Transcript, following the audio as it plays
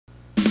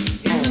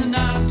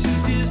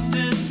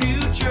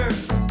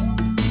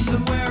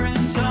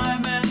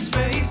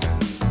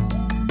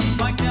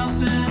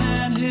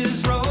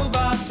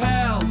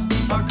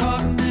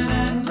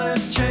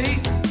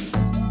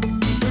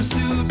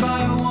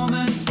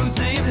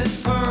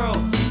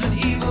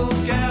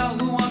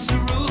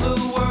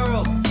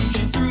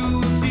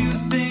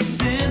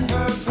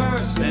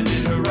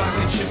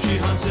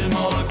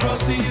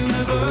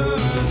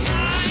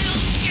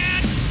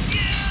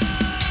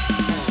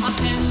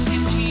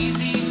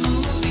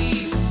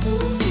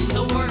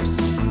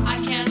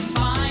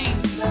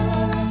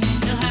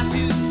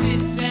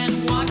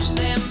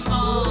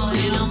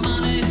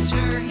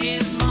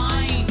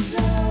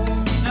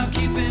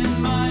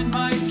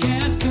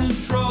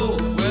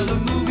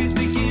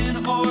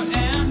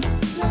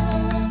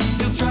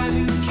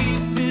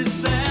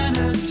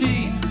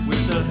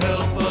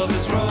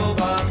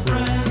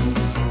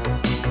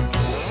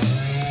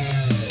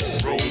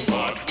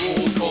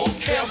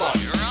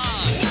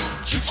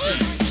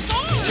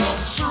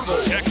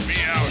check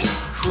me out.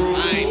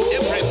 I'm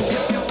different.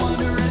 If you're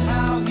wondering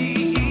how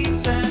he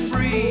eats and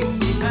breathes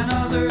and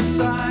other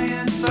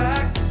science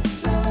facts,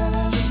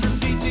 just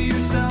repeat to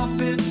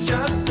yourself, it's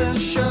just a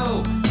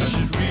show. I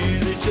should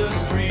really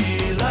just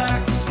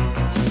relax.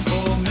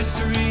 For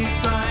Mystery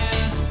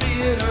Science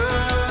Theater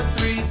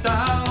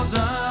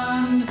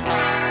 3000.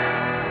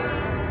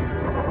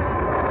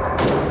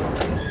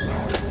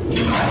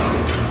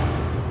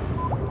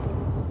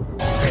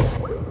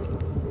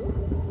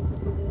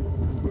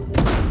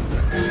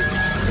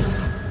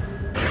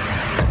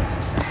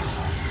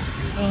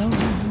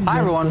 Hi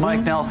everyone,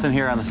 Mike Nelson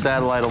here on the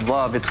Satellite of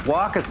Love. It's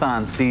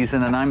walkathon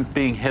season and I'm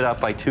being hit up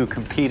by two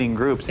competing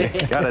groups. You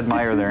gotta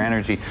admire their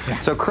energy.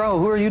 So Crow,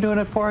 who are you doing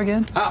it for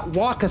again?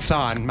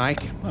 Walkathon,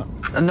 Mike.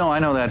 No, I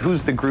know that.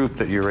 Who's the group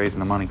that you're raising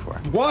the money for?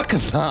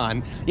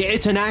 Walkathon? Yeah,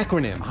 it's an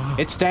acronym.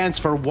 It stands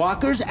for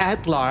Walkers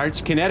at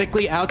Large,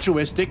 Kinetically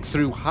Altruistic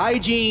Through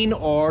Hygiene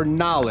or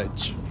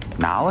Knowledge.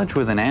 Knowledge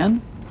with an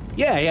N?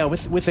 Yeah,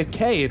 with a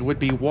K it would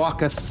be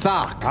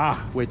Walkathoc,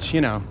 which,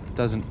 you know,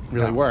 doesn't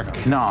really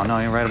work. No,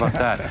 you're right about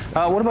that.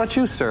 What about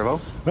you,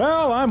 Servo?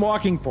 Well, I'm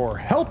walking for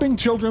helping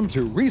children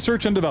through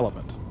research and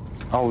development.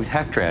 Oh,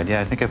 Hectrad. Yeah,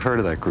 I think I've heard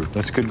of that group.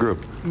 That's a good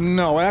group.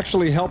 No,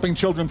 actually, helping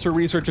children through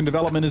research and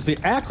development is the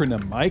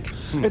acronym, Mike.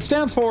 It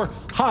stands for,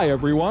 hi,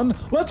 everyone.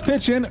 Let's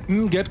pitch in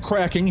and get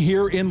cracking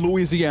here in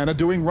Louisiana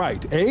doing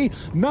right, eh?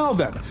 Now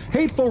then,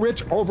 hateful,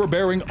 rich,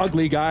 overbearing,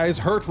 ugly guys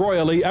hurt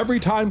royally every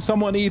time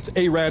someone eats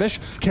a radish,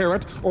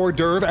 carrot, hors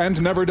d'oeuvre, and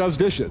never does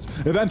dishes.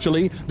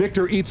 Eventually,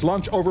 Victor eats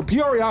lunch over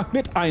Peoria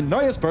mit ein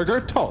neues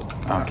Burger Tod.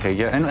 Okay,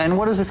 yeah, and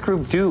what does this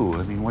group do?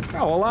 I mean, what?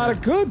 Oh, a lot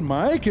of good,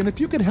 Mike. And if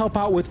you could help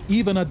out with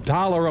even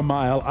 $1 a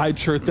mile, I'd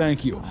sure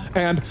thank you.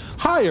 And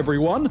hi,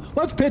 everyone.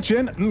 Let's pitch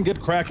in and get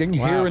cracking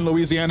here in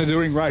Louisiana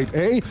doing right,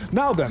 eh?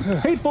 Now then,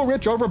 hateful,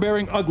 rich,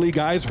 overbearing, ugly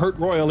guys hurt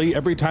royally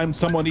every time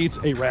someone eats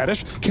a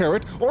radish,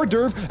 carrot, hors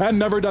d'oeuvre, and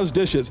never does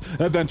dishes.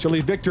 Eventually,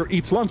 Victor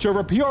eats lunch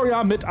over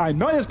Peoria mit ein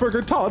neues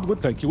Burger Tod would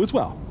thank you as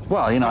well.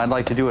 Well, you know, I'd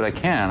like to do what I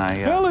can.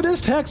 Well, it is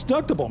tax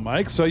deductible,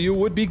 Mike, so you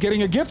would be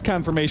getting a gift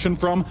confirmation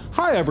from,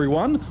 hi,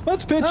 everyone.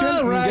 Let's pitch in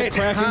and get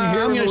cracking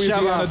here in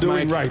Louisiana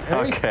doing right, eh?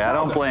 Okay, I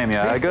don't blame you.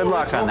 Good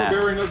luck on that.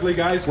 Overbearing, ugly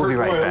guys We'll be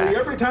right back.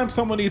 every time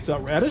someone eats a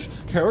radish,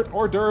 carrot,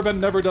 hors d'oeuvre, and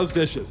never does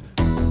dishes.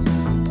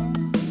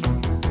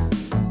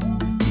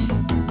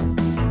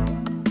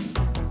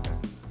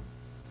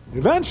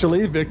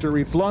 Eventually, Victor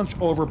eats lunch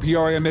over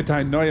Peoria mit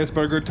ein neues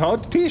Burger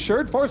Tod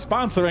t-shirt for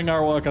sponsoring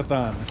our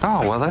walkathon.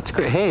 Oh, well, that's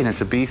great. Hey, and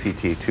it's a beefy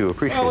tee, too.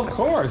 Appreciate it. Well, of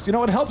course. You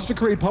know, it helps to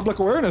create public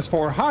awareness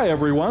for, hi,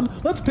 everyone.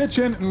 Let's pitch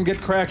in and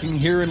get cracking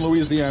here in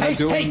Louisiana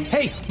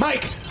Hey,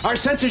 Mike! Our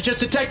sensors just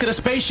detected a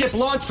spaceship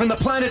launched from the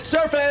planet's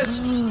surface!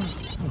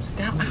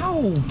 Stop.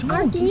 Ow.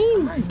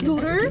 Martine,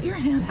 Scooter. Get your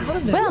hand out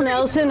of there. Well,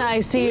 Nelson,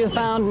 I see you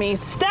found me.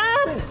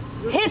 Stop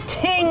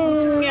hitting!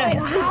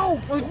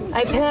 Ow.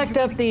 I packed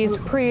up these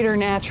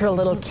preternatural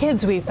little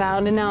kids we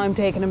found, and now I'm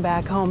taking them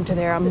back home to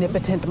their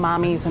omnipotent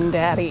mommies and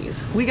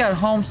daddies. We got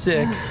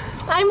homesick.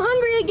 I'm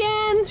hungry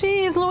again.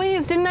 Jeez,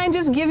 Louise, didn't I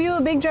just give you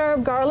a big jar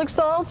of garlic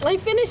salt? I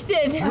finished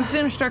it. We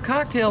finished our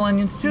cocktail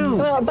onions, too.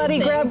 Well, buddy,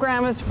 grab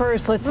Grandma's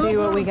purse. Let's see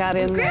what we got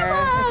in there.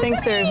 I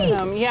think there's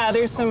some,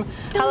 there's some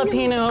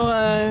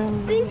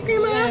jalapeno. Thanks,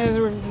 Grandma.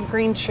 There's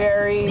green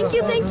cherries.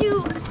 Thank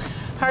you.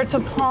 Hearts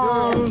of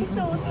palm,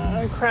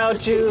 kraut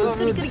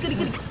juice,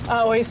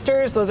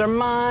 oysters, those are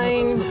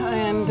mine,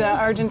 and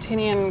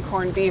Argentinian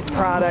corned beef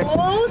product.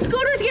 Oh,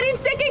 Scooter's getting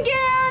sick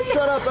again!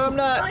 Shut up, I'm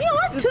not. I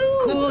ought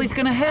to. Cool, he's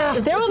gonna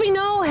have. There will be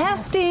no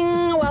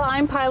hefting while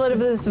I'm pilot of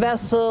this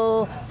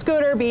vessel.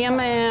 Scooter, be a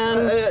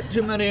man. I had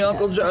too many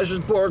Uncle Josh's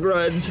pork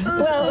rinds.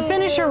 Well,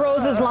 finish your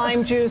Rose's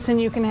lime juice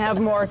and you can have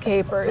more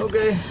capers.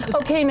 Okay.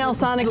 Okay,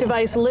 Nelsonic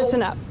device,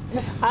 listen up.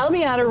 I'll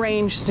be out of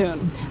range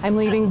soon. I'm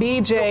leaving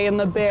BJ and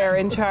the bear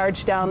in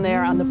charge down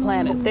there on the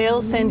planet.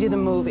 They'll send you the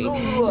movie.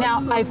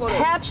 Now, I've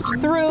patched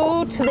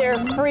through to their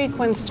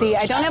frequency.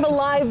 I don't have a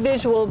live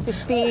visual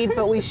feed,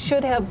 but we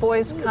should have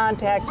voice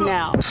contact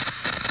now.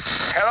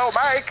 Hello,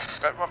 Mike?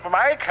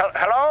 Mike?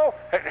 Hello?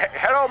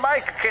 Hello,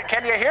 Mike?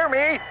 Can you hear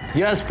me?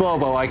 Yes,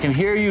 Bobo, I can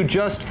hear you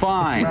just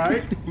fine.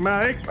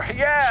 Mike?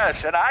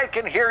 Yes, and I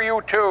can hear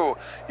you too.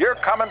 You're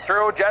coming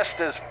through just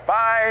as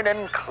fine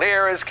and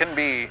clear as can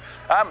be.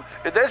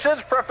 This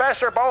is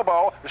Professor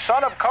Bobo,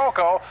 son of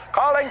Coco,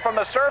 calling from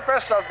the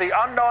surface of the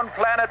unknown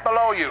planet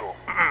below you.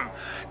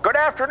 Good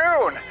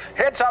afternoon.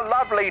 It's a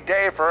lovely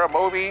day for a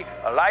movie.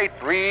 A light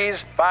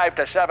breeze, 5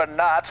 to 7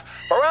 knots.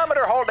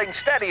 Barometer holding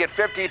steady at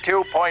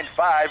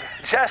 52.5.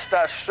 Just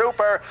a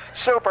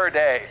super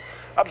day.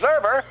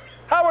 Observer,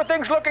 how are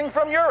things looking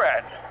from your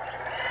end?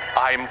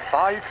 I'm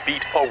 5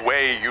 feet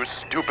away, you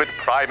stupid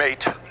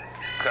primate.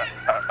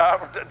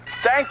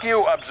 Thank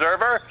you,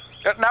 Observer.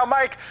 Now,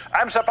 Mike,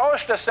 I'm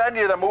supposed to send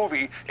you the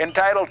movie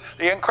entitled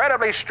The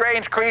Incredibly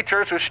Strange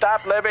Creatures Who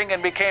Stopped Living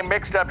and Became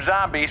Mixed-Up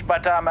Zombies,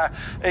 but,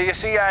 you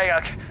see,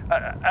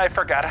 I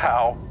forgot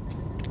how.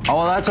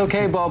 Oh, that's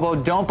okay, Bobo.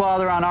 Don't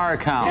bother on our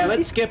account. Yeah,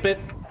 let's skip it.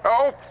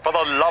 Oh, for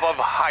the love of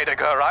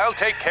Heidegger, I'll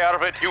take care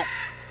of it, you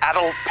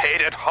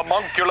addle-pated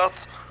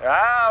homunculus.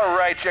 All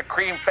right, you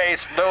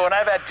cream-faced loon.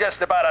 I've had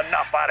just about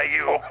enough out of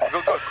you.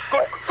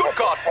 Good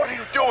God, what are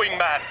you doing,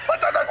 man?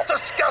 That's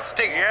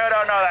disgusting. You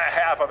don't know the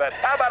half of it.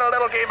 How about a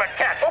little game of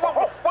catch?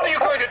 What are you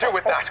going to do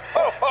with that?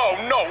 Oh,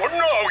 no,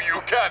 you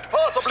can't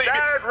possibly.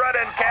 Start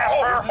running,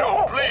 Casper. Oh,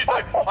 no, please,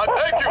 I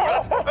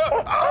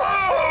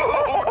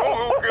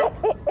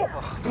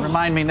beg you.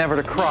 Remind me never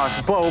to cross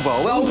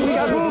Bobo. Well, we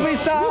got movie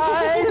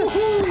side.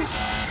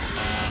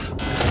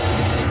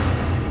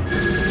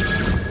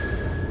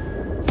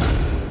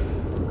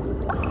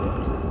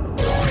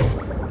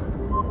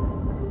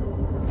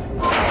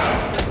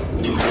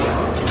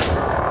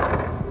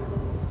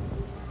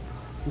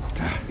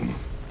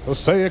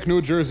 Passaic,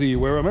 New Jersey,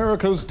 where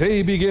America's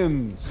day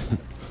begins.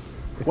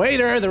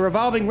 Waiter, the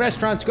revolving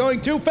restaurant's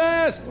going too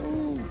fast.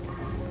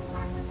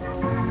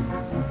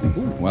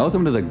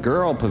 Welcome to the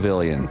Girl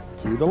Pavilion.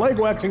 See the leg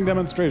waxing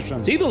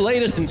demonstration. See the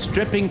latest in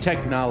stripping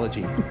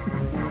technology.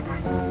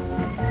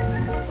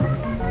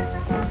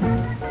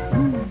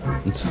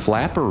 It's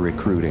flapper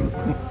recruiting.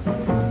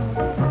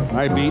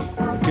 I beat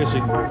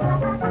kissing.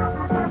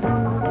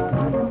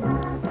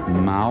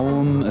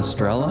 Maum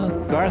Estrella?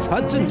 Garth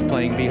Hudson's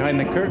playing behind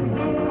the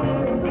curtain.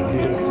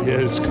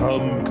 Yes,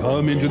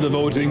 come into the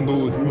voting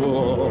booth.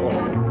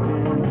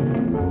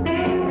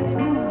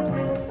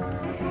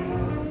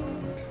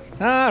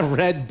 Ah,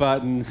 red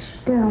buttons.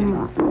 Come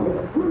on,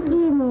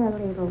 give me a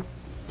little.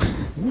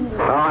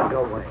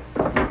 Go away.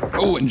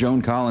 Oh, and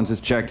Joan Collins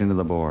has checked into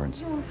the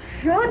boards.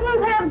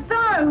 Shouldn't have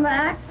done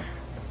that.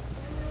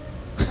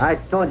 I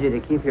told you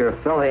to keep your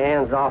filthy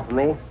hands off of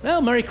me.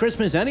 Well, Merry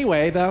Christmas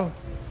anyway, though.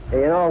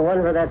 Hey, you know, it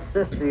wasn't for that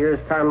sister of yours,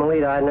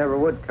 Carmelita, I never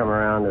would come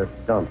around her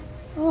stump.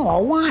 Oh,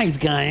 a wise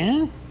guy,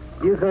 huh?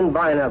 You couldn't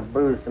buy enough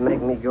booze to make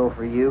me go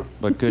for you.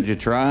 But could you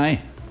try?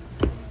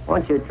 Why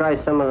don't you try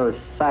some of those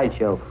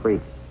sideshow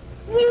freaks?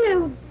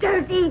 You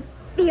dirty,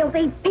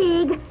 filthy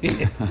pig.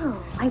 Oh,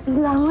 I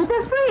belong with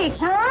the freaks,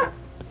 huh?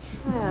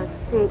 Well,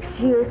 6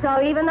 years,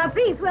 so even the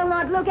freaks will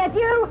not look at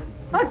you.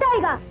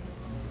 Ortega!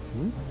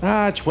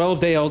 Ah,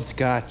 12-day-old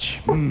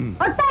scotch.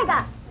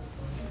 Ortega!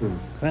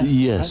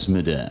 Yes,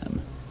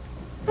 madame.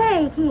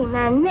 Take him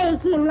and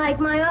make him like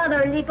my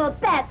other little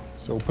pet.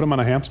 So put him on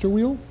a hamster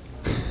wheel?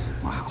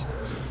 Wow.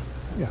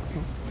 Yeah.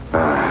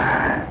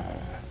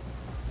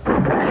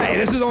 Hey,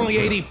 this is only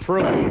 80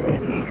 proof.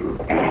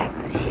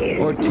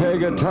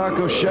 Ortega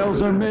taco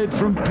shells are made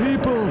from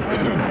people.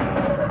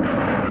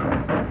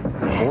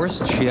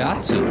 Forced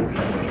shiatsu.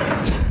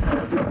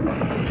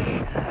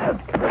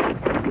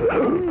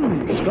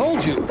 Skull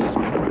juice.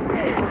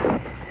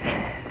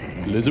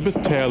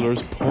 Elizabeth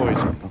Taylor's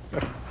poison.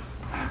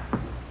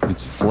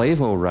 It's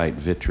Flavorite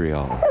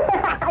vitriol.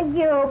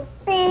 You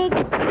pig!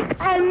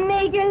 I'll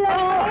make you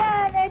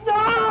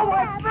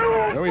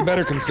Well, we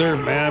better conserve,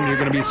 ma'am. You're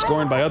going to be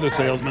scorned by other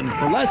salesmen.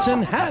 The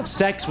lesson, have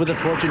sex with a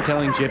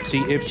fortune-telling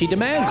gypsy if she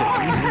demands it.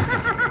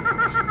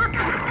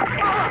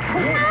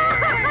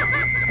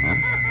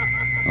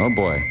 Oh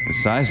boy, the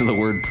size of the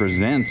word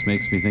presents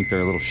makes me think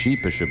they're a little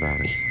sheepish about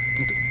it.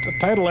 The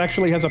title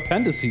actually has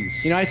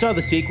appendices. You know, I saw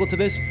the sequel to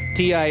this,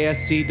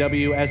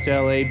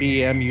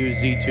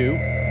 TISCWSLABMUZ2.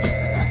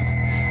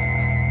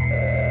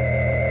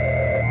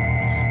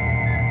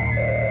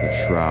 The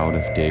Shroud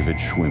of David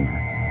Schwimmer.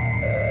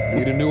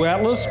 Need a new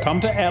atlas? Come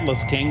to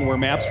Atlas King, where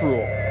maps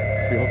rule.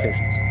 3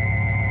 locations.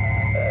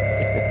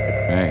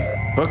 Hey,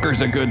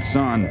 Hooker's a good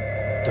son.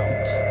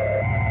 Don't.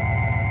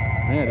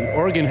 Yeah, the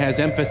organ has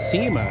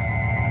emphysema.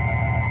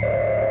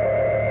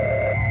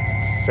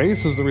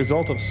 Face is the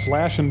result of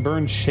slash and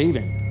burn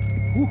shaving.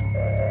 Ooh.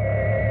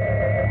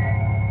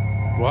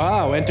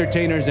 Wow,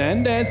 entertainers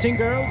and dancing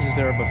girls? Is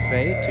there a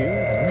buffet, too?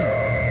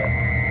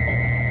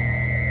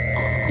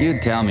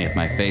 You'd tell me if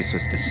my face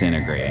was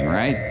disintegrating,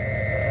 right?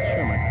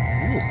 Sure, Mike.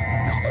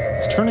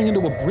 It's turning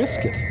into a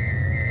brisket.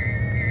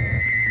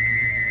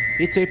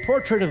 It's a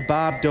portrait of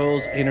Bob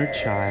Dole's inner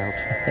child.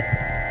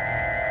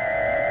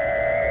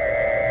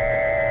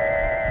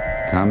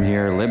 Come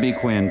here, Libby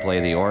Quinn, play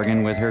the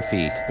organ with her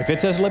feet. If it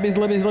says Libby's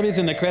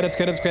in the credits,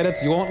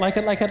 you won't like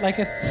it.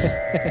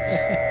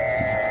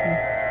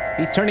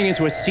 He's turning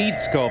into a seed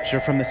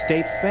sculpture from the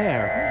state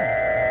fair.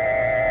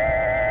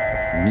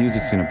 The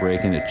music's gonna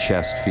break into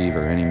chest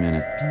fever any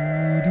minute.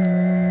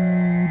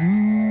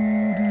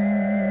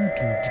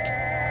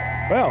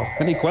 Well,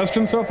 any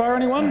questions so far,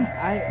 anyone?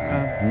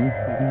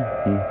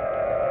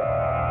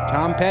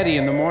 Tom Petty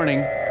in the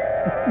morning.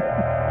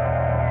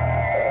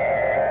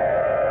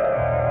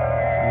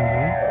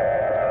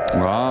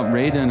 Well,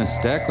 Ray Dennis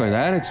Steckler,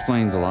 that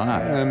explains a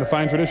lot. And the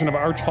fine tradition of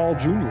Arch Hall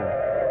Jr.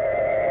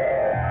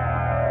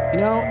 You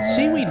know,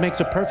 seaweed makes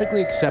a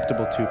perfectly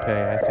acceptable toupee,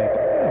 I think.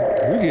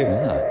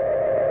 Yeah.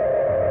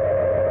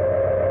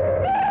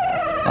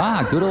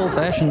 Ah, good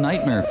old-fashioned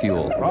nightmare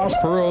fuel. Ross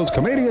Perot's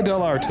Commedia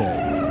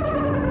dell'arte.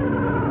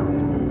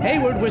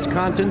 Hayward,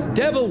 Wisconsin's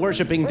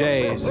devil-worshipping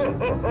days.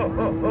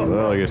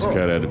 Well, I guess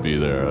Cat had to be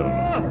there.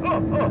 I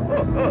don't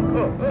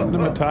know.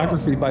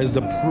 Cinematography by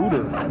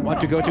Zapruder.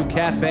 Want to go to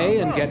cafe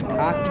and get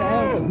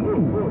cocktails?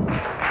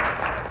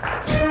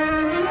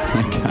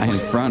 The guy in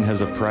front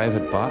has a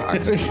private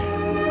box.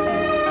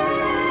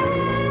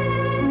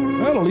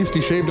 Well, at least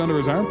he shaved under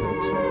his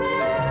armpits.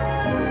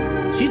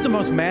 She's the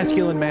most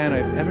masculine man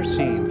I've ever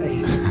seen.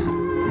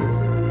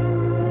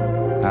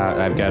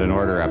 I've got an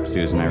order up,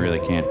 Susan. I really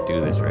can't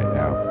do this right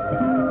now.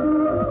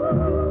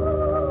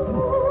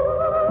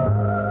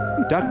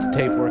 Duct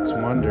tape works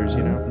wonders,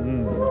 you know.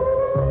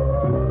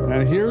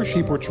 And here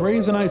she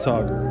portrays an ice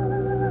hogger.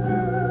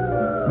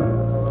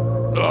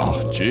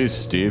 Oh, jeez,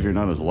 Steve, you're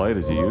not as light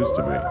as you used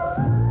to be.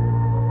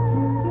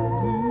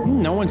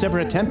 No one's ever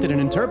attempted an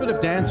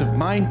interpretive dance of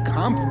Mein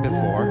Kampf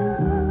before.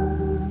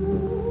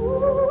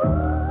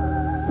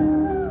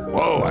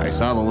 Whoa, I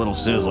saw the little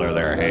sizzler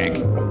there,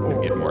 Hank.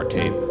 Gonna get more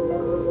tape.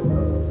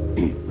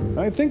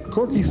 I think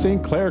Corky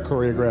St. Clair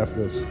choreographed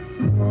this.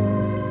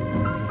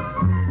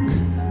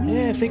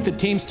 Yeah, I think the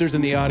Teamsters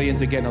in the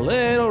audience are getting a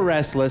little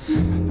restless.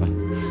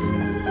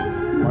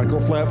 Michael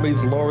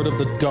Flatley's Lord of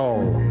the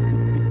Dull.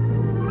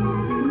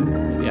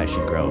 Maybe I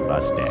should grow a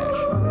mustache.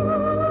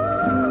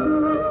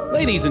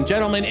 Ladies and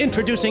gentlemen,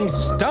 introducing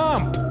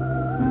Stomp.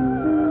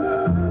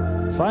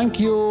 Thank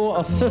you,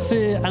 a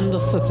sissy and a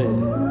sissy.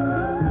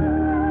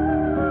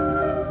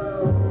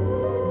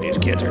 These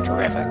kids are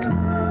terrific.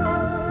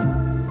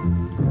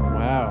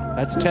 Wow,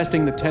 that's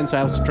testing the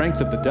tensile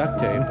strength of the duct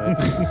tape.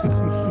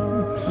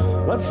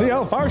 Let's see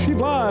how far she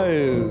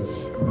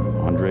flies.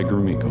 Andre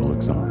Gromyko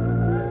looks on.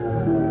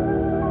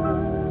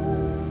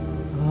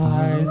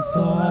 I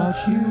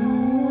thought you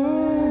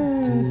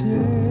were today.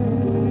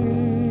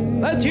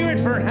 Let's hear it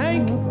for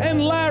Hank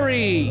and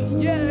Larry.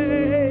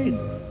 Yay!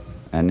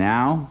 And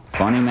now,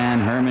 funny man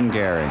Herman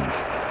Goering.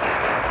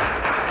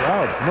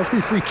 Wow, there must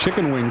be free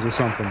chicken wings or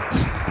something.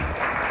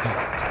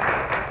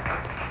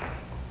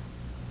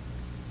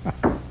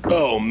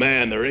 Oh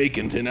man, they're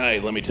aching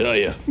tonight, let me tell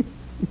you.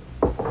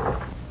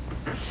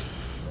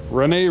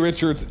 Renee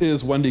Richards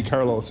is Wendy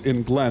Carlos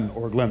in Glenn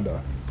or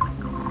Glenda.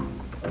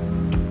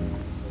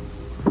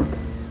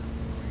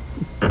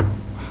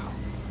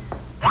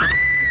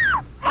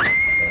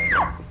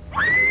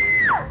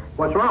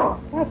 What's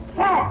wrong? That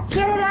cat,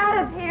 get it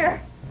out of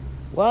here.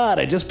 What?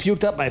 I just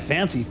puked up my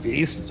fancy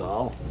feast, is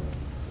all.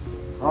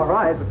 All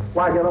right, but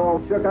why get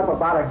all shook up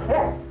about a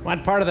cat?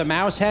 What part of the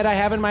mouse head I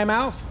have in my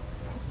mouth?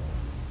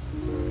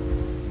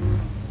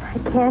 I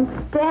can't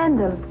stand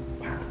them.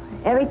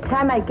 Every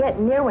time I get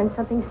near one,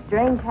 something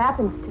strange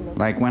happens to me.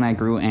 Like when I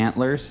grew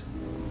antlers.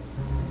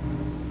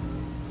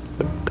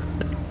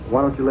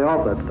 Why don't you lay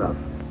off that stuff?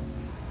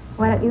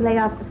 Why don't you lay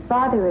off the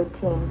father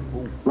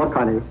routine? Look,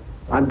 honey,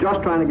 I'm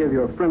just trying to give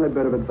you a friendly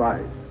bit of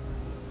advice.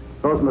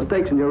 Those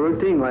mistakes in your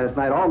routine last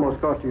night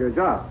almost cost you your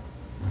job.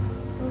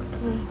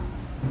 Okay.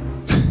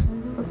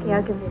 Okay,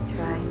 I'll give it a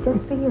try.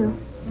 Just for you.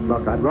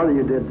 Look, I'd rather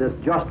you did this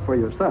just for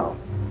yourself.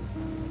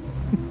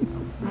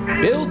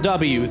 Bill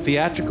W.,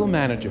 theatrical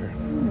manager.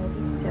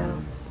 Maybe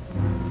so.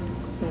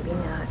 Maybe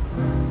not.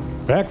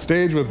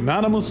 Backstage with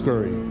Nana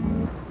Muscuri.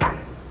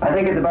 I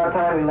think it's about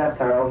time we left,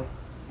 Harold.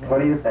 What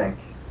do you think?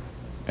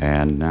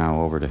 And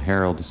now over to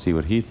Harold to see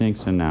what he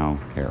thinks, and now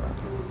Harold.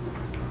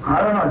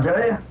 I don't know,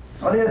 Jerry.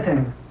 What do you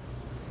think?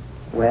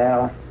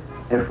 Well,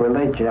 if we're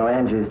late, you know,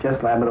 Angie's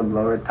just liable to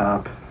blow her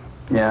top.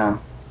 Yeah.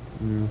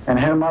 And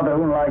her mother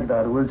wouldn't like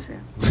that, would she?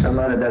 Her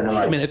mother doesn't Wait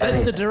like a minute,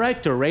 that's the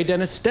director, Ray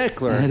Dennis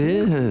Steckler. That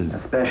is.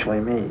 Especially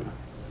me.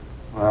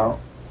 Well,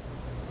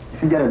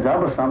 if you get a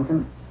job or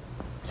something,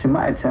 she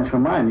might change her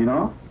mind, you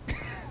know?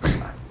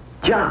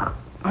 Job.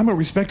 I'm a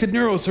respected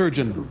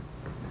neurosurgeon.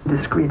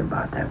 Discreet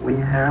about that, will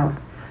you, Harold?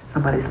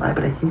 Somebody's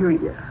liable to hear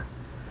you.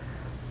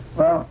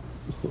 Well,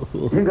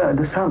 you gotta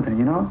do something,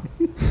 you know?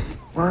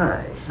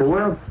 Why? The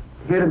world's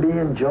here to be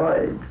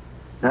enjoyed,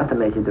 not to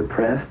make you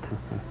depressed.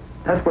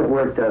 That's what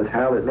work does,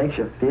 Harold. It makes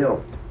you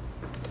feel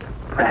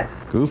depressed.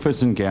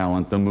 Goofus and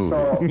Gallant, the movie.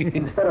 So,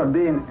 instead of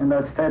being in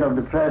that state of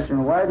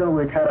depression, why don't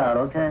we cut out,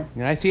 okay?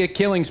 I see a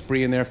killing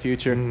spree in their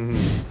future.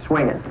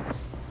 Swing it.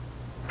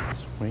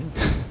 Swing?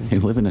 They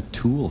live in a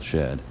tool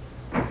shed.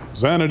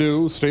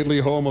 Xanadu,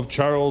 stately home of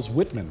Charles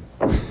Whitman.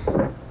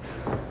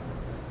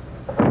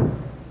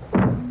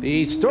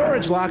 The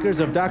storage lockers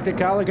of Dr.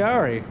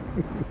 Caligari.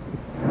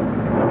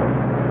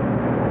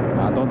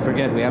 Don't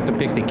forget, we have to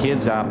pick the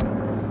kids up.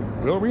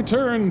 We'll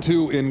return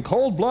to In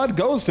Cold Blood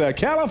Goes to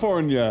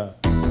California.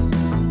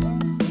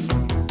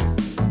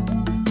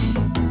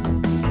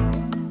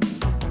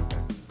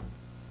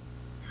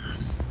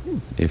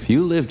 If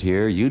you lived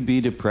here, you'd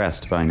be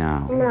depressed by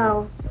now.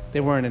 No.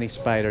 There weren't any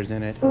spiders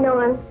in it. No,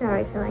 I'm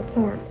sorry, Phil. I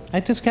can't. I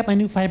just got my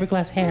new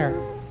fiberglass hair.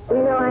 You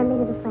know, I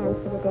made the plans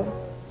for the day.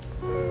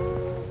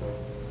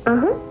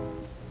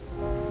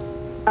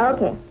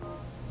 Okay.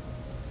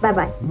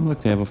 Bye-bye. Oh, look,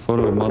 they have a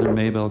photo of Mother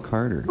Maybelle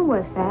Carter. Who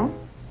was that?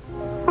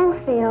 Oh,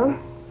 Phil.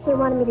 He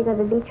wanted me to go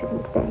to the beach with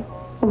him today.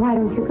 Well, why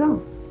don't you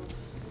go?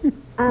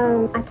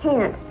 I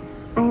can't.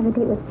 I have a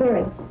date with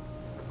Jerry.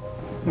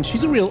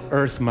 She's a real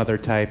Earth Mother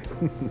type.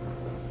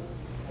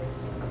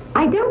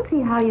 I don't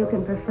see how you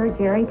can prefer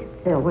Jerry to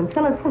Phil when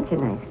Phil is such a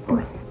nice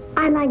boy.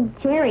 I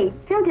like Jerry.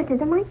 Phil just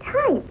isn't my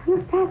type. You're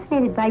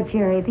fascinated by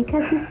Jerry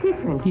because he's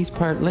different. He's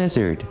part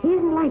lizard. He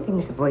isn't like any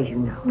of the boys you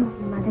know. Oh,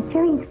 Mother,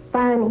 Jerry's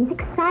fun. He's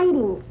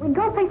exciting. We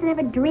go places I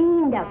never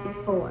dreamed of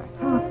before.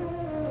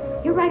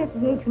 Oh, you're right at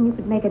the age when you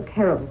could make a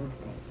terrible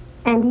mistake.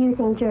 And do you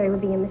think Jerry would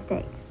be a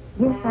mistake?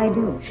 Yes, I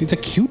do. She's a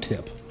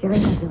Q-tip. Jerry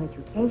has no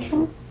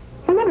education.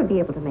 He'll never be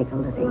able to make a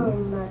living. Oh,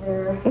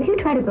 Mother. If you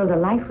try to build a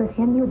life with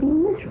him, you'll be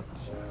miserable.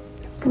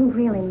 And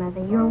really,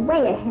 Mother, you're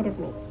way ahead of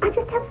me. I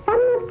just have fun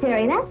with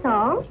Jerry, that's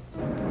all.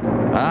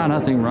 Ah,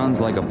 nothing runs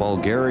like a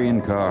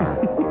Bulgarian car.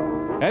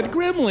 Ed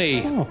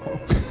Grimley. Oh.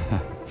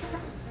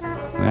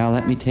 Well,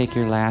 let me take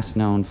your last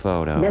known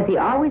photo. Does he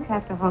always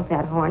have to honk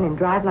that horn and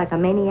drive like a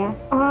maniac?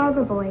 All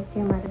the boys do,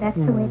 Mother. That's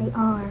the way they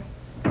are.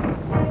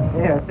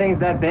 Yeah, if things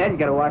that bad, you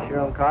gotta wash your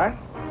own car.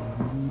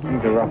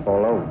 Things are rough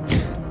all over.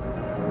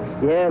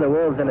 Yeah, the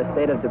world's in a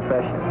state of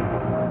depression.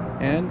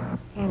 And?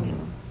 Andrew,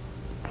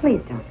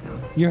 please don't go.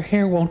 Your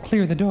hair won't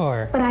clear the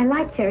door. But I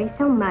like Jerry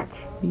so much.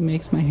 He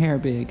makes my hair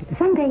big.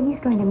 Someday he's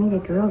going to meet a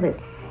girl that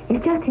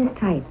is just his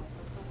type.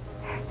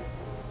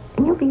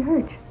 And you'll be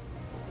hurt.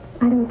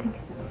 I don't think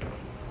so.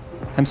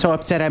 I'm so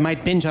upset I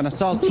might binge on a He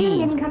saltine.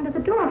 didn't come to the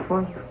door for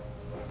you.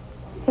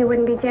 It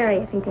wouldn't be Jerry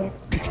if he did.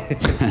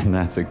 And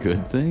that's a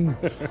good thing.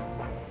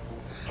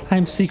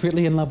 I'm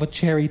secretly in love with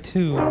Cherry,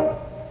 too.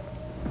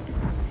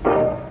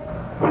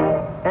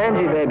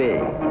 Angie, baby.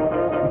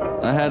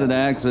 I had an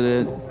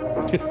accident.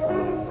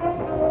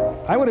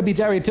 I want to be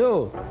Jerry,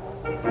 too.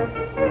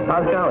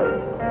 How's Golly?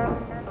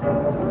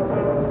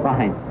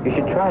 Fine. You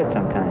should try it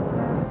sometime.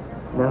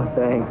 No,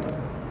 thanks.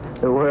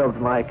 The world's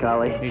my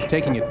collie. He's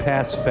taking it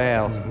pass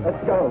fail.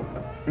 Let's go.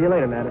 See you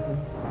later, Madison.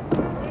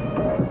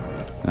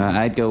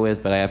 I'd go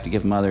with, but I have to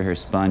give Mother her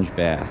sponge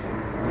bath.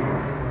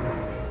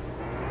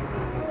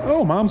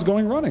 Oh, Mom's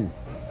going running.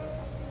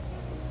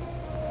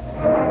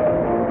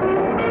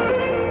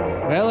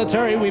 Well, let's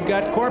hurry. We've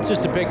got corpses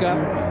to pick up.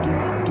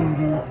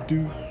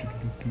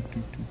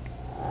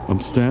 I'm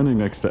standing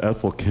next to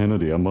Ethel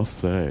Kennedy, I must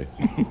say.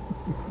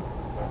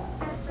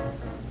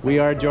 We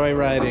are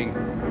joyriding.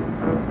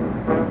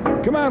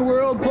 Come on,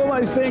 world, pull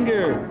my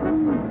finger.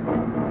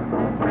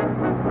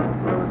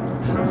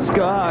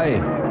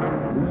 Sky!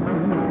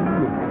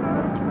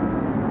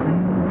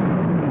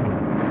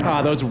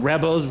 Ah, those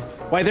rebels.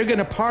 Why, they're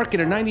gonna park in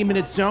a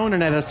 90-minute zone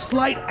and at a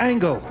slight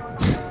angle.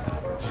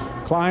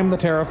 Climb the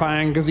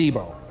terrifying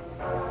gazebo.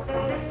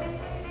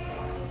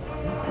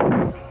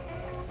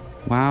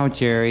 Wow,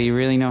 Jerry, you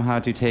really know how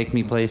to take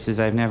me places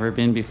I've never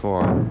been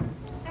before.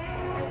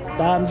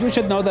 You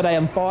should know that I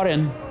am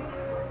foreign.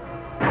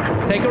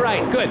 Take a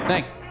right. Good,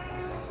 thanks.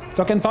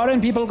 So can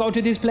foreign people go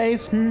to this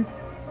place? I'm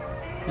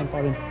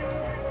foreign.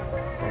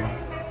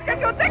 Get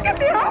your ticket,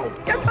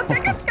 mijo! Get your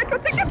ticket! Get your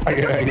ticket!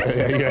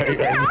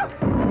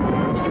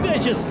 Did you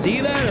guys just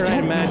see that, or I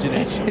imagine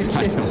it?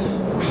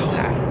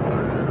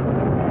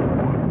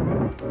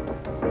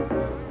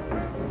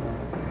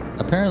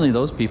 Apparently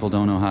those people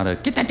don't know how to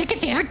get the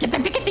tickets here, get the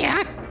tickets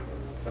here.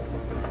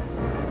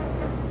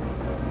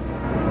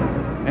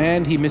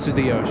 And he misses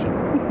the ocean.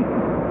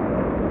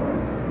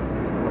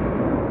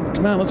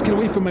 Come on, let's get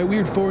away from my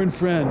weird foreign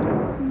friend.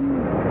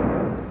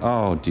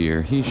 Oh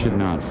dear, he should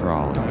not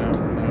frolic.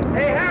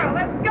 Hey, Harold,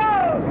 let's go!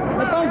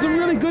 I found some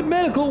really good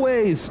medical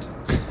waste.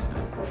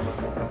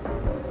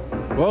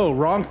 Whoa,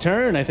 wrong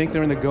turn. I think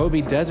they're in the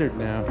Gobi Desert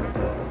now.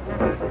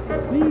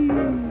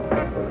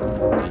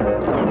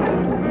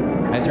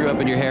 I threw up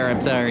in your hair,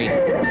 I'm sorry.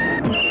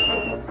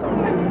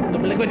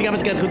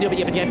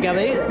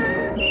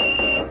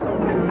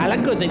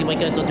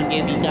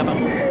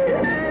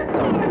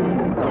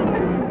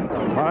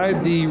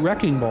 Ride the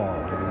wrecking ball,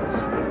 I guess.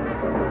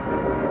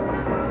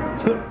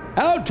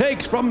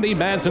 Outtakes from the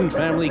Manson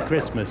family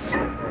Christmas.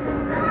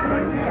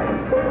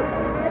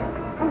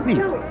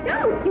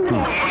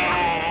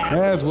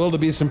 As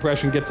wildebeest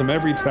impression gets him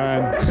every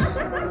time.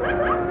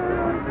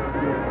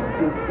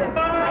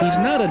 He's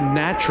not a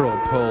natural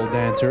pole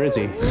dancer, is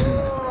he?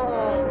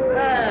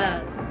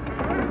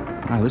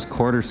 Wow, this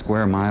quarter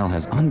square mile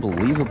has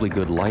unbelievably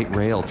good light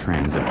rail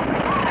transit.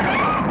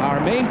 Our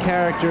main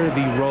character,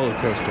 the roller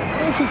coaster.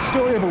 It's a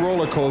story of a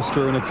roller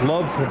coaster and its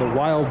love for the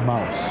wild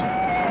mouse.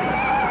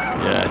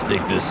 Yeah, I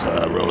think this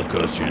roller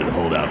coaster should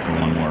hold out for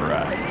one more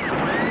ride.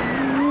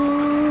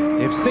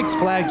 If Six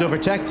Flags Over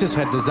Texas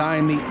had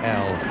designed the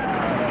L.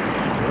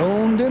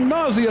 Owned in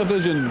nausea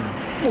vision.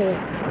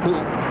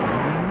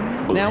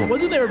 Now,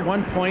 wasn't there at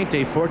one point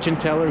a fortune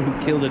teller who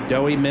killed a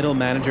doughy middle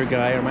manager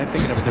guy, or am I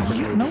thinking of a different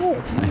movie? No.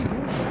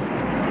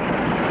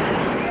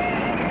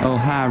 Oh,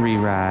 hi,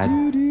 Reride.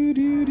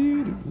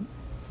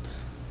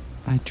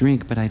 I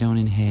drink, but I don't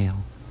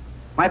inhale.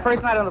 My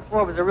first night on the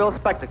floor was a real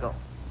spectacle.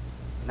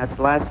 And that's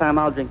the last time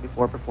I'll drink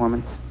before a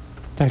performance.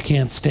 I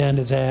can't stand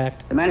his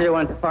act. The manager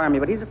wanted to fire me,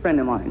 but he's a friend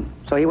of mine,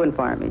 so he wouldn't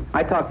fire me.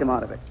 I talked him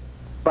out of it.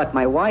 But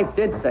my wife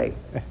did say,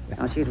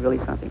 now she's really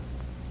something.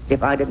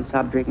 If I didn't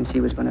stop drinking,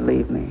 she was going to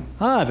leave me.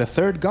 Ah, the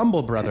third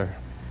Gumble brother.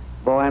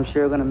 Boy, I'm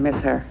sure going to miss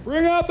her.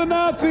 Bring out the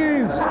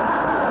Nazis!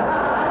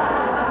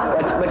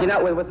 But But you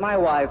know, with my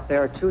wife,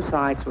 there are two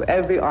sides to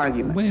every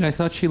argument. Wait, I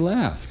thought she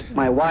left.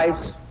 My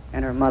wife's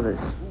and her mother's.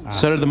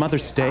 So did the mother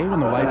stay when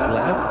the wife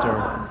left,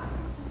 or?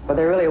 But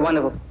they're really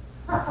wonderful.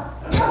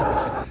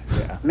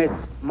 Miss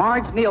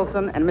Marge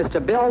Nielsen and Mr.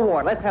 Bill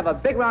Ward. Let's have a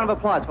big round of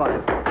applause for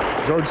them.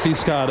 George C.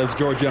 Scott as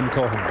George M.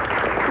 Cohan.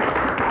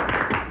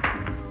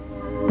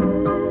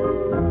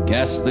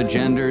 Guess the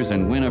genders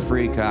and win a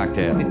free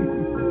cocktail.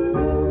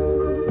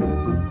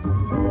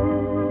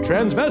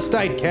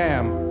 Transvestite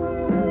cam.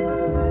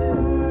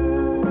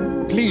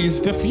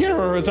 Please, the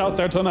Fuhrer is out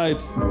there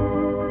tonight.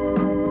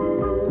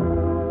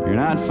 You're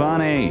not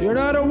funny. You're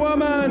not a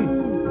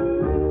woman.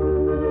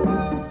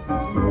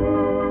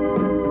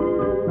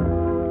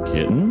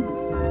 Kitten?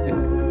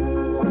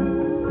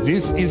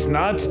 This is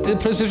not the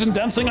precision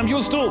dancing I'm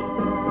used to.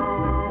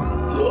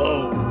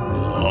 Whoa,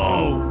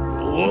 whoa,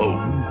 whoa.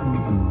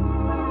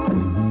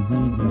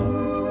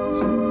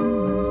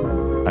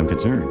 I'm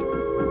concerned.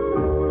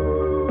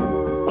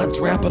 Let's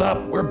wrap it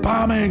up. We're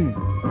bombing.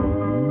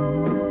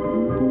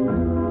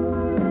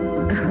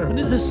 When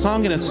is this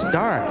song gonna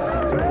start?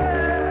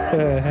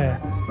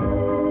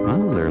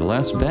 Well, they're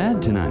less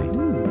bad tonight.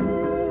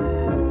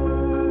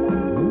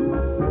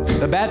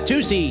 The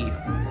Batusi.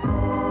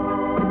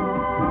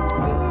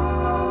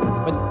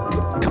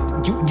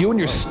 You and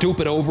your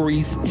stupid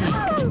ovaries.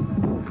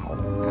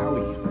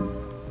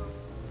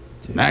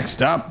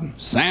 Next up,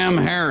 Sam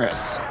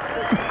Harris.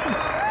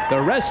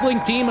 The wrestling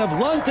team of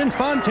Lungton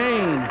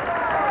Fontaine.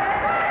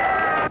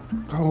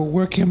 Oh,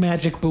 work your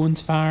magic,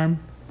 Boone's Farm.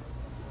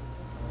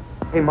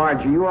 Hey,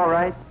 Marge, are you all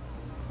right?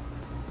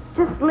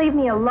 Just leave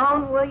me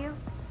alone, will you?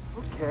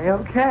 Okay,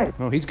 okay.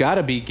 Oh, he's got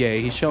to be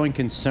gay. He's showing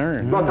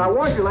concern. Look, I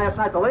warned you last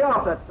night to lay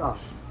off that stuff.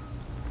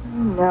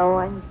 No,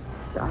 I'm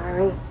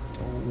sorry.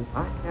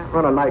 I can't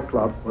run a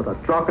nightclub with a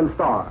drunken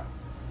star.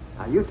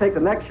 Now, you take the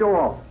next show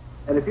off.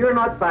 And if you're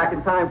not back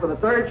in time for the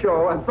third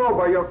show and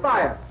sober, you're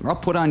fired. I'll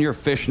put on your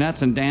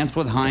fishnets and dance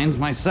with Hines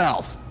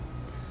myself.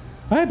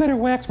 I better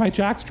wax my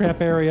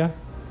jockstrap area.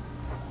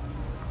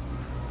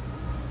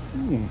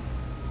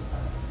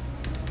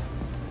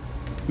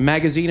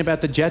 Magazine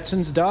about the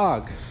Jetsons'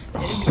 dog.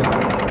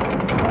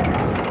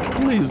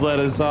 Please let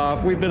us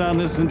off. We've been on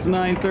this since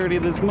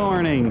 9:30 this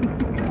morning.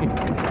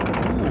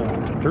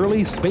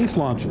 Early space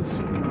launches.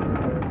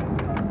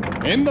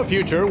 In the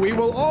future, we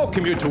will all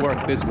commute to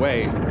work this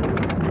way.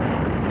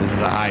 This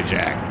is a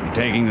hijack. We're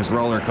taking this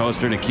roller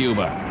coaster to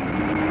Cuba.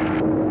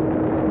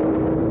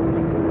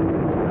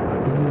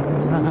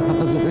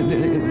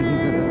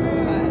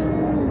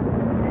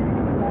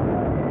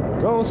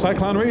 Go,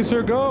 Cyclone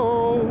Racer,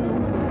 go!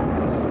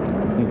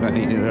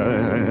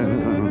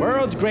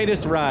 World's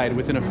greatest ride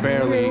within a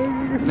fairly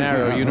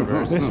narrow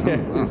universe.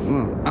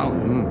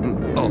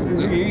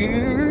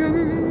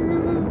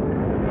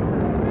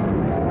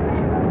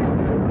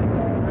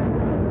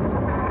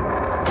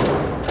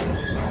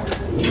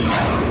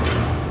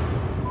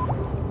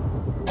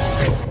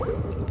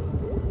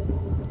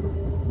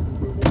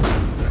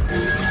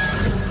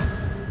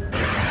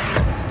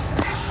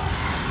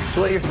 So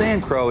what you're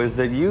saying, Crow, is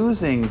that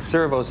using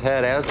Servo's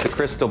head as the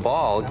crystal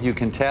ball, you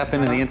can tap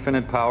into the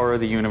infinite power of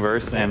the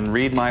universe and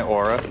read my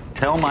aura,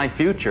 tell my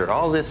future.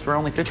 All this for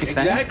only 50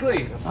 cents?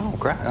 Exactly. Oh,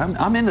 great.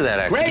 I'm into that,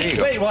 actually. Great,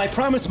 great. Well, I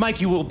promise,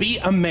 Mike, you will be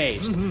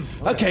amazed.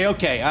 Okay.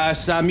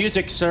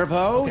 Music,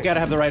 Servo. We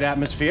gotta have the right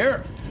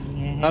atmosphere.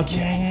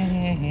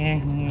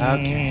 Okay,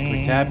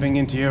 we're tapping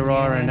into your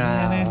aura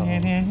now.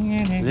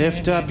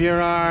 Lift up your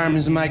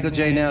arms, Michael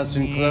J.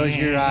 Nelson. Close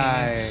your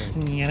eyes.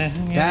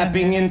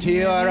 Tapping into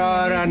your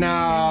aura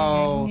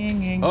now.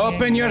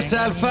 Open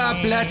yourself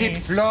up, let it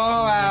flow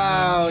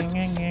out.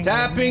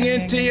 Tapping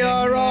into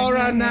your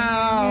aura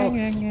now.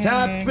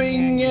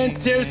 Tapping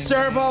into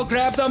Servo.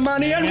 Grab the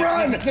money and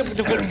run.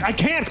 I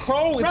can't,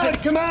 Crow. Run,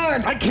 come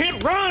on. I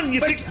can't run. You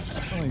see.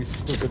 Oh, you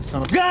stupid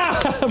son of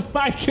a...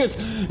 Mike is...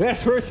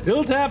 Yes, we're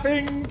still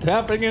tapping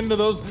into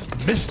those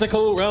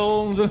mystical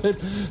realms.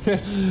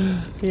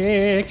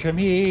 Picture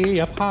me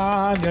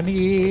upon your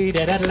knee.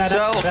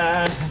 So,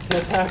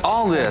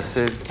 all this,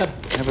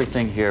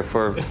 everything here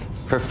for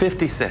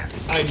 50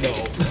 cents. I know.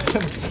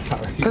 I'm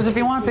sorry. Because if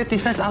you want 50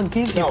 cents, I'll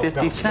give you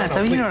 50 cents.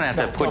 I mean, you don't have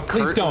to put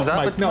curtains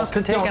up. It must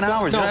have taken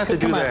hours. You don't have to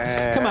do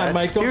that. Come on,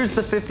 Mike. Here's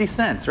the 50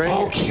 cents, right?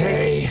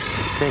 Okay.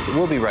 Take it.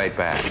 We'll be right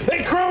back.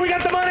 Hey, Crow, we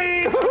got the money!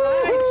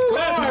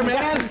 Score,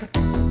 man.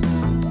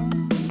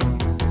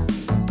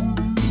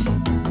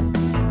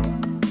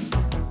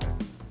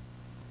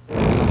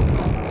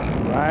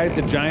 Ride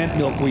the giant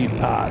milkweed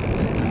pod.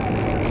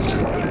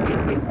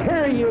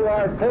 Here you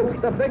are,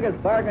 folks, the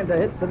biggest bargain to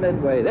hit the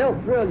Midway. They'll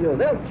thrill you.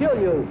 They'll chill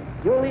you.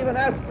 You'll even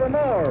ask for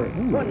more.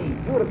 20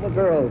 beautiful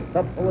girls,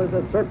 supple as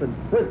a serpent,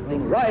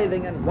 twisting,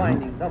 writhing, and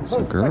winding. The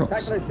most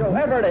spectacular show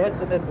ever to hit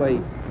the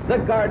Midway. The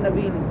Garden of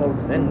Eden, folks,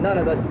 and none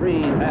of the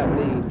trees have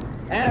leaves.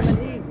 Adam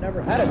and Eve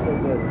never had it so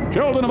good.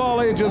 Children of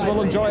all ages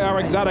will enjoy our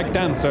exotic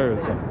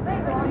dancers. They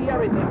can see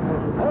everything,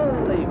 folks.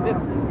 Only 50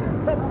 cents.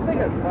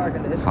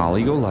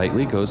 Holly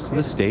Golightly goes to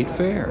the state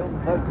fair.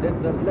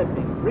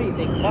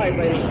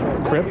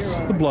 Crips,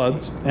 the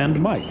Bloods,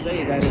 and Mike.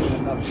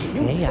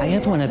 Hey, I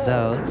have one of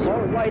those. All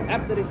right,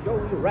 after the show,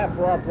 we wrap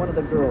off one of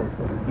the girls.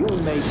 You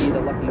may be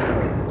the lucky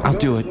girl. I'll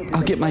do it.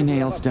 I'll get my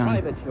nails done.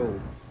 Private show.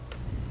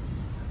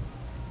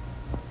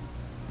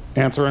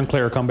 Answer and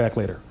Claire come back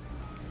later.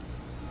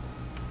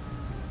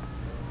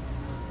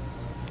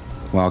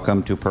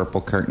 Welcome to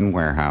Purple Curtain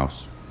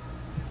Warehouse.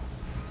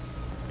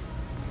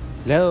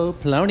 Hello,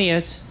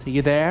 Polonius. Are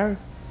you there?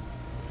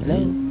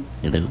 Hello.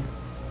 Hello.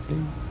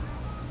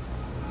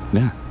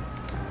 Yeah.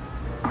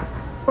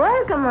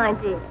 Welcome, my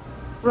dear.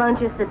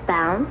 Won't you sit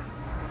down?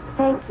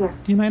 Thank you.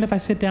 Do you mind if I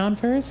sit down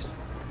first?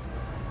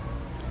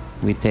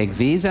 We take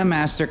Visa,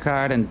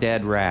 MasterCard, and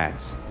dead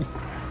rats.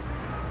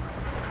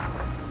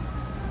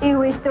 You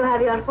wish to have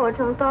your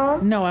fortune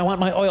told? No, I want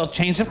my oil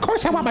changed. Of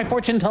course I want my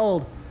fortune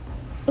told.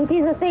 It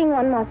is a thing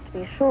one must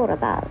be sure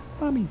about.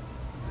 Mommy.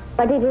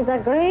 But it is a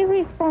grave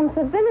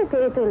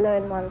responsibility to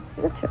learn one's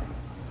future.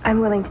 I'm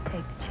willing to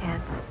take the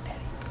chance.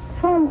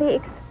 From the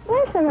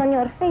expression on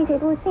your face,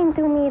 it would seem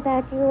to me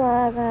that you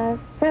are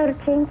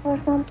searching for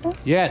something.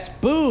 Yes,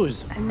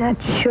 booze. I'm not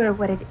sure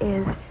what it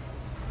is.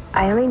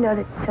 I only know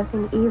that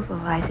something evil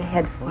lies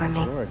ahead for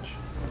me. George.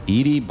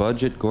 Edie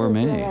Budget You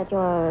Gourmet. feel that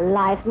your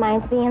life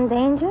might be in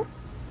danger?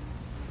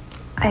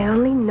 I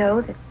only know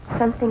that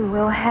something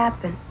will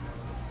happen.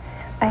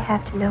 I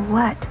have to know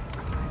what.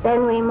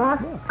 Then we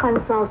must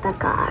consult the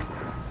cards.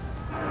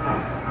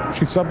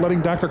 She's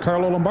subletting Dr.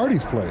 Carlo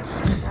Lombardi's place.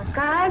 The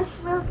cards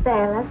will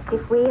tell us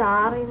if we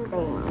are in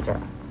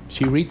danger.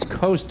 She reads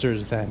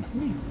coasters then.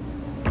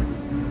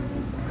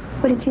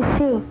 What did you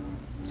see?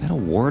 Is that a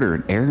wart or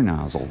an air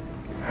nozzle?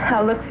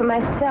 I'll look for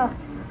myself.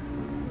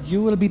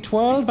 You will be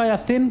twirled by a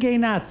thin gay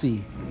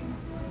Nazi.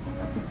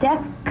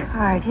 Death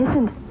card,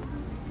 isn't it?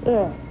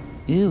 Yes.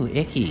 Ew,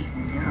 icky.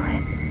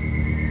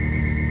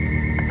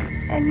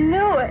 I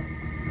knew it.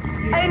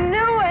 I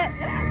knew it.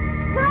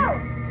 No!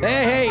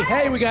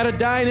 Hey, we got a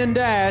dine and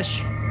dash.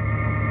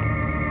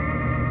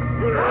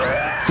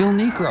 Phil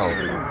Negro.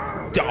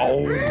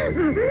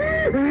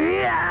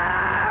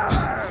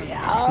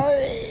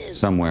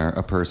 Somewhere,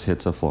 a purse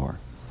hits a floor.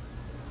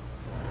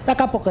 Hey!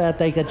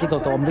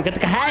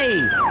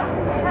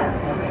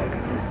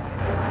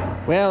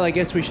 Well, I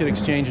guess we should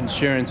exchange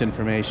insurance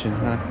information,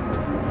 huh?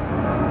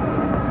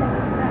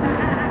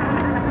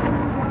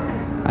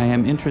 I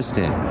am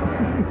interested.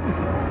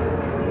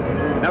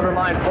 Never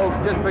mind, folks.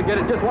 Just forget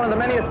it. Just one of the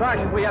many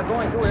attractions we have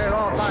going through here at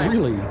all times.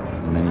 Really?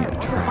 Many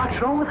attractions. What's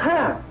wrong with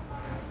her?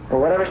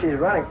 Well, whatever she's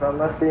running from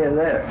must be in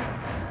there.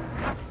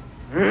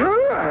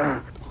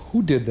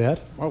 Who did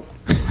that? Oh.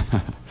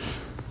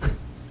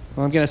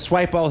 Well, I'm going to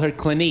swipe all her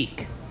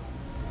Clinique.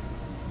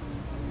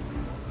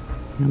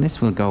 This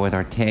will go with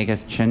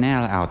Ortega's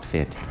Chanel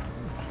outfit.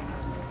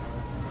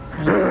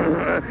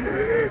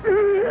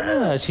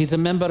 Ah, she's a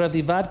member of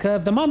the Vodka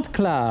of the Month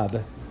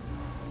Club.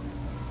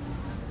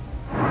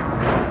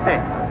 Hey,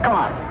 come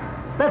on.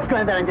 Let's go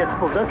in there and get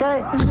spooked, okay?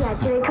 Yeah,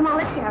 Jerry, come on,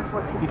 let's get our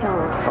fortune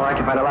told. Oh, I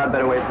can find a lot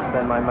better ways to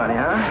spend my money,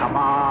 huh? Come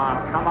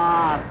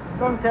on.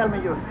 Don't tell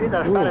me your feet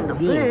are starting to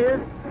freeze.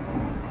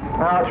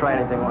 I'll try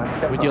anything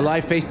once. Would you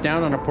lie face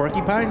down on a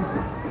porcupine?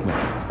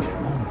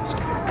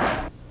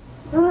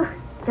 Ooh,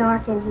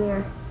 dark in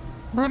here.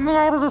 Let me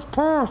out of this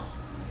purse.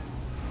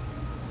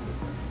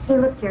 Hey,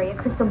 look, Jerry, a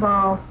crystal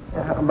ball.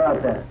 Yeah, how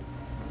about that?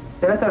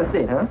 Hey, let's have a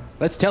seat, huh?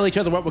 Let's tell each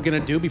other what we're going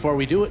to do before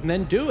we do it, and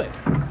then do it.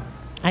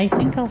 I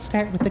think I'll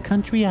start with the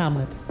country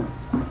omelet.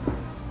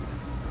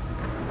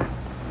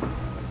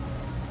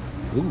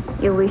 Ooh.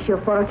 You wish your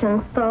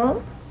fortune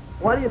told?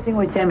 What do you think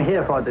we came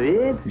here for, to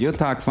eat? You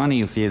talk funny,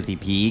 you filthy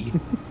pig.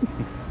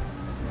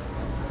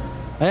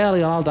 Well,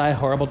 they all die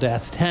horrible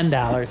deaths.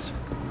 $10.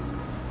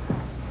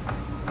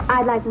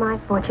 I'd like my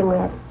fortune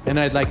read. And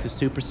I'd like to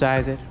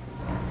supersize it.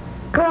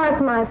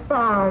 Cross my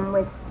farm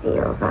with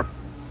silver.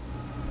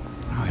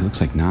 Oh, he looks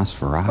like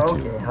Nosferatu.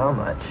 Okay, how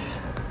much?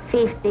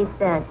 50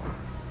 cents.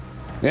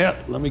 Yeah,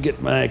 let me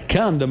get my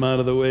condom out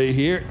of the way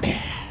here.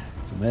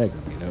 It's a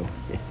magnum, you know.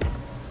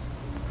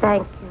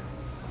 Thank you.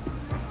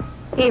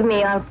 Give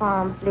me your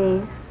farm,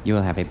 please. You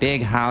will have a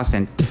big house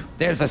and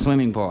there's the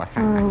swimming pool.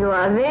 You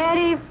are a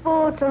very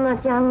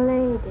fortunate young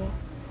lady.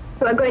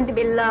 You are going to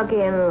be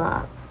lucky in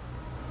love.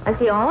 I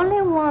see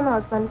only one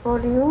husband for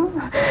you.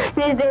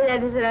 These days,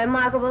 that is a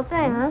remarkable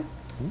thing, huh?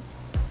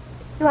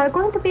 You are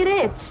going to be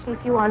rich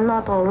if you are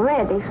not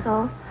already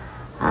so.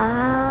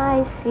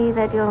 I see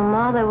that your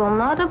mother will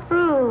not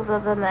approve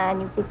of the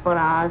man you pick for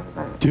a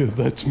husband. Yeah,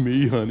 that's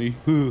me, honey.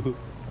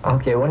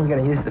 Okay, when are you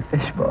going to use the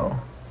fishbowl?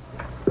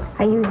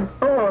 I use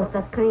both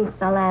the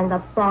crystal and the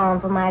palm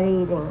for my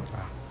reading.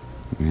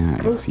 Yeah,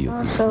 I feel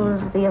Crystal the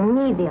shows the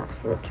immediate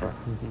future.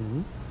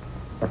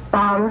 The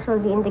palm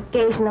shows the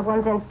indication of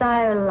one's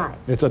entire life.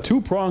 It's a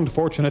two-pronged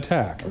fortune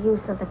attack. The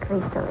use of the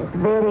crystal is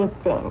very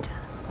dangerous.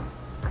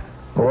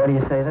 Well, why do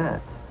you say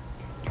that?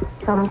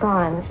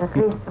 Sometimes the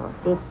crystal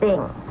see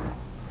things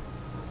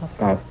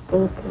that it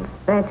is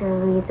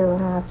better we do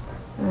not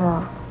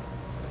know.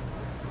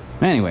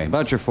 Anyway,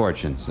 about your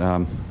fortunes.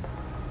 I'm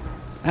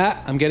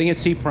getting a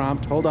C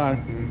prompt. Hold on.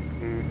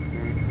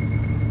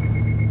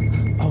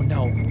 Oh,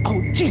 no.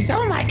 Oh, jeez.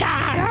 Oh, my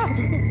God.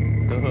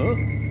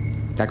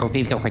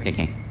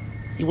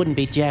 He wouldn't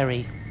be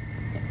Jerry.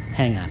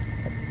 Hang on.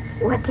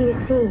 What do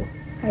you see?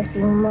 I see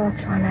much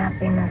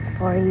unhappiness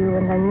for you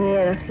in the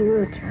near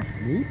future.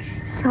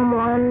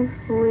 Someone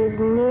who is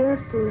near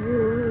to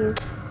you is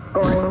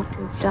going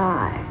to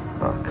die.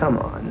 Oh, come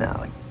on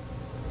now.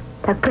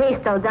 The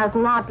crystal does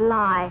not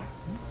lie.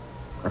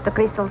 What the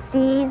crystal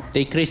sees,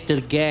 The crystal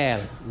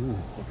girl.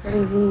 it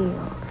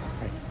reveals.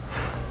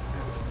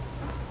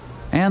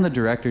 And the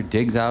director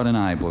digs out an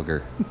eye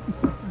booger.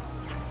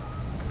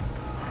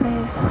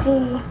 I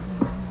see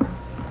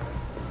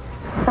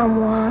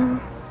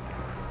someone.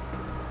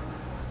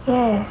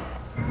 Yes,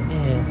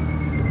 Yes.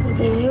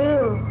 it is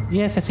you.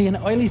 Yes, I see an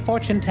oily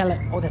fortune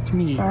teller. Oh, that's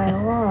me. By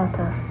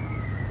water.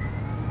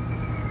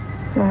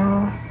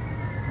 No.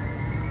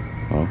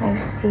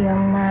 I see a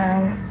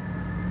man.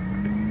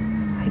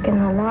 I can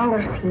no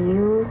longer see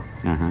you.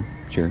 Uh-huh,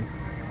 sure.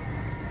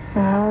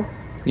 Now,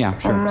 Yeah, a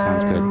sure,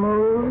 sounds man good.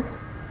 moves.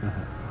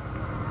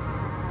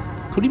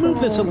 Could you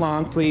move this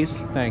along, please?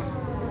 Thanks.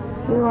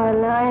 You are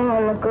lying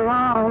on the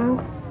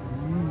ground.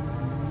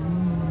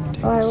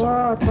 By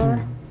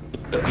water.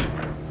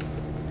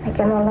 I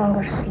can no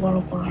longer see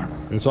anything else.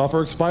 This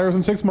offer expires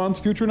in 6 months.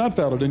 Future not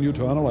valid in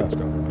Utah and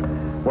Alaska.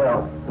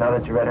 Well, now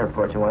that you read her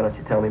fortune, why don't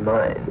you tell me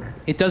mine?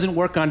 It doesn't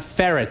work on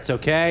ferrets,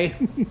 okay?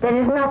 There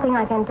is nothing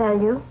I can tell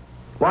you.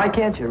 Why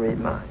can't you read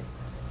mine?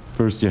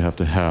 First, you have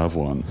to have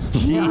one.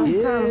 There are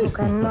some who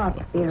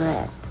cannot be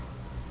read.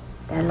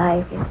 Their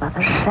life is but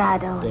a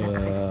shadow in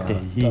a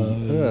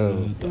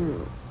crystal.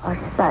 You are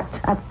such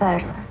a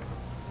person.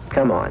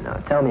 Come on now,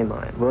 tell me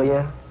mine, will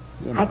you?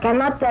 I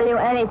cannot tell you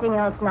anything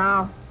else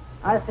now.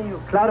 I see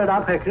you clouded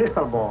up her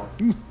crystal ball.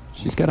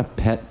 She's got a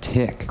pet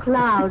tick.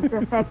 Clouds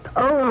affect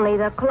only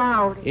the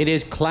cloud. It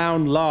is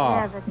clown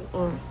law. Never the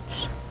image.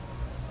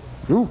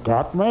 You've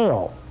got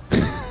mail.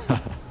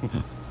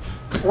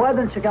 Why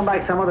don't you come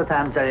back some other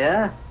time, Jerry,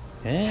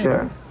 eh?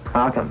 Sure.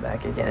 I'll come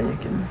back again. You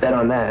can bet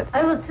on that.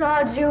 I will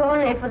charge you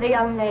only for the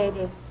young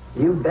lady.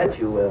 You bet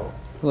you will.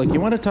 Look, you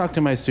want to talk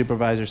to my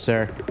supervisor,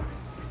 sir?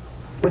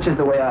 Which is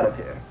the way out of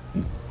here?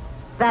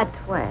 That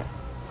way.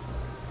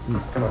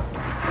 Come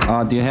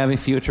on. Do you have a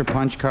future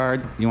punch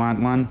card? You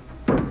want one?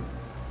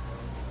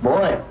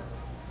 Boy,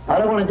 I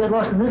don't want to get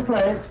lost in this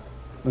place.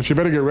 Then she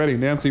better get ready.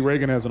 Nancy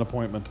Reagan has an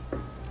appointment.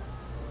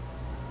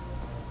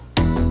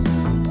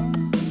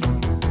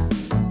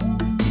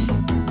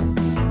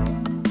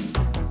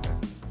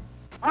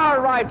 All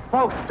right,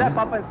 folks, step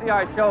up and see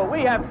our show.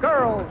 We have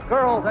girls,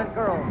 girls, and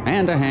girls.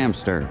 And a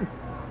hamster.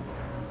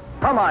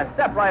 Come on,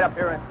 step right up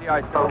here and see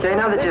our show. Okay,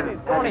 now that you've This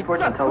is had only your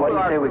fortune just told, what do you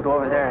our say we go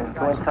over there and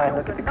go inside and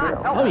look at the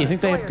girl? Oh, you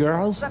think they have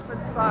girls? Step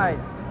inside.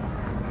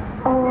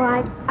 Oh,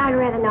 I'd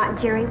rather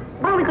not, Jerry.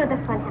 Why don't we go to the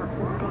fun house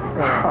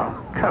instead?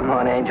 Oh, come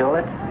on, Angel.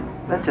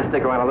 Let's just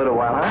stick around a little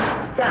while,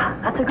 huh? Yeah,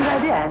 that's a good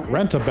idea, Auntie.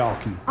 Rent a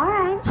balcony. All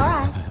right.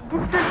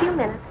 Just for a few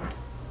minutes.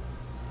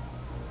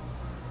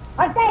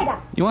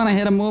 Ortega, You want to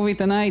hit a movie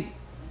tonight?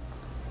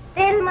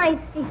 tell my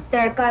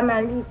sister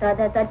Carmelita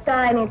that the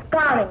time is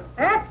coming,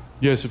 huh?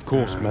 Yes, of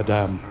course,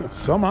 madame.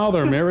 Somehow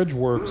their marriage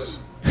works.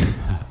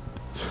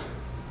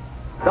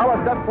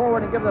 Fellas, step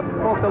forward and give the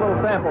folks a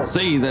little sample.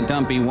 See the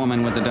dumpy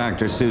woman with the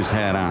Dr. Seuss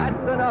hat on.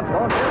 That's enough.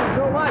 Don't do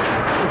too much.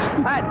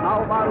 Pat,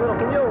 how about a little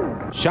from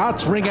you?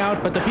 Shots ring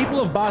out, but the people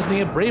of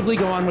Bosnia bravely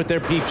go on with their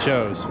peep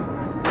shows.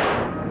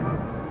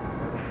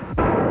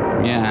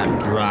 Yeah, I'm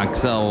drunk,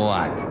 so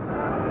what?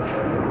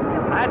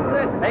 That's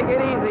it. Take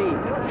it easy.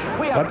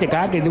 We have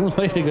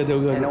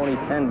And only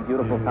 10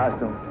 beautiful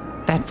costumes.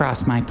 That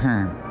frosts my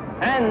perm.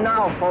 And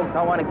now, folks,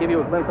 I want to give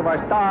you a glimpse of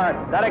our star,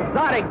 that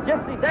exotic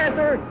gypsy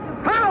dancer,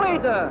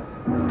 Carmelita.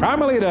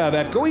 Carmelita,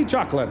 that gooey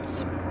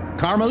chocolates.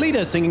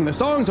 Carmelita singing the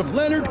songs of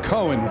Leonard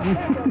Cohen.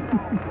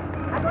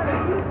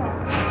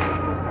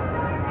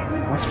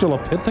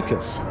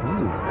 Australopithecus.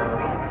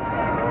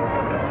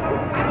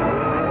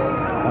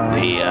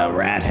 The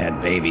rat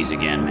had babies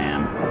again,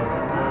 ma'am.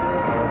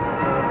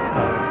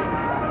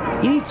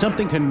 He needs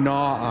something to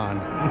gnaw on.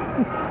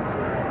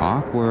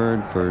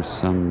 Awkward for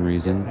some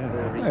reason.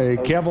 A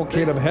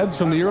cavalcade of heads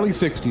from the early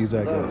 60s,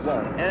 I guess.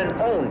 And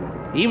only.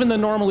 Even the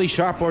normally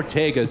sharp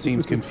Ortega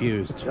seems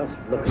confused. Just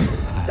look at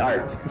the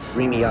dark,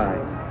 dreamy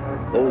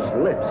eyes, those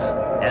lips,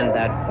 and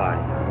that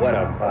body. What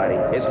a body.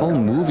 This whole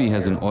movie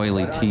has an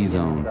oily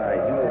T-zone. You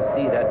will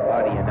see that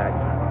body in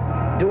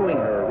action, doing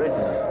her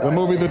original. The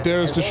movie that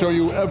dares to show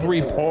you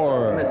every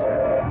pore.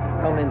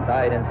 Come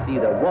inside and see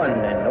the one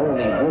and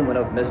only woman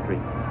of mystery.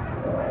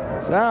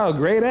 So,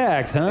 great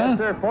act, huh? Yes,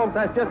 sir, folks,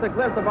 that's just a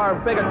glimpse of our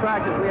big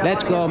attractions. We have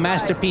Let's go, on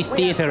Masterpiece tonight.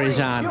 We have Theater is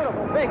three on.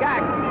 Beautiful big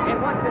acts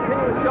in one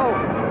continuous show.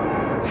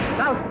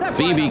 Now step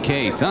Phoebe right up.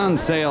 Cates on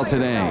sale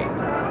today.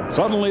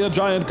 Suddenly, a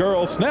giant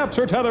girl snaps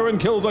her tether and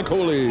kills a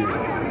coolie.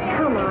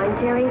 Come on,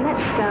 Jerry,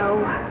 let's go.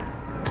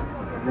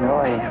 No,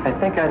 I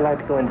think I'd like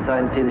to go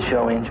inside and see the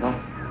show, Angel.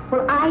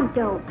 Well, I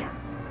don't.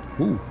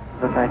 Ooh.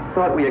 But I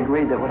thought we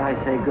agreed that what I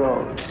say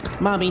goes.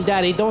 Mommy,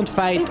 Daddy, don't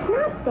fight. It's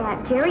not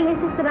that, Jerry. It's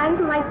just that I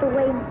didn't like the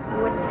way you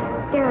were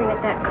staring at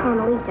that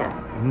Carmelita.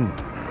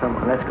 Come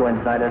on, let's go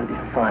inside. It'll be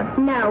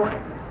fun. No.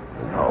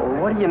 Oh,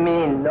 what do you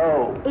mean,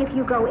 no? If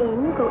you go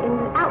in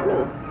without me.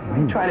 What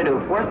are you trying to do?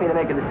 Force me to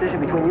make a decision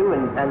between you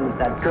and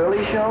that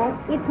girly show?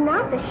 It's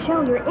not the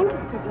show you're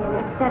interested in.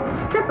 It's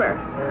that stripper.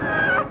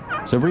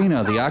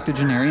 Sabrina, the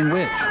octogenarian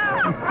witch.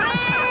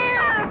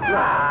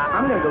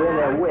 I'm going to go in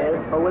there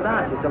with or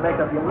without you, so make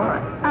up your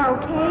mind.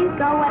 Okay,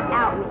 go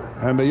without me.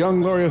 And the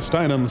young Gloria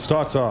Steinem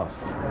stalks off.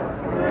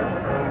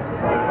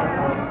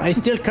 I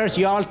still curse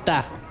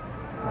Yalta.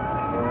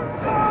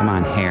 Come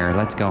on, Hare,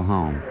 let's go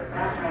home.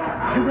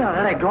 You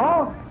gonna let it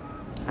go?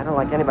 I don't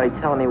like anybody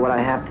telling me what I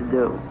have to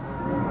do.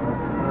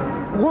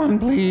 One,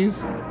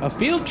 please. A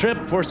field trip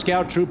for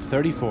Scout Troop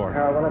 34.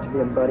 Harold, why don't you be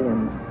a buddy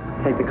and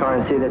take the car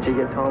and see that she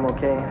gets home,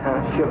 okay?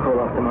 She'll call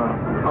up tomorrow.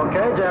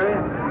 Okay, Jerry.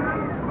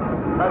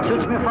 That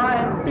suits me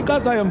fine.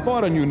 Because I am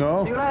foreign, you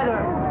know. See you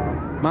later.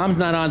 Mom's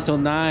not on till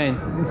 9.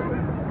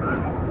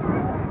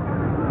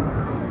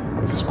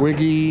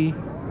 Squiggy,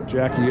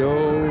 Jackie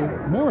O,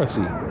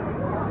 Morrissey.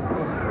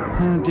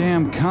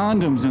 Damn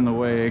condoms in the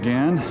way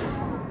again.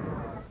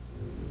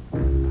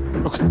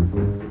 Okay.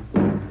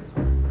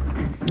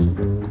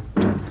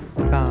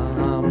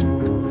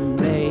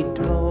 They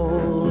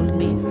told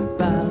me.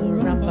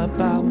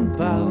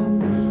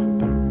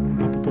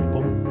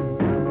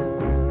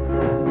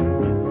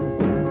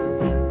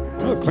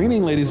 Oh,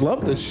 cleaning ladies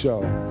love this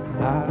show.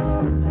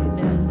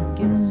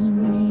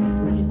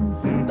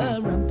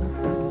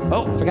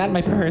 Oh, forgot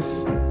my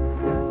purse.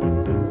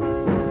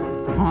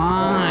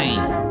 Hi.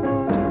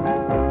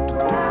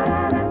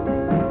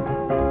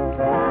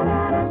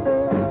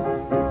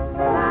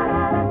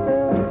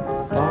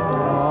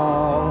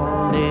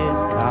 All is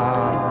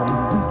calm.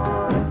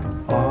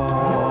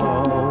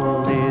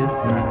 All is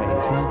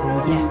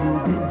bright.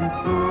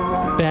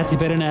 Yeah. Betsy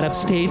better not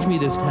upstage me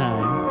this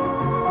time.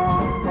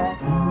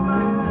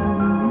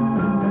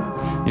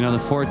 You know,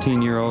 the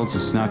 14-year-olds who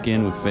snuck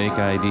in with fake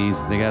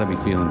IDs, they gotta be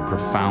feeling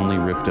profoundly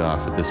ripped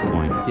off at this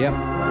point. Yep.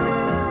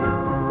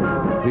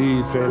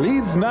 The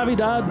Feliz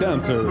Navidad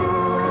Dancer.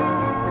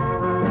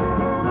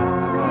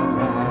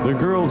 The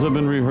girls have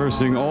been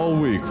rehearsing all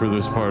week for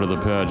this part of the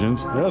pageant.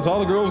 Yes, all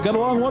the girls got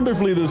along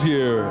wonderfully this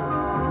year.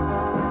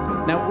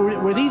 Now,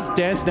 were these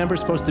dance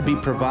numbers supposed to be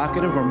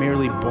provocative or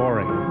merely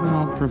boring?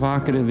 Well,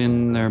 provocative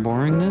in their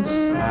boringness.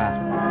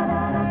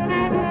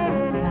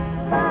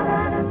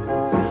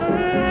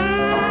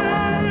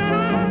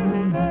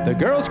 The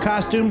girls'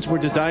 costumes were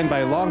designed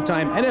by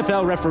longtime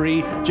NFL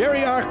referee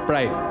Jerry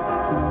Arkwright.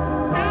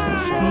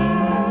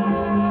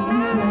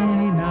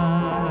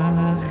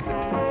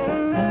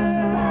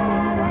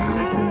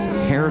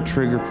 Hair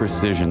trigger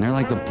precision. They're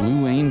like the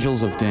Blue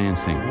Angels of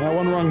dancing. Yeah,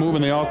 one wrong move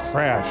and they all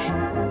crash.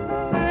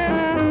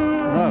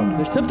 Oh,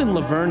 there's something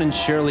Laverne and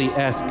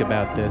Shirley-esque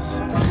about this.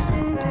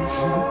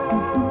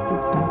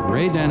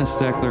 Ray Dennis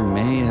Steckler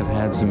may have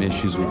had some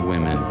issues with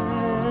women.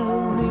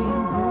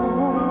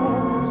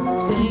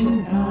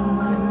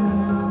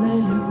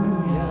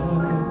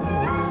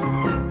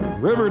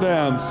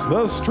 Riverdance,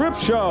 the strip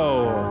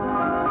show.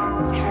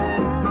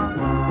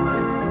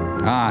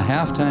 Ah,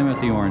 halftime at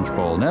the Orange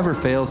Bowl. Never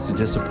fails to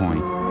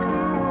disappoint.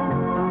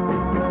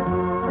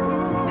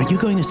 Are you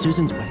going to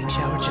Susan's wedding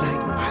shower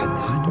tonight? I'm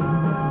not.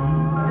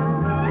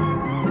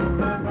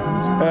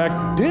 This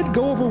act did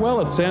go over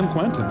well at San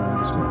Quentin, I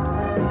understand.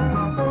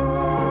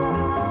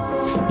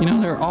 You know,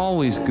 they're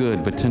always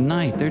good, but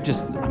tonight they're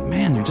just,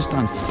 man, they're just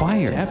on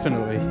fire.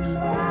 Definitely.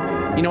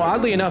 You know,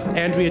 oddly enough,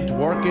 Andrea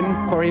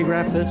Dworkin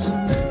choreographed this.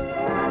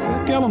 Does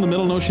that gal in the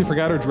middle know she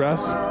forgot her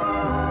dress?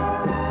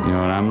 You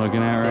know what I'm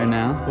looking at right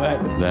now?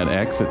 What? That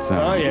exit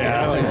sound. Oh,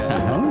 yeah. Oh,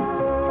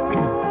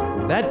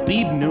 yeah. That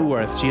Beeb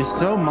Newworth, she is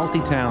so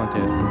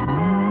multi-talented.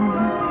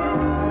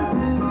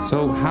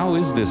 So how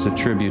is this a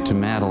tribute to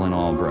Madeleine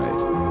Albright?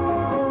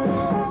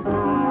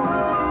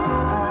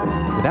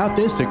 Without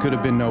this, there could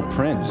have been no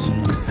Prince.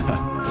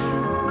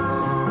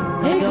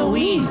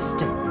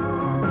 Egoist.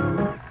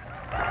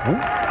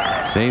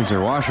 Saves her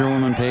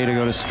washerwoman pay to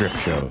go to strip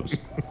shows.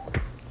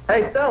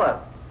 Hey,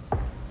 Stella.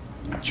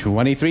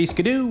 23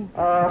 skidoo.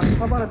 How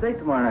about a date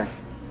tomorrow night?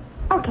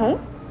 Okay,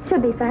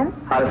 should be fun.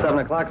 How does 7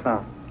 o'clock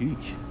sound?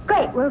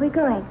 Great, where are we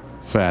going?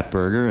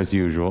 Fatburger, as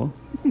usual.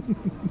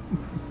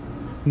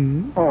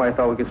 Oh, I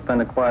thought we could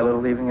spend a quiet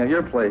little evening at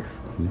your place.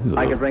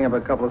 I could bring up a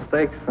couple of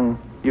steaks and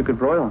you could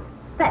broil them.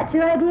 That's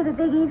your idea of a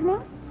big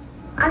evening?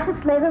 I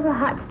should slave over a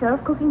hot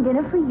stove cooking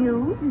dinner for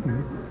you.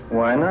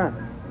 Why not?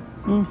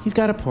 He's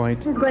got a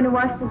point. Who's going to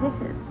wash the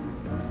dishes?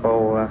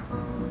 Oh,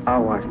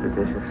 I'll wash the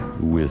dishes.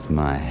 With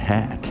my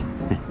hat.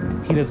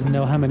 He doesn't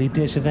know how many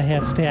dishes I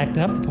have stacked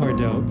up, poor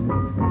dope.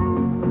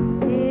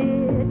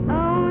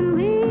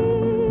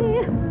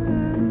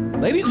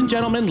 Ladies and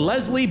gentlemen,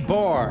 Leslie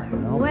Bohr.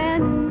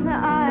 When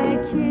I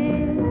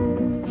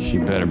kiss, She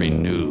better be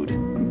nude.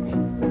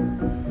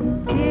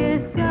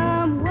 kiss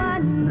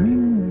someone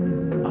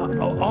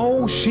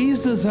Oh,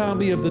 she's the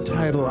zombie of the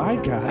title. I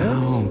got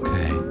it.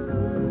 Okay.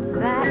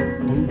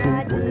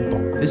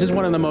 that's This is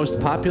one of the most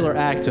popular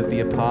acts at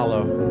the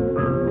Apollo.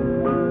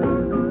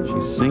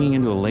 She's singing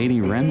into a Lady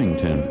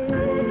Remington.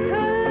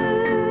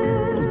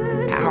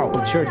 Ow,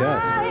 it sure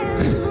does.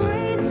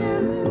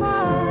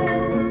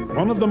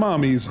 One of the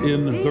mommies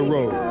in The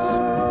Rose.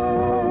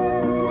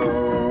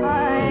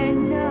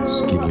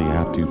 Skibbly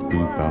up do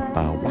boop up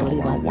bow wow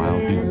wow wow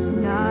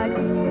do.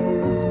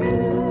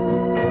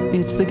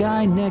 It's the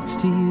guy next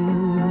to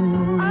you.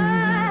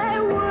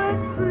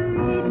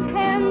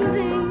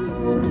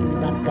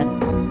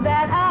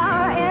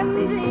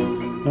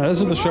 Now,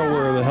 this is the show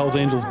where the Hells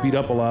Angels beat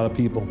up a lot of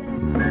people.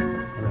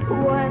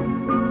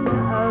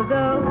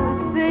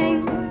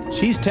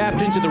 She's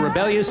tapped into the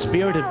rebellious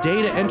spirit of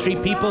data entry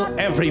people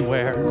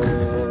everywhere.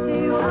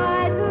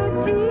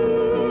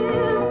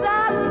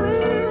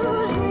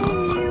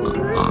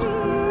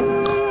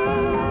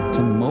 It's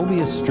a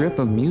Mobius strip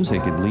of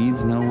music. It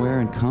leads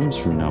nowhere and comes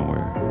from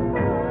nowhere.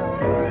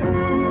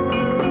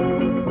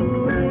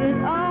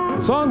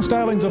 Song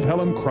stylings of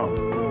Helen Crump.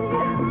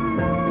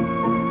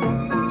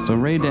 So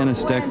Ray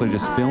Dennis Steckler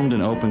just filmed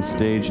an open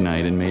stage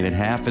night and made it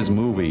half his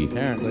movie.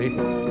 Apparently.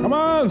 Come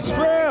on,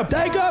 strip!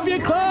 Take off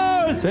your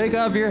clothes! Take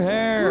off your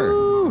hair!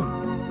 Woo.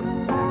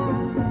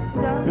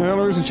 The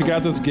only reason she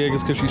got this gig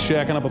is because she's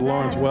shacking up with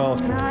Lawrence Welk.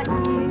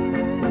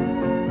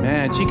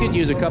 Man, she could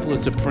use a couple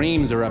of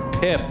Supremes or a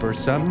Pip or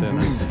something.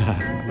 To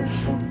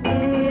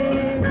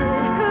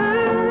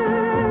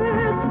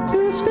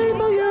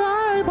staple your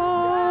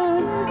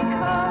eyeballs.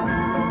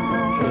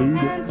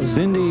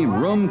 Cindy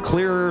Room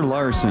Clearer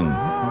Larson.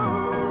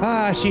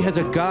 Ah, she has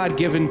a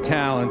God-given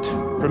talent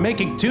for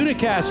making tuna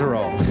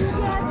casserole.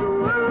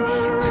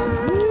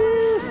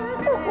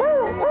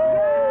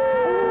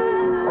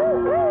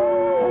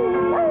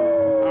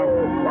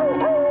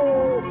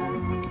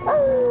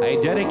 I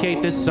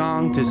dedicate this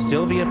song to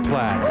Sylvia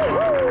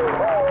Plath.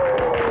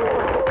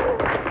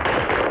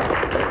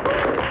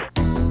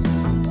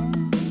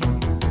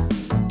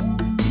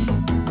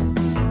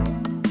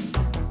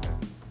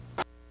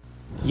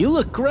 You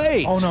look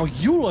great. Oh, no,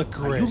 you look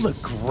great. You look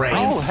great.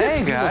 Oh,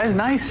 hey, guys.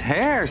 Nice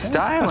hair.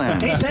 Styling.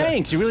 Hey,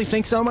 thanks. You really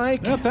think so,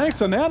 Mike? Yeah, thanks.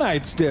 The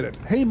nanites did it.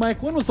 Hey,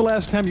 Mike, when was the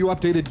last time you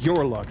updated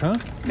your look, huh?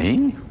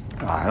 Me?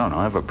 Oh, I don't know.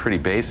 I have a pretty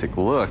basic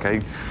look.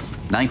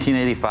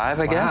 1985,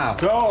 I guess.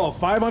 So,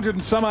 500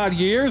 and some odd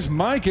years,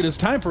 Mike, it is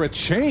time for a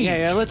change.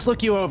 Yeah, let's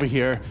look you over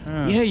here.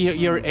 Yeah,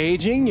 you're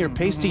aging, you're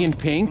pasty and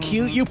pink.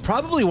 You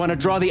probably want to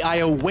draw the eye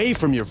away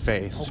from your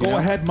face. Go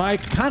ahead,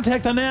 Mike.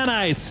 Contact the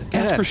nanites.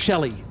 Ask for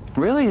Shelley.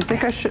 Really? You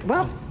think I should?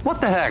 Well,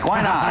 what the heck?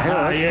 Why not? Here,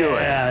 let's do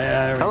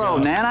it. Hello,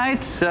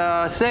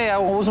 nanites. Say, I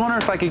was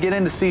wondering if I could get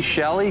in to see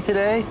Shelley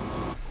today.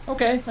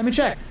 Okay, let me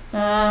check.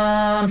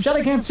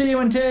 Shelley can't see you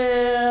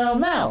until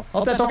now.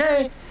 Hope that's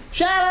okay.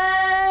 Shelley!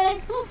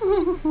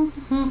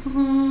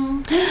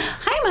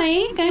 Hi,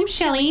 Mike. I'm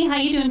Shelley. How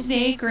you doing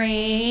today?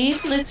 Great.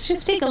 Let's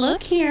just take a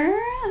look here.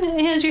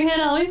 Has your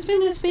head always been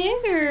this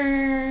big,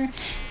 or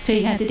so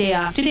you had the day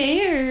off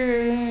today,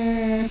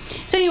 or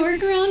so you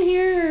work around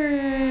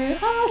here?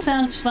 Oh,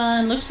 sounds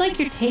fun. Looks like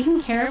you're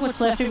taking care of what's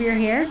left of your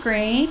hair.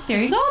 Great.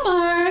 There you go,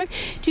 Mark.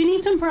 Do you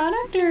need some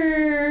product,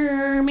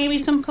 or maybe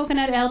some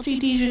coconut algae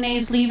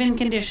Dijonnaise leave-in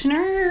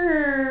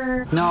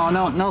conditioner?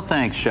 No,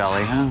 thanks,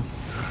 Shelley.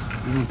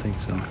 I don't think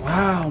so.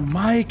 Wow,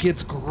 Mike,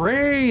 it's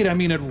great. I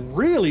mean, it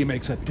really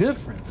makes a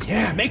difference.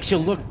 Yeah, it makes you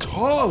look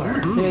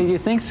taller. Yeah, you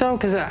think so?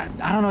 Because I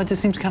don't know, it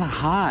just seems kind of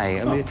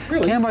high. I mean,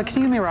 really? Camba, can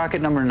you give me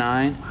rocket number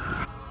 9?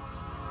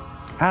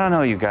 I don't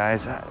know, you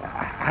guys.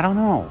 I don't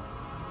know.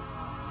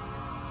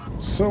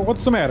 So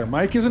what's the matter,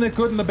 Mike? Isn't it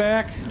good in the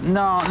back?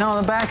 No,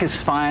 the back is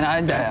fine.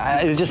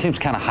 It just seems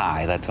kind of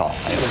high, that's all.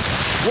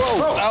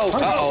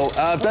 Whoa!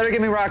 Better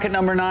give me rocket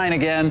number 9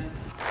 again.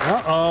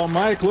 Uh-oh,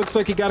 Mike, looks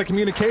like you got a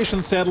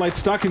communication satellite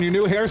stuck in your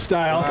new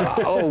hairstyle.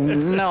 Oh,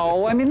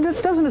 no. I mean,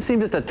 doesn't it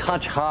seem just a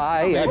touch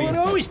high? Well, it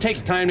always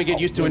takes time to get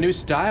used to a new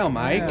style,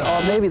 Mike. Yeah.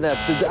 Oh, maybe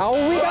that's the...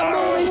 Oh, we got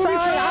movie sign!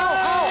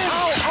 Ow!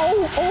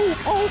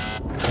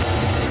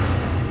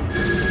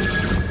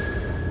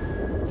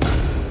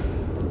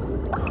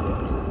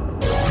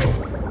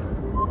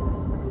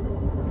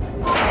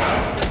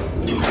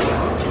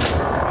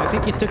 I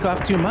think you took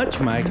off too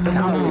much, Mike.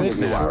 No, it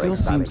still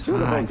seems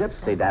high.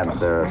 Gypsy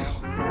dancer,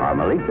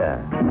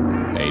 Carmelita.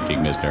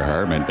 Paging Mr.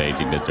 Herman,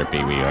 paging Mr.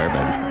 Pee Wee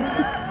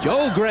Herman.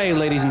 Joel Grey,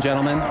 ladies and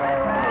gentlemen.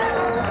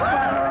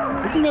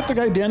 Isn't that the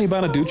guy Danny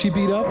Bonaducci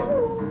beat up?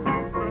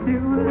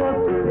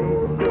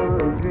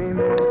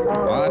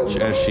 Watch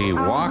as she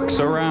walks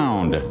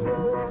around.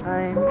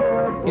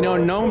 You know,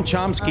 Noam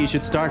Chomsky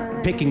should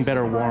start picking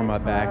better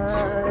warm-up acts.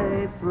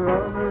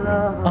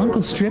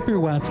 Uncle Stripper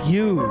wants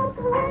you.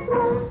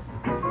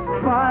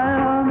 Does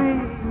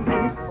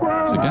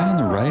the guy on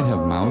the right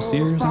have mouse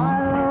ears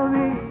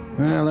on?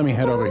 Well, let me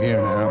head over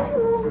here now.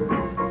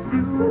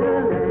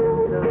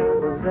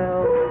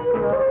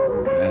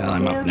 Well,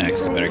 I'm up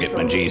next. I better get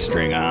my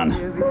G-string on.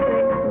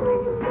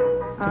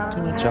 Took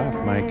too much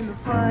off, Mike.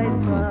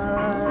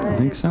 You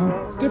think so?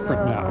 It's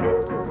different now.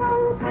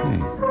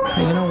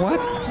 Hey, you know what?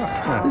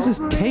 This is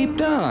taped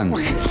on. For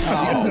This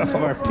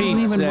Pete's isn't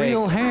even sake.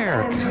 real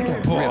hair. I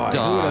got ripped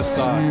off. have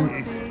thought.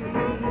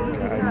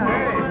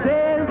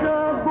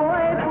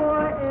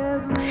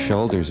 Her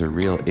shoulders are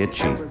real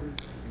itchy.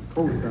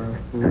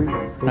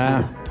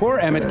 Poor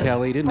Emmett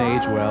Kelly didn't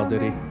age well,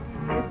 did he?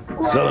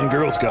 Selling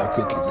Girl Scout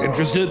cookies.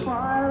 Interested?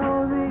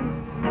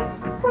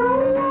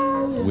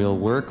 Will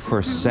work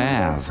for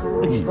Sav.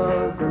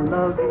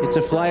 It's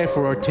a flyer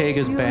for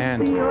Ortega's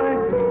band.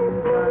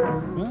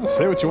 Well,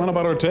 say what you want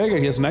about Ortega.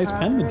 He has nice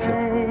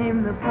penmanship.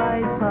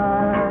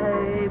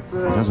 He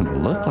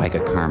doesn't look like a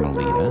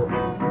Carmelita.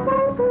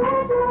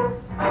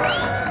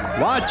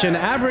 Watch an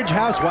average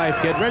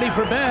housewife get ready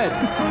for bed.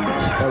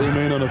 I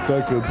remain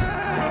unaffected.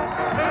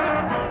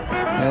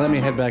 Yeah, let me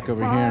head back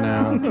over here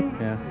now.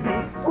 Yeah.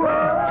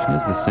 She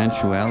has the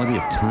sensuality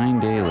of Tyne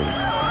Daly.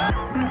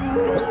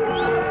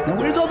 Now,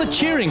 where's all the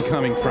cheering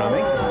coming from,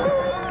 eh?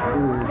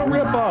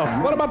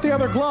 Rip-off. What about the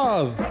other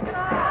glove?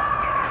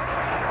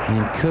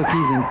 And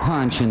cookies and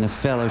punch in the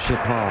fellowship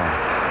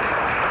hall.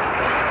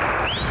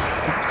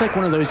 It looks like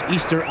one of those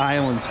Easter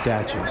Island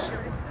statues.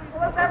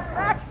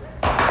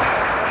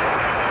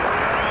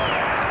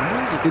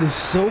 It is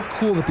so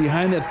cool that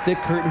behind that thick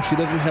curtain, she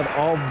doesn't have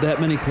all that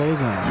many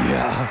clothes on.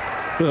 Yeah.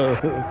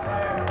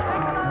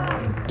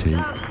 Take me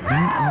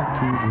out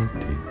to the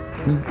tape.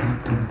 Me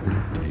out to the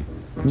tape.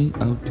 Me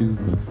out to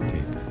the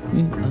tape.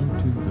 Me out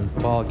to the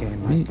ball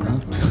game. Me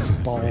out to the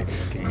ball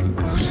game.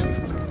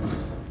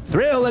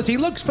 Thrill as he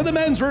looks for the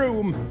men's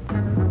room.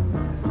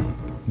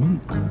 Me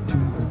out to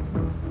the.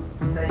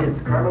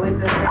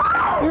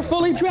 We're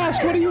fully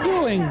dressed. What are you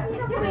doing?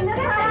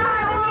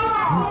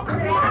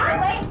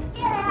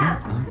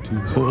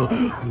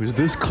 I was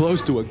this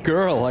close to a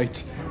girl.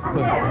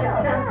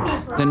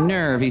 The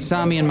nerve. He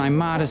saw me in my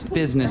modest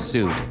business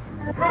suit.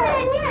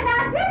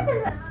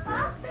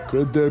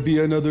 Could there be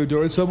another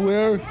door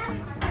somewhere?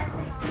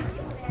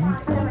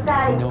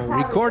 No,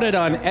 recorded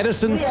on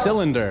Edison's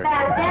cylinder.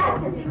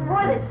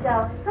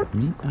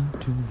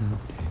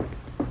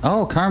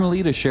 Oh,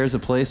 Carmelita shares a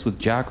place with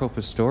Jaco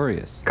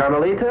Pastorius.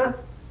 Carmelita?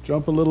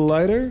 Jump a little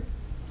lighter?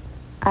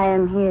 I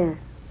am here.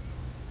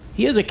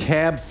 He has a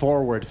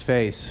cab-forward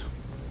face.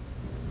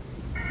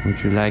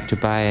 Would you like to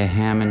buy a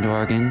Hammond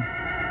organ?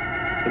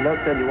 The note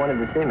said you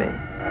wanted to see me.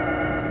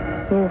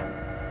 Yes.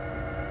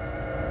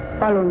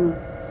 Follow me.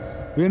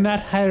 We're not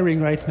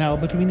hiring right now,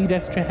 but we need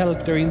extra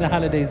help during the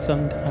holidays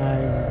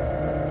sometime.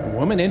 A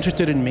woman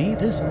interested in me?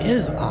 This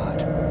is odd.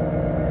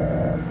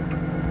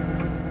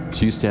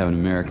 She used to have an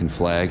American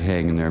flag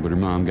hanging there, but her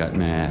mom got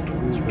mad.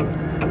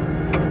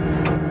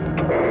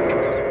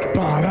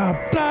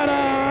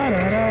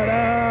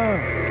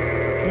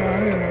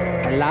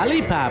 A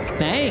lollipop,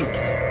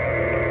 thanks.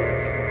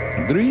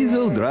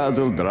 Drizzle,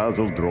 drazzle,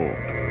 drazzle, draw.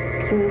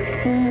 To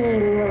feel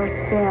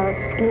yourself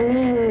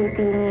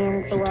sleeping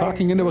into She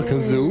talking into a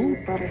kazoo?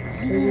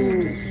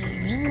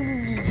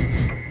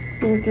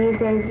 It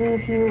is as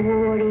if you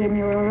were in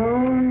your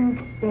own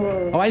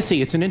bed. Oh, I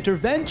see. It's an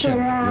intervention.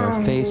 Your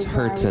face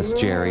hurts us,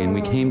 Jerry, and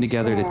we came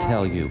together to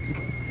tell you.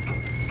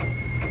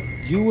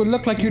 You would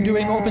look like you're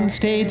doing open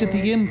stage at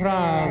the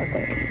Improv.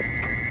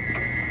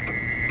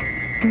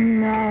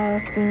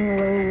 Nothing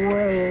will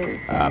wait.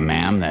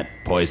 Ma'am, that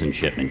poison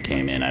shipment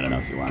came in. I don't know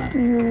if you want to.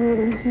 You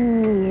will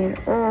hear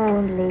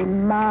only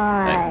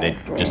my They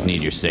just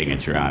need your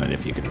signature on it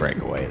if you could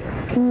break away there.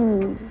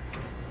 see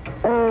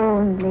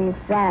only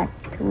that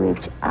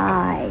which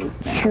I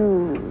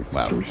choose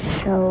to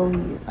show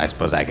you. I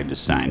suppose I could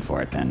just sign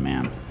for it then,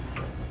 ma'am.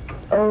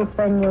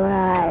 Open your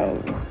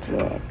eyes,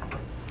 Jack.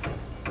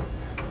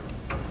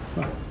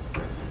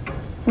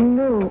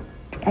 Look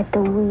at the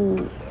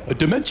wheel. A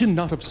dimension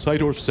not of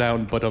sight or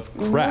sound, but of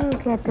crap.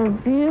 Look at the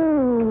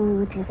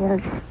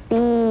beautiful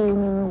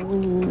spinning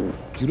wheel.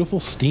 Beautiful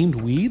steamed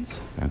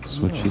weeds? That's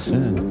what she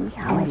said.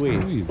 How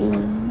it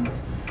spins.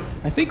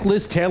 I think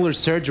Liz Taylor's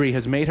surgery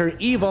has made her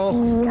evil.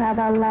 See how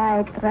the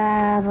light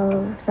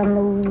travels from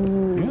the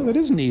wheel Yeah, that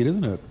is neat,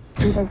 isn't it?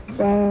 to the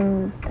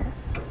center, Oh,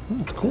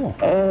 that's cool.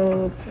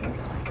 edges,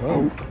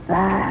 and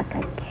back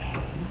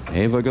again.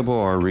 Ava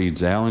Gabor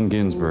reads Allen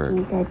Ginsberg.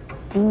 It's a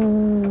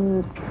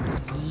deep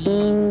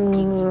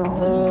spinning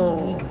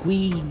hole.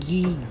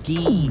 You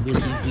feel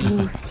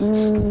yourself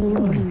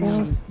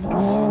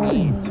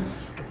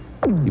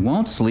He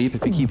won't sleep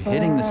if you keep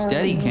hitting the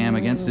Steadicam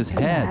against his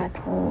head.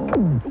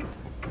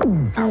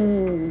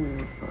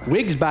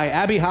 Wigs by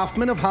Abby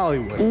Hoffman of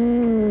Hollywood.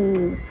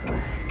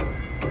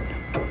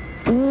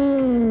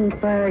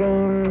 Deeper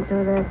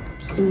into the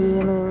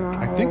spinning hole.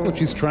 I think what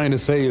she's trying to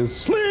say is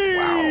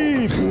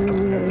sleep! You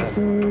will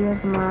hear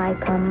my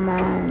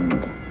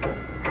command.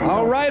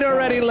 All right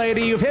already,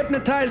 lady. You've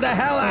hypnotized the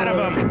hell out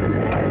of him.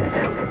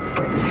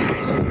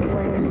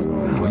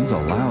 Wow, he's a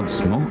loud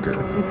smoker.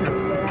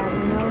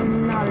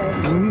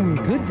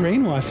 Good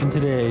brainwashing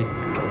today.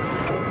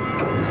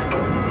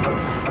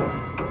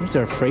 Is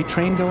there a freight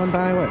train going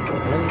by? What?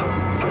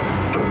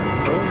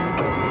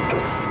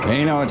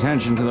 Pay no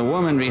attention to the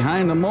woman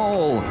behind the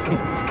mole.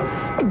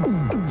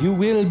 You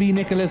will be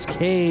Nicolas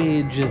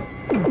Cage.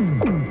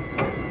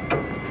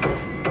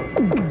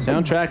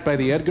 Soundtrack by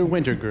the Edgar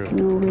Winter Group.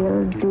 You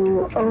will do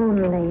do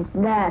only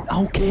that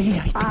Okay,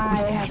 I think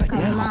I have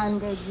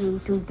commanded you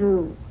to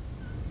do.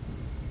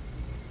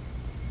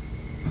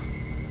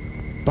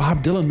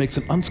 Bob Dylan makes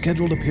an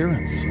unscheduled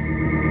appearance.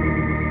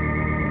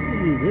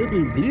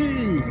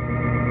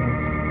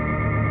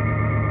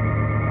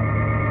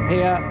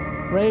 Hey,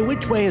 Ray,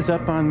 which way is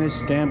up on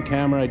this damn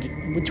camera?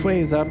 Which way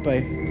is up?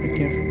 I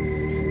can't.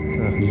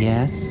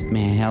 Yes,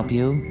 may I help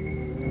you?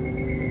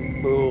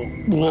 Oh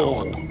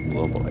boy.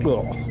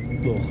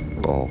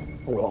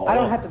 I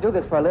don't have to do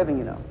this for a living,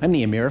 you know. I'm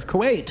the Emir of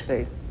Kuwait.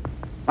 See,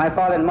 my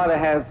father and mother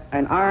have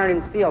an iron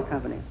and steel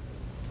company.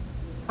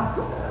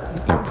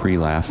 They're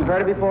pre-laughing. You've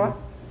heard it before?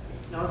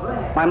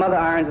 My mother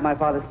irons and my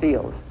father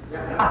steels.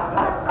 I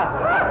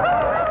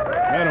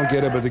don't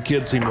get it, but the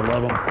kids seem to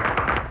love them.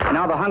 And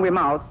now the hungry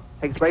mouth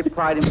takes great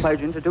pride and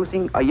pleasure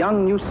introducing a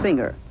young new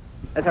singer.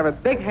 Let's have a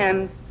big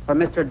hand for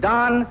Mr.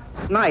 Don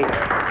Snyder.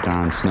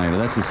 Don Snyder,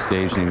 that's his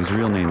stage name. His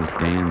real name is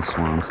Dan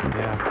Swanson.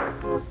 Yeah.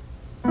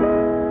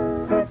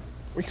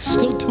 He's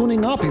still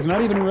tuning up. He's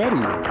not even ready.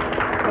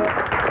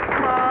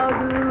 How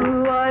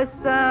do I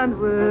stand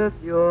with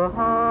your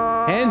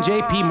heart? And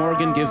J.P.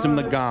 Morgan gives him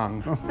the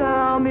gong.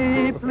 Tell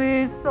me,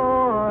 please,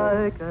 so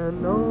I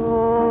can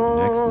know.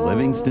 Next,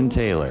 Livingston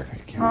Taylor.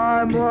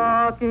 I'm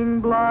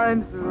walking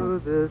blind through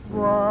this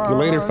world. He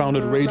later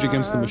founded Rage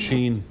Against the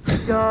Machine.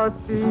 Just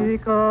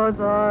because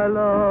I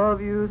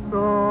love you so.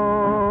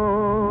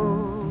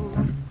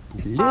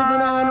 Living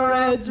on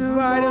Reds,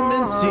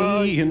 vitamin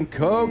C, and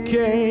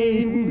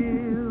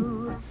cocaine.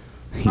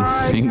 He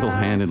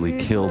single-handedly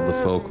killed the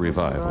folk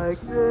revival.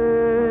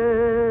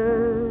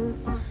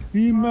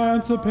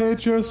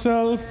 Emancipate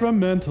yourself from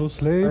mental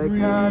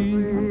slavery.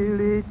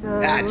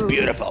 That's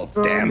beautiful. It's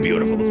damn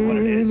beautiful is what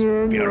it is.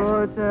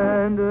 Beautiful.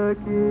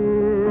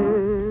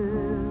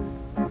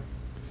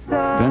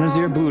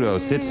 Benazir Bhutto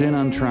sits in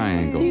on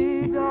Triangle.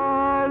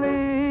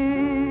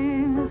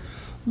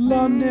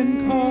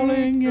 London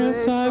calling,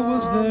 yes, I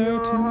was there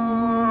too.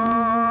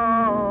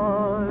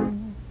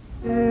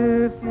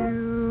 If you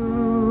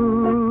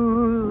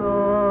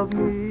love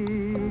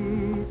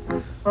me,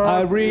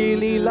 I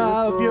really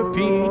love your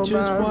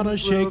peaches, wanna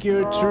shake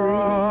your tree.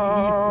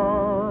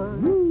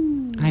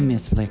 I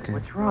miss liquor.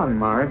 What's wrong,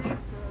 Marge?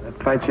 That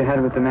fight you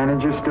had with the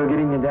manager still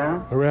getting you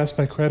down? Harassed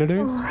by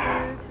creditors?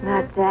 It's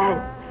not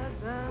that.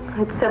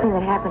 It's something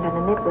that happened on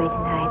the Midway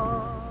tonight.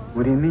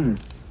 What do you mean?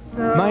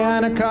 My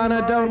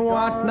anaconda don't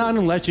want none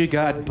unless you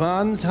got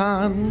buns,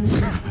 hon.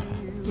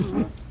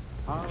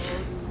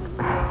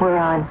 We're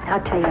on.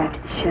 I'll tell you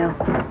after the show.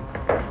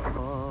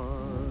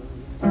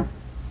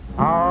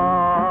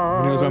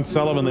 When he was on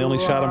Sullivan, they only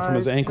shot him from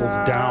his ankles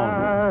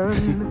down.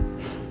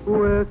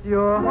 with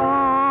your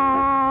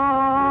heart.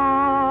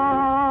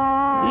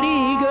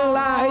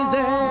 Legalize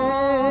it.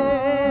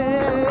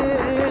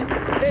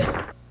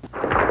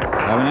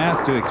 I've been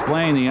asked to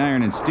explain the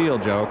iron and steel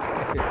joke.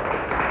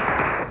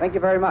 Thank you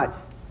very much.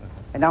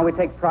 And now we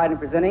take pride in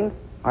presenting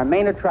our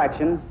main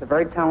attraction, the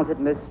very talented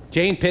Miss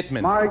Jane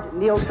Pittman, Marge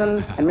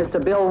Nielsen, and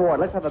Mr. Bill Ward.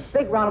 Let's have a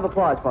big round of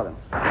applause for them.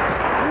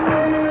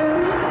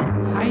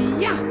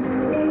 Hi-ya!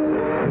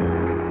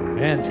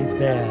 Man, she's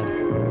bad.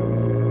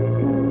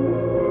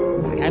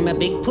 I'm a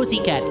big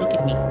pussycat. Look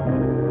at me.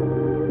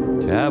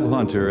 Tab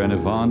Hunter and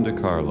Yvonne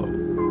DiCarlo.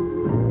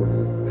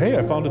 Hey,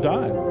 I found a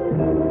dime.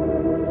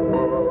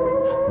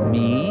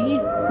 Me?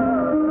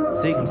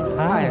 Zig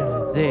hi.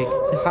 Zig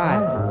hi.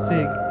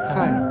 Zig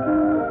hi.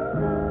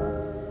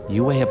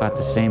 You weigh about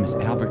the same as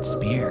Albert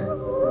Speer.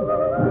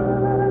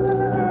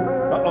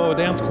 Uh-oh,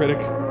 dance critic.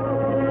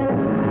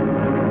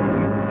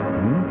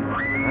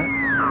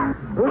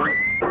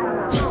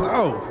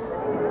 Oh.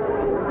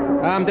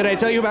 Did I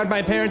tell you about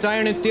my parents'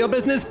 iron and steel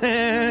business?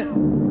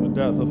 The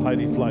death of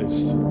Heidi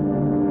Fleiss.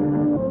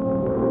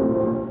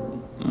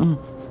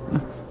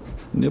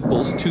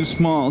 Nipples too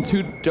small,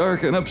 too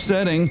dark and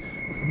upsetting.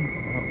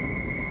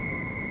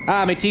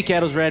 My tea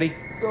kettle's ready.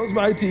 So's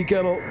my tea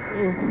kettle.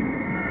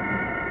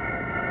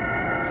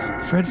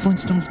 Fred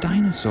Flintstone's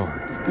dinosaur.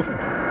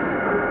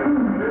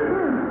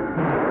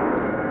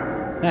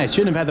 I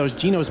shouldn't have had those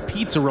Geno's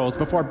pizza rolls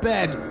before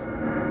bed.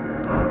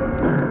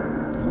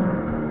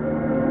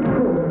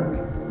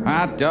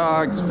 Hot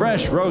dogs,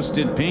 fresh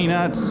roasted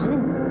peanuts.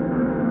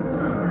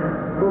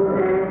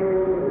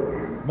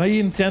 My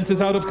incense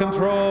is out of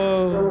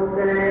control.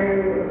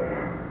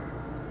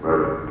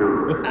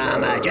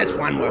 Just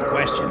one more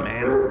question,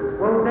 man.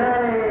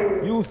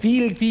 You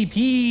filthy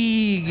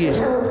pig.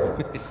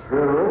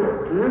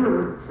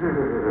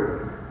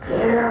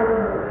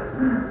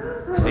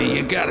 See,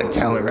 you gotta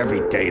tell her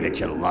every day that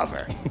you love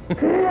her.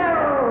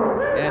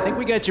 Yeah, I think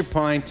we got your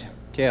point.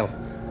 Kale.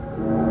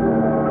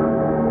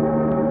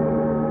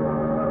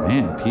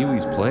 Man,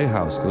 Pee-wee's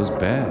Playhouse goes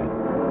bad.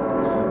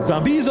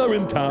 Zombies are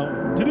in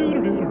town.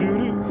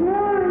 Do-do-do-do-do-do.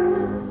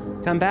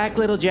 Come back,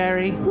 little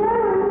Jerry.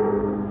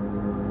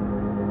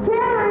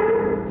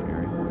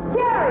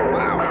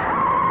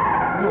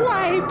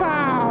 Wipe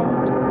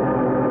out!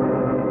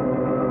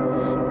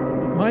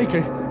 Mike,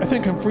 I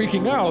think I'm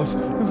freaking out.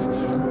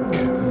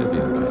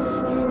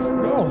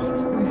 No,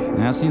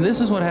 Now, see, this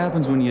is what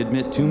happens when you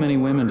admit too many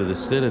women to the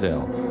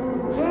Citadel.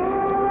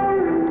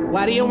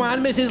 What do you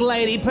want, Mrs.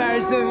 Lady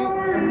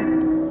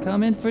Person?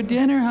 Come in for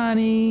dinner,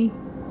 honey.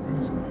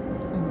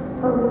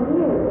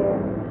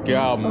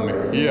 Come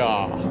here.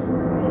 Oh,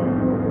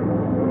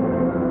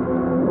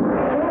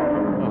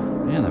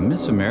 man, the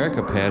Miss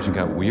America pageant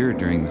got weird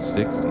during the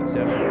 60s.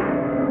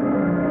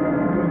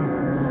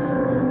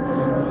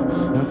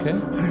 Okay?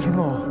 I don't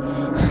know.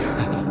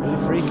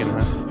 You're freaking,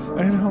 huh?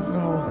 I don't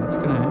know. What's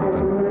gonna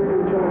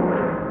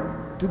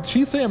happen? Did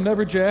she say I'm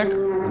never Jack?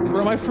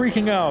 Or am I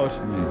freaking out?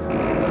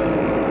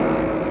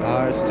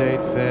 Our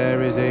state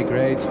fair is a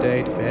great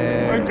state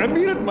fair. I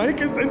mean it,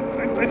 Mike. I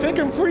think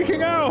I'm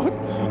freaking out.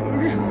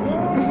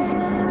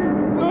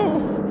 No.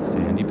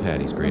 Sandy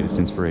Patty's greatest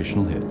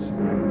inspirational hits.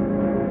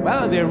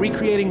 Wow, they're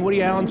recreating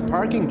Woody Allen's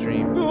parking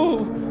dream.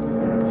 Oh.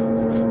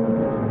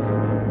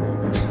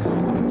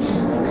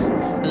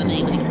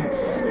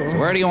 So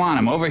where do you want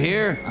him? Over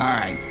here? All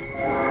right.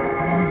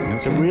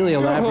 It's a really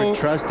elaborate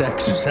trust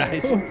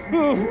exercise.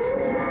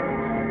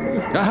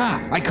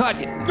 Aha! I caught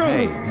you.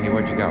 Hey,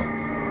 where'd you go?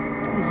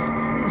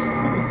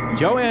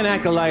 Joanne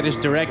Acolytus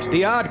directs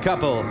The Odd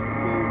Couple.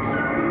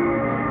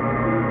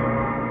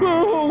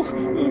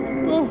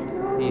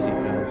 Easy,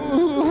 fella.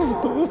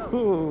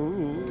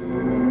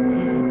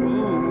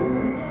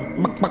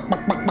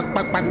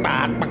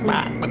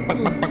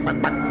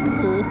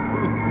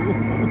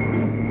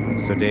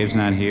 So Dave's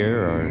not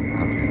here, or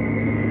okay?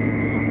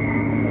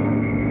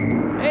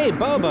 Hey,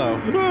 Bobo.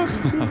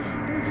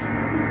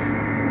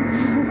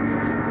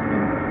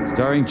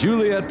 Starring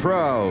Juliet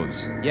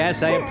Prowse.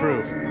 Yes, I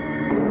approve.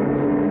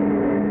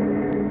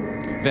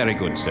 Very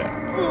good, sir.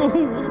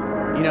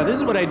 You know, this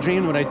is what I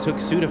dreamed when I took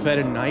Sudafed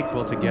and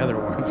NyQuil together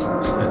once.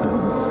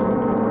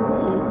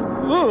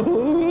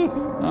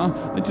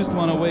 I just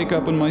want to wake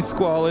up in my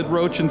squalid,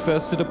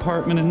 roach-infested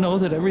apartment and know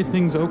that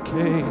everything's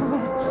okay.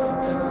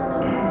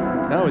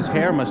 Now his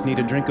hair must need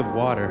a drink of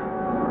water.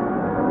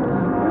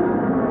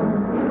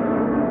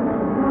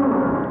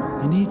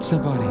 I need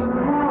somebody.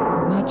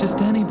 Not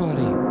just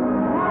anybody.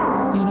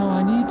 You know,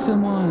 I need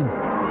someone.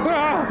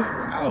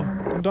 Ah! Oh,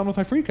 I'm done with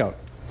my freak out.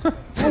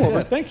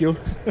 Oh, thank you.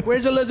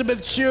 Where's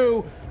Elizabeth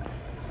Shue?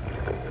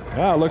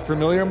 Ah, look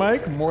familiar,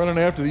 Mike? More than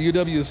after the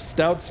UW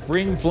Stout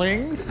Spring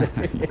Fling?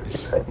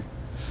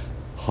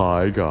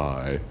 Hi,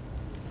 guy.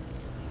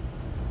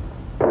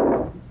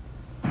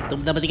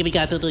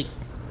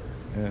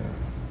 Yeah.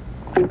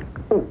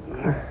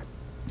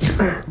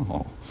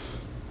 Oh.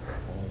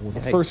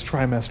 The first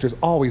trimester is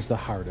always the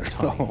hardest.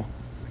 Oh.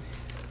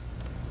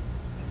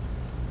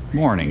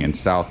 Morning in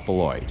South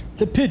Beloit.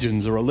 The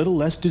pigeons are a little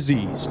less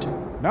diseased.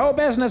 No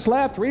business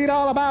left. Read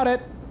all about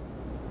it.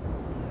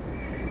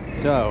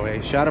 So,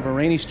 a shot of a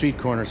rainy street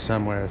corner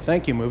somewhere.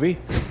 Thank you, movie.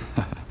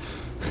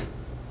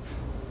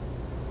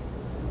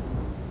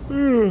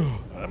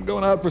 I'm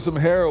going out for some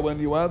heroin.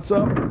 You want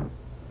some?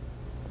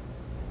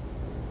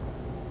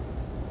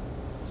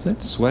 Is that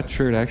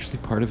sweatshirt actually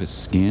part of his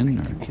skin?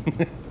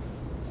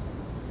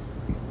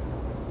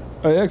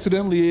 Or? I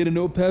accidentally ate a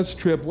no-pest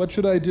trip. What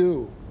should I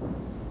do?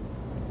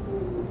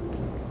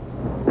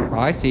 Oh,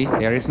 I see.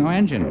 There is no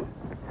engine.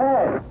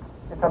 Hey,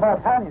 it's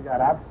about time you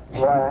got up.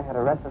 Boy, I had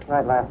a restless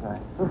night last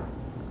night.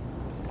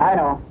 I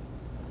know.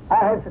 I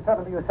heard you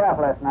talking to yourself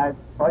last night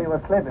while you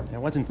were sleeping. I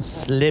wasn't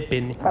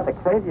slipping. That's the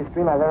craziest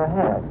dream I've ever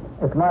had.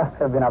 It must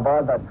have been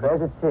about that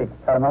crazy chick,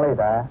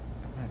 Carmelita,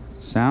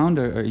 Sound?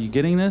 Are you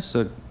getting this?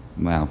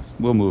 Well,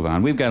 we'll move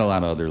on. We've got a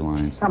lot of other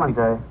lines. Come on,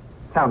 Jay.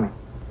 Tell me.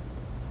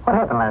 What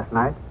happened last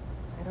night?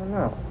 I don't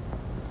know.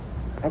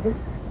 I just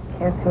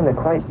can't seem to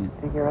quite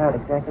figure out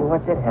exactly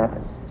what did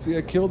happen. See,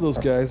 I killed those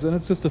guys, and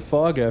it's just a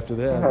fog after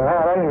that.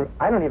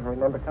 I don't even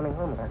remember coming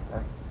home last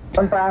night.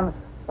 Sometimes,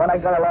 when I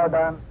got a low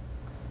down,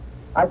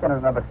 I can't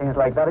remember things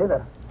like that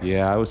either.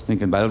 Yeah, I was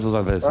thinking about it.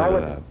 I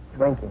was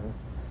drinking.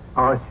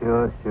 Oh,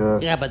 sure.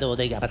 Hey, how about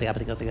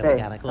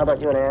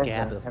you, Nancy?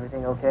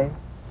 Everything okay?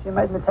 She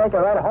made me take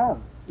her right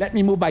home. Let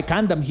me move my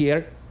condom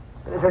here.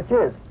 It's her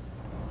kids.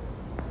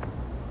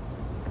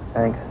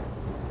 Thanks.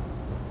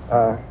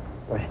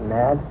 Was she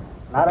mad?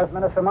 Not as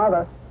mad as her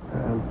mother.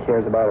 Who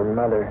cares about her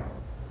mother?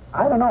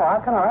 I don't know. I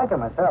kind of like her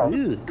myself.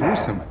 Ew,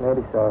 gruesome.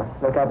 Maybe so.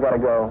 Look, I've got to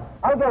go.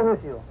 I'll go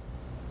with you.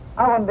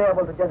 I won't be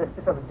able to get this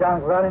piece of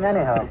junk running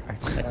anyhow.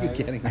 Are you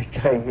kidding me?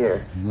 Stay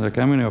here. Look,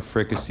 I'm going to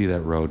fricassee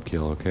that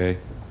roadkill, okay?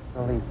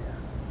 I'll leave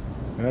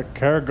you. That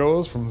car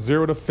goes from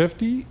 0 to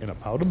 50 in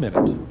about a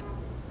minute.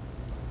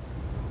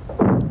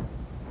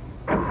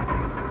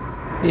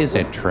 Is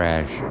it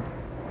trash?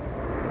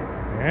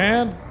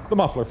 And the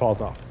muffler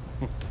falls off.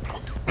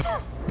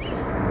 Boy,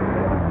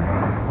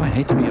 I'd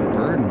hate to be a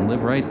bird and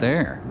live right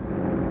there.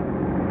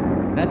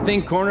 That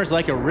thing corners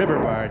like a river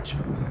barge.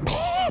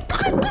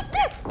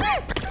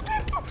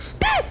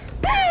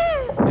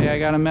 Hey, I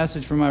got a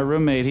message from my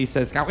roommate. He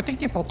says,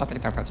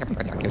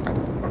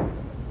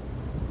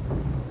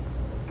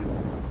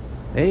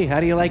 Hey, how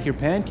do you like your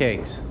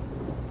pancakes?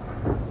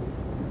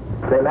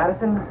 Say,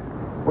 Madison,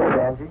 where's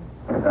Angie?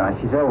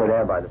 She's over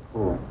there by the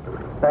pool.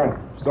 Thanks.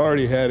 She's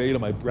already had 8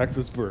 of my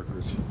breakfast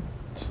burgers.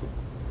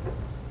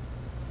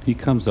 He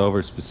comes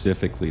over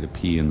specifically to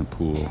pee in the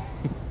pool.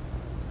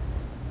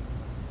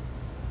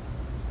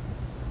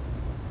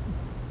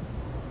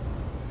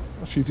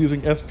 She's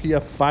using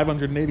SPF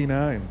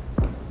 589.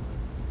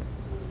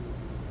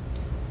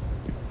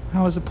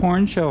 How was the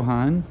porn show,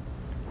 hon?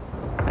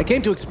 I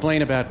came to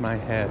explain about my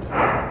head.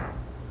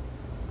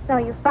 So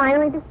you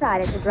finally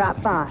decided to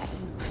drop by.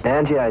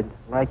 Angie, I'd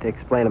like to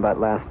explain about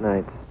last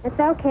night. It's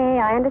okay,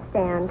 I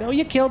understand. So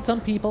you killed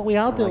some people. We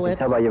all do I it.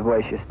 can tell by your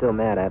voice you're still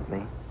mad at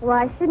me.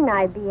 Why shouldn't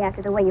I be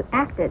after the way you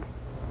acted?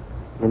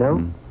 You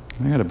know?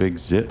 I got a big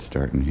zit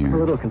starting I'm a here.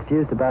 little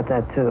confused about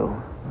that, too.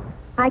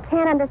 I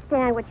can't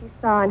understand what you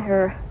saw in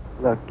her.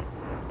 Look,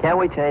 can't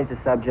we change the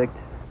subject?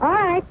 All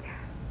right.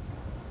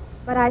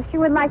 But I sure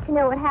would like to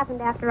know what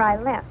happened after I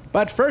left.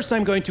 But first,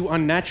 I'm going to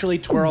unnaturally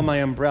twirl my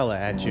umbrella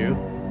at you.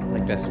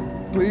 Like this.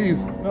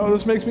 Please. No,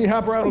 this makes me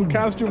hop around with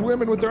costume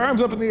women with their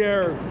arms up in the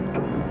air.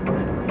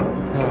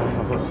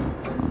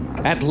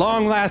 At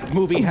long last,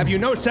 movie, have you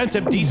no sense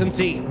of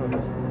decency?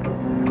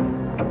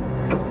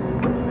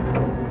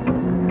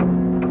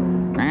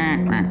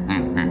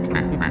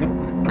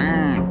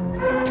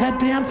 Ted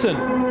Danson.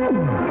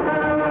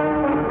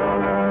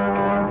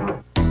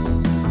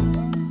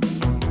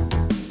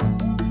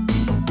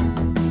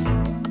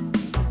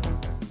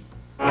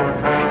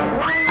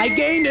 I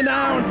gained an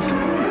ounce!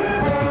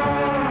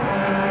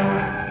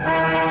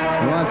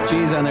 Who wants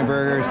cheese on their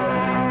burgers?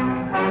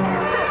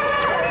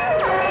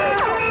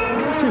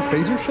 You just hear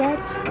phaser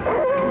shots?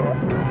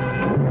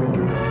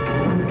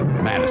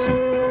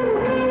 Madison.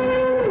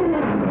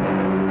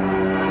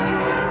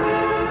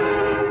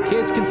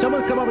 Kids, can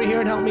someone come over here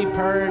and help me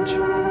purge?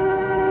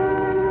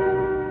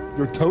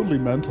 You're totally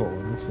mental,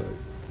 I must say.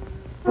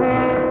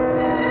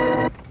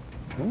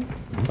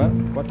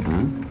 What?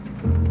 Huh?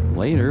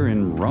 Later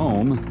in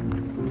Rome.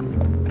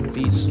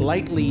 The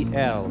slightly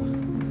L.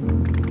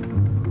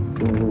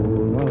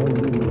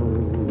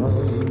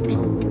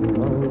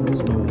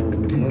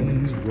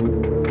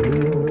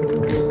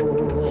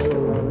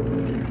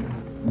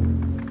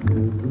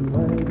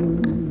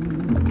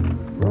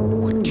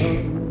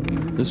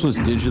 This was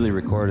digitally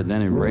recorded,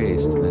 then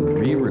erased, then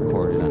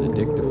re-recorded on a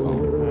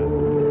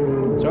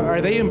dictaphone. So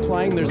are they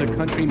implying there's a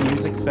country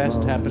music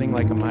fest happening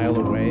like a mile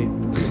away?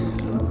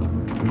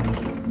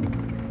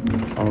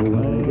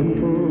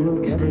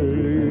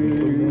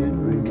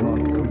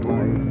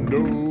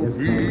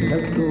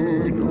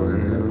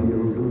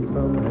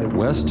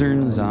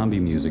 Western zombie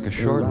music, a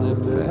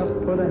short-lived fad.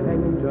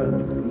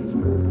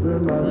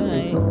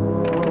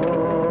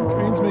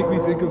 Trains make me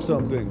think of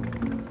something.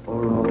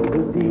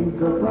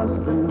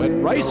 But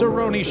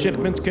rice-a-roni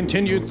shipments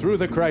continued through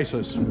the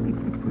crisis.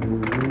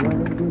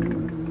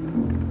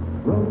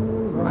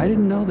 I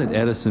didn't know that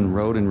Edison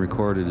wrote and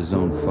recorded his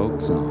own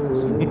folk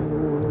songs.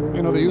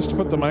 You know, they used to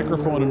put the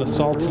microphone in a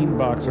saltine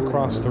box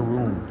across the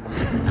room.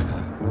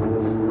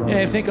 Yeah,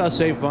 I think I'll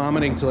save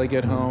vomiting till I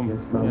get home.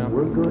 Yeah.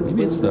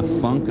 Maybe it's the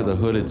funk of the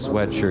hooded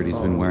sweatshirt he's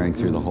been wearing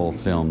through the whole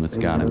film that's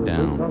got him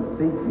down.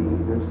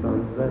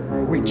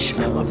 Wait,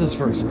 I love this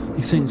verse.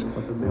 He sings.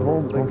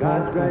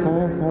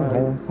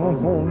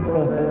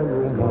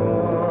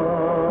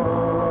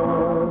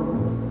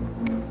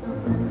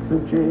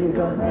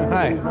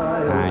 Hi.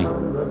 Hi.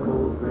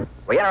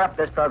 We interrupt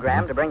this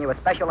program to bring you a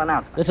special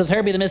announcement. This is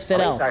Herbie the Misfit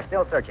Police Elf. are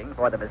still searching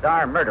for the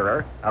bizarre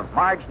murderer of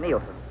Marge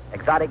Nielsen,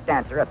 exotic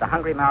dancer at the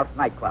Hungry Mouth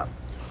nightclub.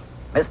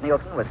 Miss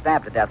Nielsen was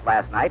stabbed to death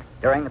last night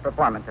during the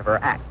performance of her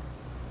act.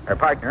 Her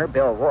partner,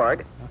 Bill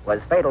Ward,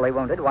 was fatally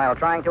wounded while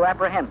trying to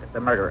apprehend the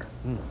murderer.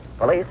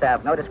 Police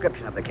have no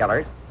description of the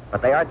killers,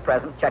 but they are at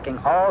present checking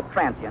all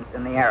transients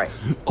in the area.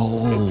 Keep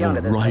tuned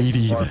to this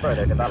station for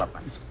further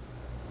development.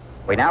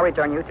 We now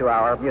return you to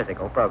our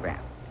musical program.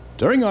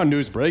 During our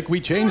news break, we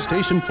changed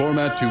station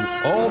format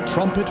to all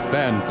trumpet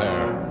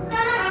fanfare.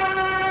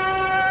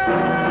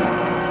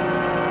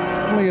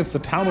 Suddenly it's the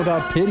town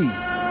without pity.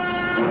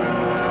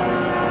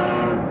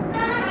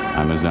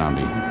 I'm a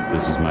zombie.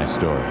 This is my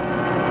story.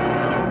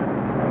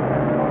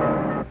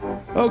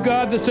 Oh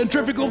God, the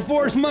centrifugal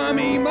force,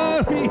 mommy,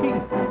 mommy!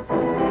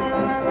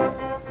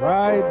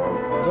 Ride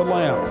the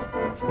lamp.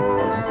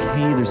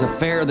 Okay, there's a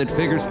fare that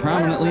figures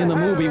prominently in the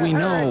movie, we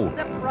know.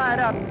 Step right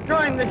up.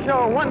 Join the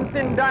show. 1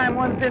 thin dime,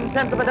 1 thin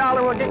tenth of a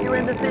dollar will get you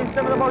in to see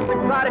some of the most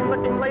exotic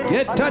looking ladies.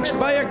 Get touched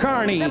by a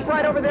carny. Step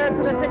right over there to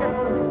the ticket.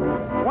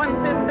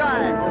 1 thin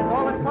dime. That's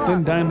all it costs.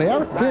 Thin dime. They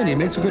are thin. He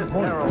makes a good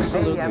point.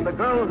 And the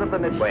girls of the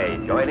Midway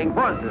joining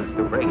forces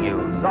to bring you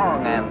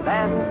song and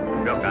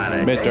dance. Look on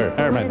it. Mr.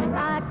 Herman.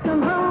 I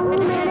come home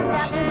and it's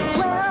after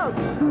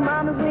 12.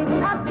 Mama wakes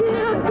up to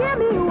give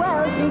me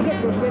well. She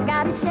gets her shook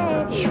out of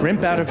shape.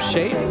 Shrimp out of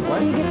shape? What?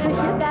 She gets her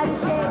shook out of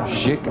shape.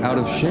 Shick out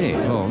of shape.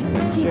 Oh,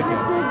 okay. She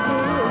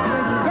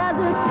does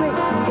a trick.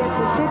 She gets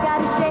her shook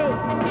out of shape.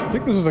 I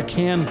think this is a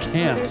canned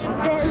can't. She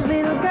says,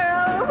 little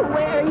girl,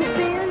 where you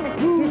been?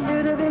 You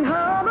should have been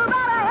home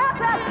about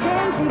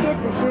 10:30. She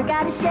gets her shook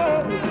out of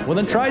shape. Well,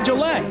 then try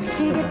Gillette. She gets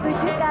her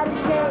shook out of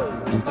shape.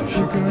 Get your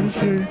shick out of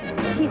shape.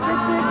 She's a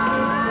good kid.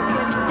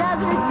 She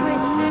does a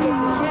twist. She gets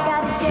her shook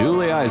out of shape.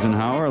 Julie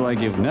Eisenhower like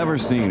you've never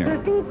seen her.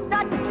 Her feet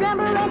start to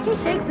tremble and she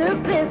shakes her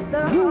fist.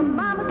 Her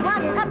mama's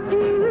wanting up to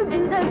do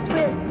the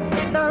twist.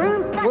 The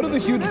room starts What do the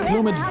huge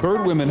plumage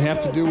bird women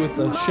have to do with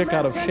the chick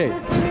out of shape?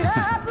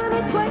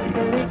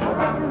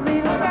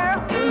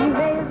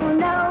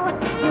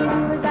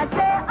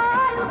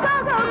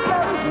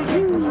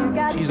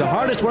 She's the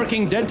hardest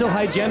working dental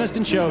hygienist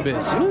in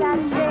showbiz.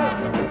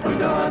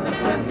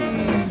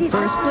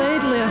 First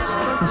blade lifts,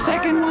 the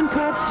second one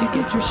cuts, you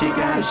get your shake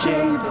out of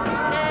shape.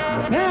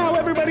 Now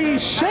everybody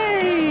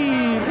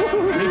shave!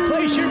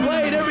 Replace your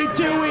blade every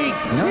 2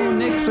 weeks. No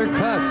nicks or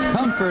cuts,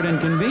 comfort and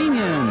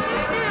convenience.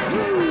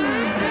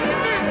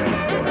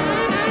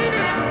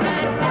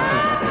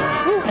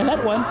 Ooh, and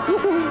that one.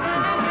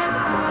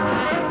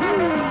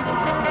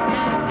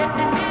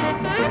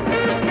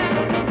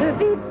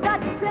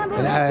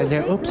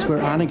 Oops,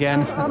 we're on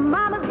again.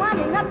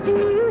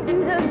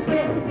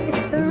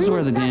 This is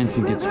where the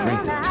dancing gets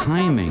great, the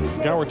timing.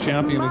 Gower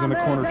champion is in the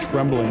corner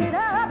trembling.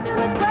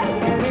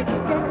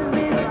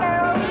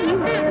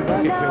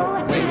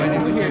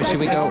 Wait, should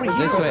we go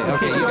this way?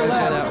 Okay, you guys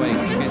go that way.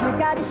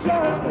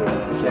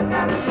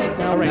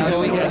 All right, no,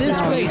 we got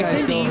this way,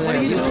 Cindy. What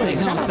are you doing?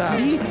 No, stop.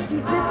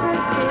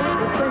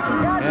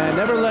 And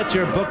never let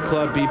your book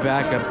club be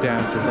backup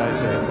dancers, I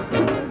say.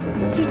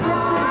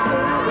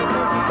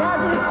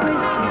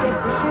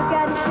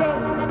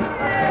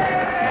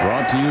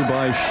 Brought to you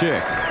by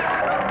Schick.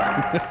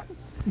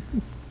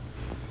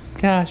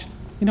 Gosh,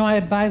 you know, I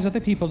advise other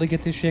people to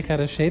get their shit out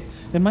of shape,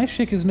 and my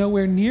shit is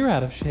nowhere near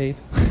out of shape.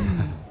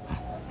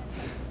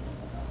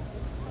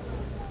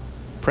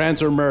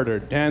 Prancer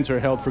murdered. Dancer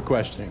held for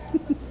questioning.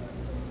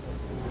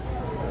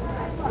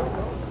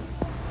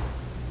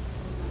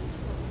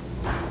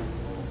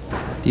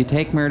 Do you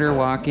take murder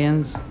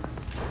walk-ins?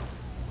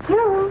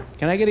 Hello?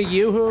 Can I get a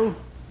yoo-hoo?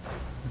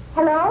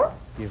 Hello?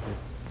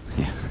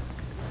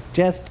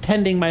 Just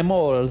tending my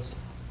moles.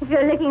 If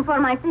you're looking for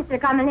my sister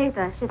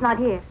Carmelita, she's not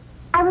here.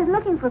 I was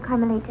looking for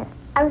Carmelita.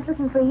 I was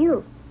looking for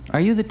you. Are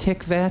you the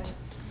tick vet?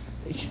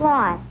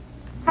 Why?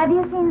 Have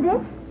you seen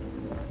this?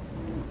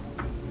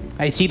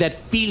 I see that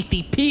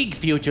filthy pig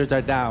futures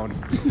are down.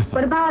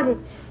 What about it?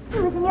 She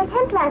was in your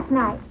tent last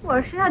night.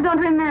 Was she? I don't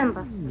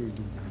remember.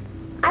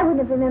 I wouldn't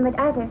have remembered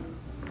either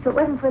if it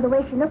wasn't for the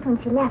way she looked when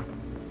she left.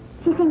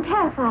 She seemed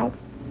terrified.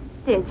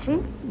 Did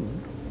she?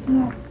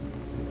 Yes.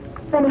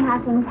 Funny how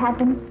things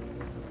happen.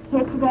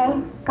 Here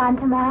today, gone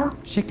tomorrow.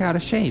 Schick out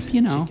of shape,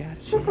 you know.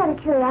 Just out of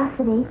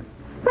curiosity,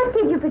 what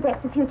did you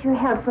predict the future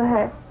held for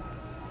her?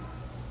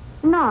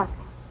 Nothing.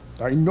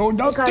 I know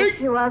nothing. Because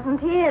she wasn't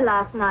here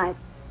last night.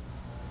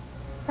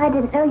 If I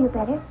didn't know you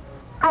better,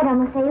 I'd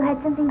almost say you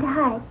had something to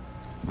hide.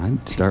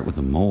 I'd start with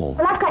a mole.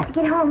 Well, I've got to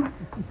get home.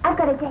 I've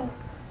got a date.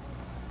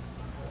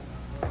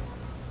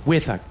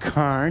 With a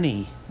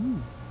carny.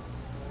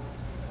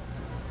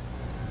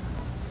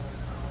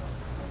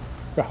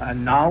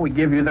 And now we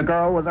give you the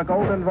girl with the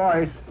golden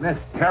voice, Miss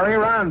Terry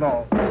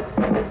Randall.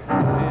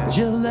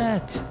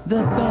 Gillette,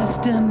 the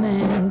best a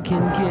man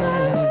can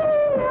get.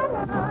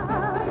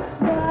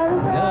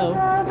 Hello?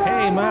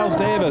 Hey, Miles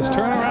Davis,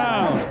 turn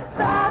around.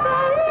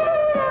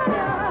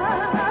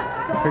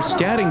 Her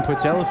scatting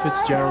puts Ella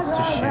Fitzgerald's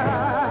to shame.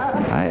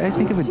 I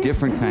think of a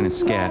different kind of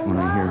scat when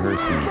I hear her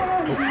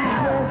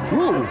sing.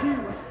 Ooh.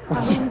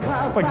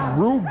 It's like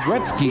Rube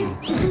Gretzky.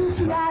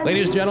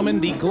 Ladies and gentlemen,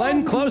 the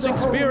Glenn Close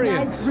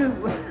Experience.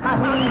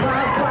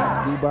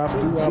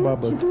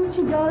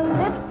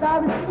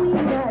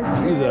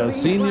 He's a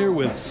senior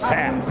with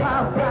sass.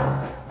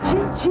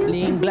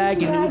 Bling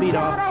blaggy nooby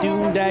doff,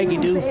 doom daggy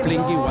doo,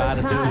 flingy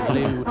wada doo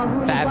blue,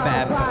 bab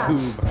bab for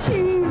coob.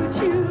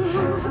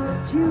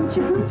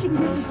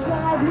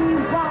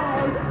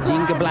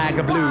 Jinga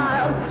blagga blue.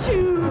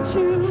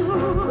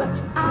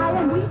 I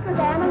am weaker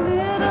than a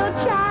little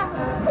child.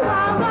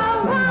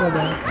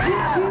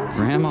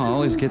 Grandma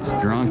always gets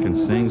drunk and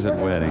sings at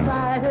weddings.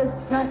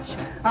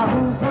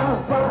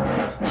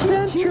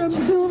 Centrum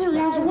Silver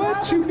is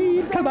what you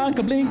need.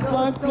 Kabanka blink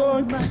blank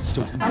blank.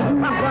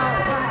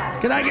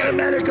 Can I get a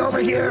medic over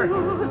here?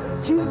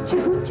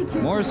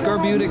 More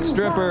scorbutic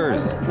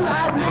strippers.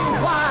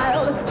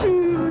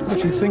 Was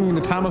she singing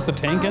the Thomas the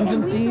Tank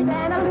Engine theme?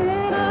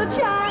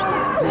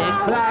 Blick,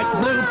 black,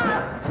 bloop.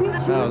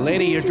 Oh,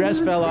 lady, your dress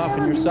fell off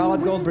and your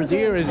solid gold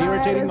brassiere is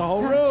irritating the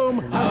whole room.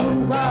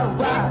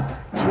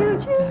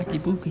 Lacky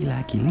bookie,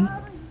 lacky lee.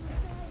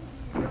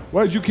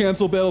 Why'd you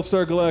cancel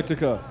Battlestar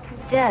Galactica?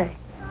 Jerry,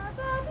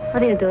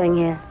 what are you doing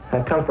here?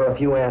 I've come for a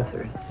few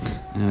answers.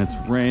 And it's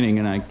raining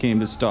and I came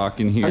to stalk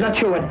in here. I'm not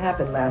sure what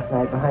happened last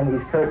night behind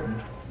these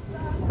curtains,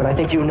 but I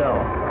think you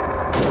know.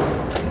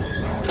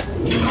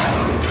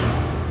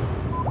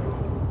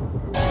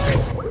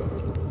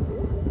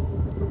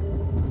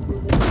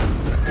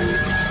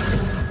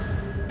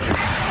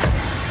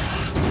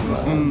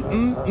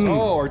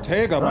 Oh,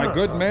 Ortega, my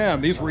good man.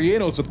 These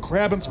rellenos with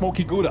crab and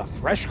smoky gouda.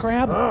 Fresh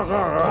crab?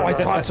 Oh, I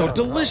thought so.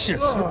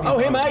 Delicious. Oh,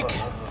 hey, Mike.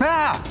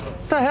 Ah!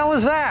 What the hell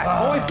is that?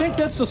 Oh, I think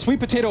that's the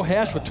sweet potato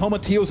hash with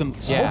tomatillos and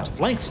smoked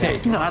flank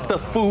steak. Not the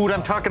food.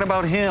 I'm talking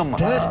about him.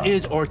 That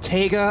is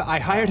Ortega. I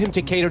hired him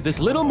to cater this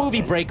little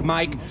movie break,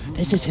 Mike.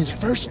 This is his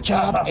first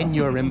job, and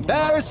you're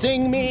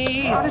embarrassing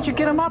me. How did you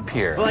get him up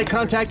here? Well, I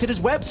contacted his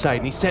website,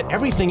 and he set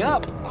everything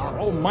up.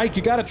 Oh, Mike,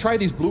 you gotta try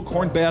these blue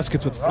corn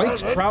baskets with flaked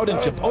trout and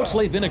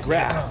chipotle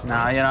vinaigrette.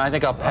 Nah, I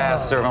think I'll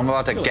pass, sir. I'm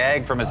about to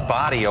gag from his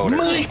body odor.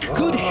 Mike,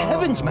 good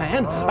heavens,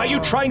 man. Are you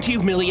trying to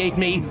humiliate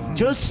me?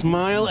 Just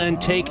smile and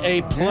take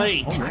a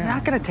plate. I'm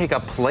not gonna take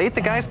a plate.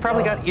 The guy's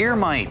probably got ear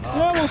mites.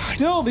 Well,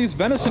 still, these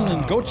venison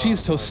and goat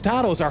cheese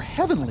tostados are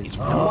heavenly.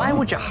 Why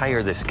would you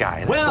hire this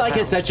guy? Well, I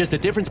guess that's just the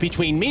difference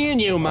between me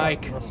and you,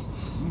 Mike.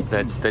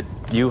 That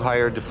you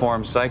hire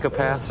deformed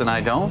psychopaths and I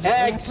don't?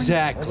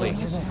 Exactly.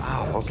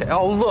 Oh, okay.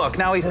 Oh, look,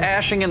 now he's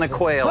ashing in the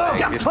quail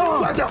eggs.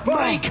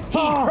 Mike,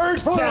 he heard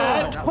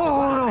that.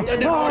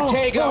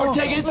 Ortega,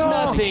 it's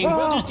nothing.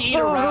 We'll just eat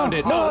around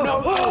it. No.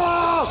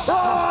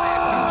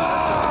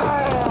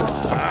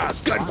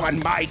 Good one,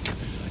 Mike.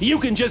 You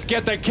can just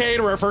get the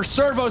caterer for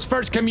Servo's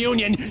first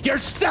communion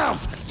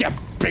yourself, you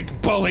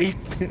big bully.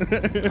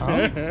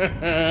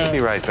 I'll be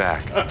right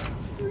back.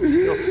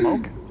 Still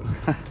smoking?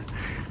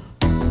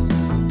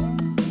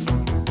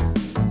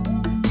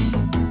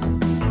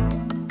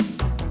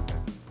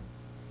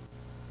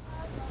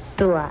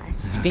 Do I?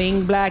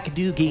 Sling black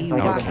doogie,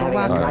 waka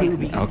waka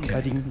doobie. Okay.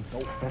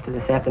 After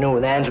this afternoon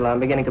with Angela, I'm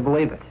beginning to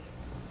believe it.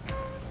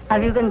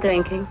 Have you been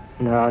drinking?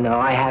 No,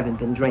 I haven't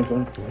been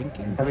drinking.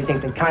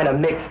 Everything's been kind of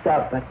mixed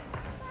up, but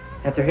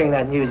after hearing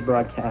that news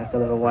broadcast a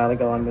little while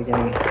ago, I'm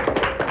beginning to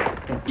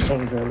think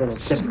things are a little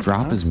different.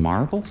 Drop his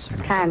marbles?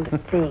 Kind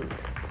of thing.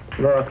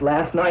 Look,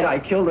 last night I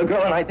killed a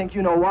girl, and I think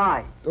you know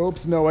why.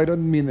 Oops, no, I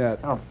didn't mean that.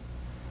 Oh,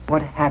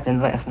 what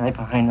happened last night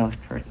behind those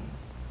curtains?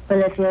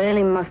 Well, if you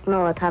really must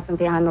know what happened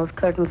behind those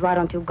curtains, why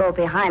don't you go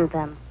behind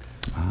them?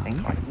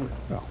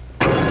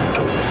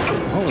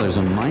 Oh, there's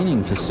a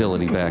mining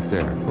facility back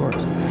there, of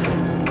course.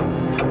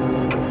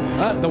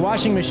 The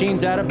washing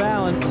machine's out of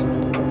balance.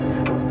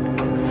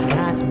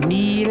 Got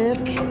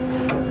milk?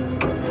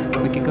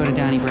 We could go to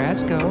Donnie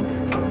Brasco.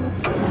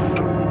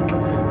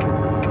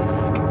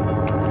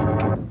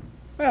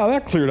 Well,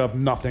 that cleared up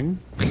nothing.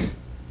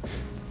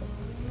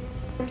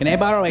 Can I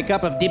borrow a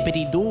cup of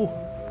dippity-doo?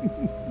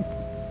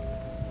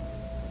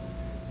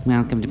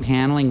 Welcome to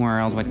Paneling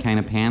World. What kind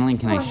of paneling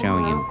can I show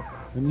you?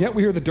 And yet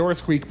we hear the door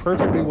squeak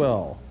perfectly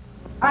well.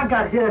 I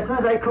got here as soon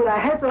as I could. I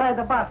had to ride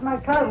the bus. My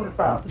car was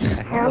stopped.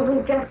 Harold,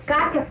 we've just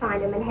got to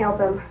find him and help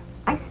him.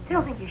 I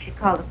still think you should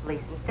call the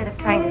police instead of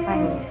trying to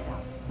find him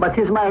yourself. But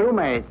he's my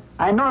roommate.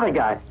 I know the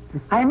guy.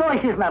 I know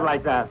he's not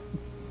like that.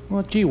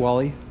 Well, gee,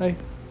 Wally. Hey.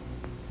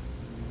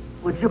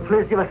 Would you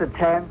please give us a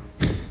chance?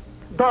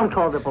 Don't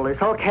call the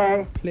police,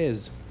 okay?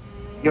 Please.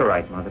 You're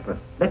right, Mother, but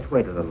let's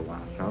wait a little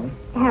while, shall we?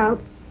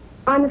 Harold,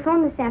 on the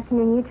phone this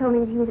afternoon, you told me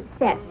that he was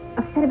upset.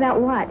 Upset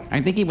about what? I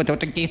think he would Well,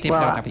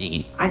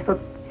 I thought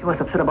he was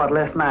upset about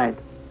last night.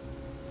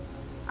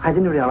 I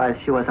didn't realize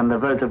she was on the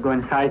verge of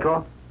going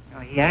psycho. No,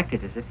 he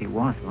acted as if he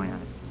was going on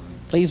it.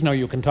 Please know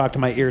you can talk to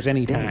my ears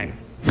anytime.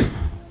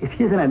 If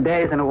he's in a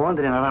daze and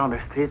wandering around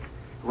the streets,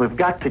 we've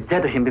got to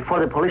get to him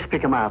before the police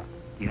pick him up.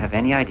 Do you have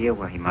any idea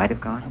where he might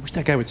have gone? I wish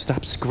that guy would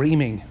stop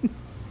screaming.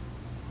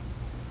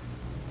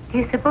 Do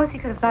you suppose he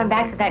could have gone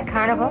back to that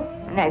carnival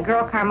and that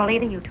girl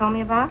Carmelita you told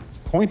me about?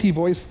 Pointy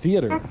voice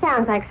theater. That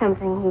sounds like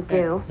something he'd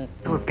do.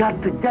 We've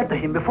got to get to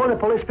him before the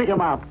police pick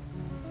him up.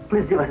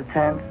 Please give us a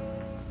chance.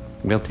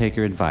 We'll take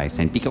your advice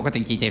and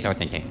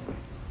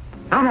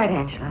All right,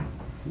 Angela.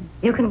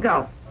 You can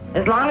go,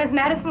 as long as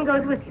Madison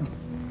goes with you.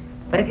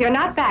 But if you're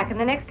not back in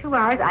the next 2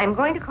 hours, I'm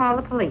going to call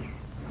the police.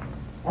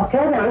 Okay,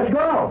 then, let's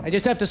go. I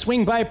just have to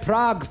swing by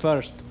Prague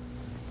first.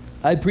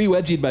 I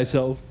pre-wedgied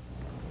myself.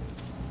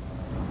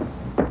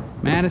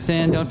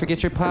 Madison, don't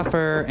forget your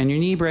puffer and your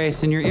knee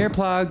brace and your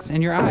earplugs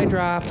and your eye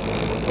drops.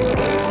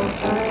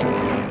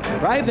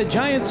 Ride the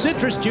giant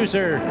citrus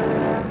juicer.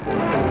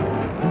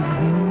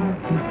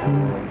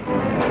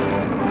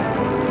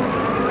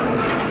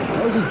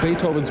 This is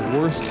Beethoven's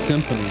worst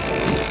symphony.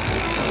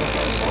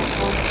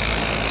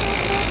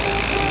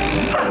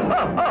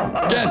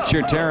 Get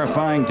your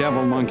terrifying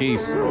devil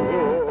monkeys.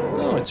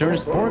 Oh, it's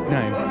Ernest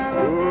Borgnine.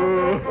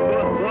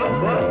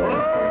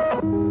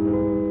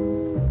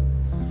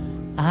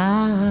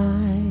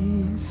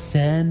 I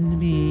send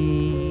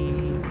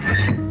me.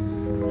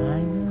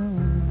 I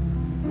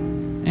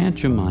know. Aunt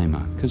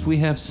Jemima, because we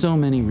have so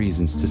many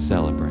reasons to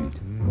celebrate.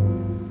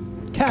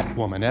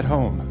 Catwoman at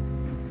home.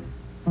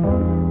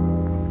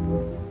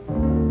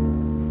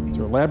 It's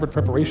an elaborate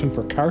preparation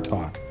for car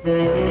talk.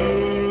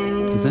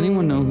 Does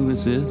anyone know who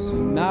this is?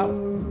 No.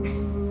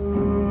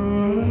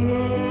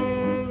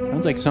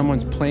 Sounds like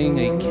someone's playing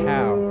a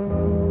cow.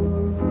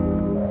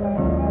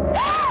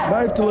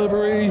 Knife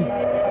delivery.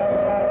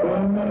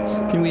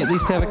 Can we at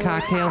least have a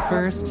cocktail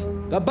first?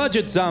 The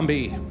budget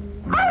zombie.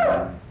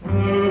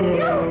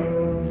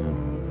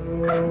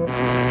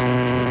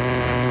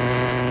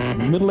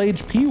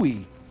 Middle-aged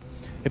Pee-wee.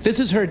 If this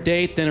is her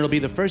date, then it'll be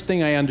the first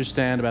thing I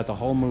understand about the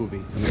whole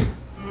movie.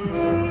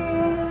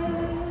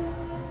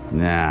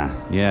 Nah,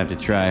 you have to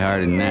try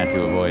harder than that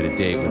to avoid a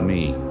date with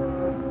me.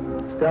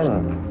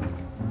 Stella.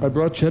 I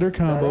brought cheddar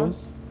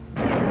combos.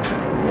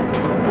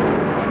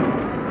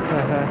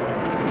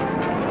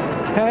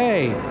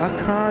 Hey, a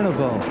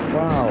carnival.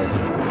 Wow.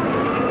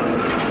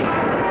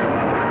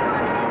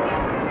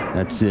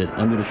 That's it.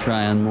 I'm gonna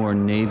try on more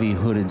navy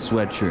hooded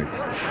sweatshirts.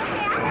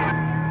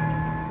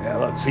 Yeah,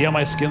 look, see how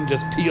my skin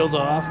just peels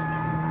off?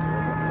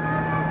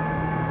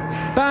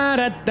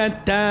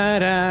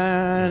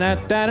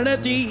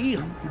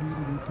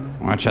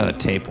 Watch how the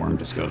tapeworm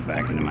just goes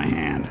back into my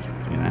hand.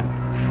 See that?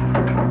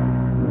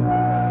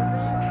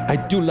 I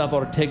do love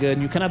Ortega,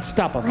 and you cannot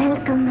stop us.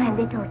 Welcome, my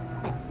little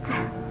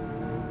pet.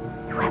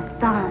 You have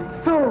done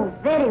so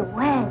very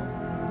well.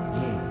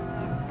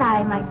 It's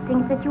time I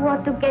think that you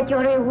ought to get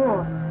your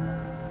reward.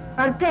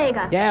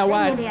 Ortega. Yeah, send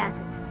what? me the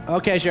acid.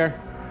 Okay, sure.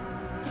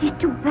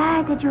 It's too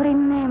bad that you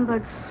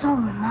remembered so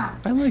much.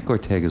 I like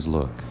Ortega's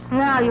look.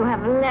 Now you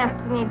have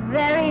left me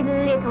very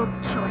little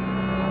choice.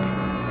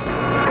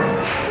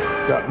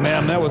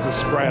 Ma'am, that was a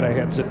sprite I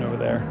had sitting over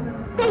there.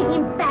 Take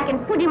him back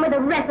and put him with the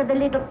rest of the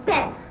little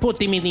pets. Put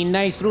him in the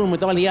nice room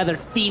with all the other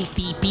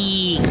filthy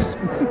pigs.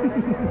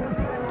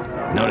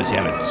 Notice you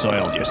haven't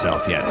soiled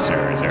yourself yet,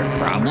 sir. Is there a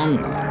problem?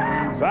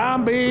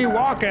 Zombie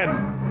walking.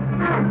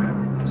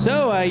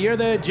 So, you're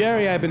the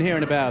Jerry I've been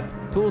hearing about.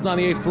 Pool's on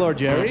the 8th floor,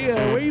 Jerry.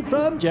 Where you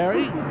from,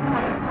 Jerry?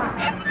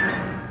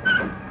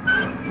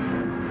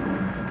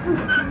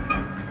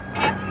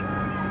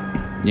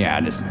 Yeah,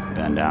 I just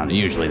been down.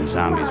 Usually the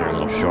zombies are a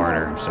little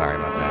shorter. I'm sorry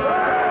about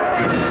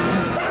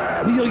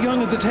that. Neil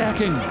Young is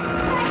attacking.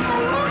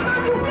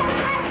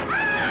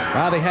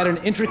 Wow, they had an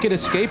intricate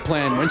escape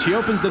plan. When she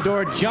opens the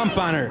door, jump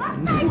on her.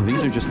 Well,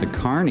 these are just the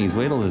carnies.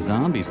 Wait till the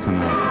zombies come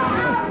out.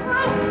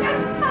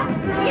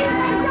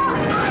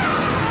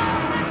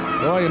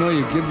 Well, you know,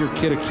 you give your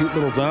kid a cute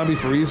little zombie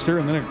for Easter,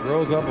 and then it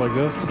grows up like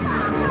this.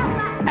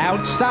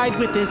 Outside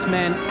with this,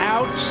 men.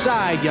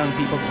 Outside, young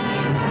people.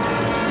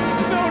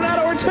 No, not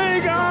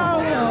Ortega!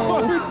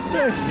 No.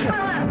 Ortega!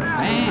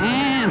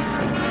 Fans!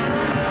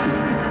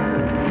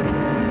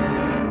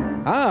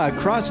 Ah, a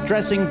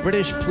cross-dressing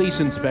British police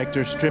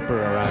inspector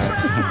stripper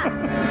arrived.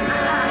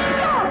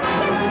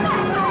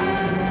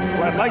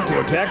 Well, I'd like to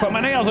attack, but my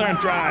nails aren't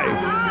dry.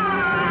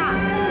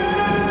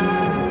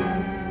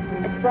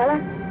 Estrella?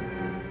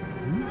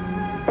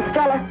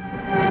 Estrella?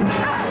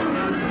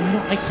 You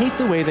know, I hate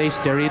the way they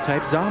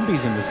stereotype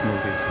zombies in this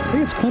movie.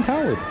 Hey, it's Clint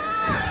Howard.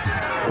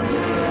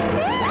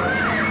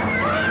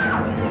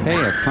 Hey,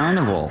 a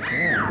carnival.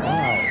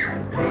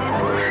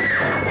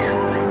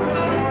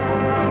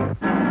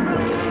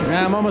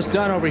 Yeah, I'm almost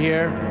done over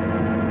here.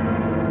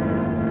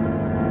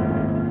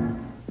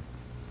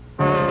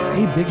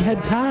 Hey, Big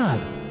Head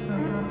Todd.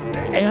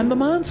 And the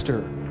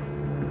monster.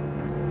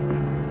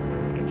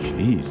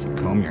 Jeez, you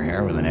comb your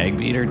hair with an egg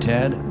beater,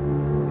 Ted?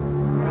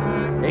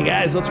 Hey,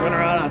 guys, let's run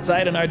around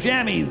outside in our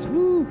jammies.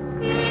 Woo!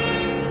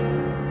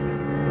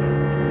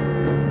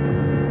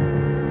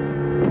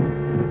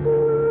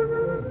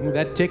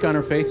 That tick on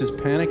her face is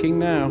panicking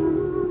now.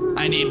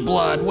 I need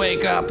blood.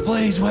 Wake up.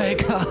 Please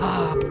wake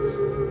up.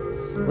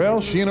 Well,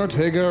 she and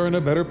Ortega are in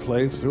a better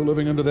place. They're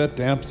living under that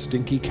damp,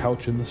 stinky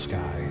couch in the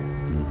sky.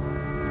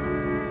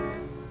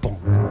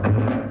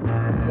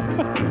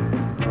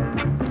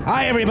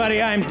 Hi,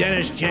 everybody. I'm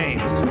Dennis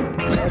James.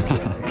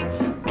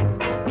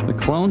 The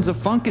clones of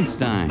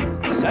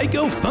Funkenstein.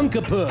 Psycho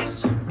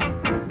Funkapus.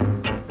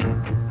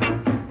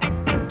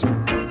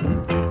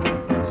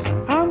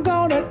 I'm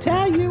gonna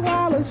tell you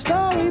all a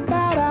story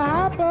about a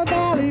Hopper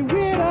Valley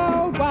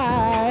widowed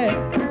wife.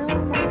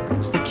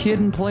 It's the Kid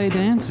and Play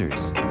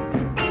Dancers.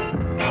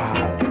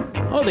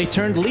 Oh, they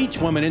turned Leech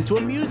Woman into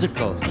a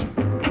musical.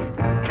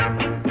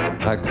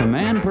 A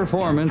command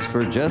performance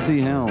for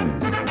Jesse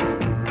Helms.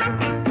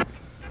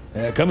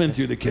 Come in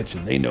through the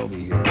kitchen. They know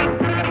me here.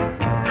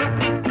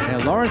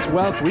 And Lawrence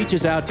Welk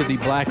reaches out to the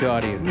black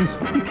audience.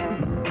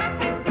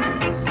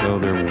 So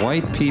they're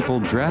white people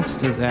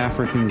dressed as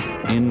Africans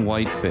in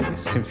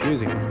whiteface.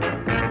 Confusing.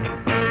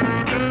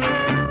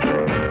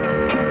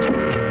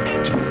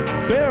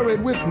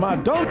 Buried with my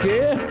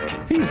donkey.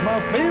 He's my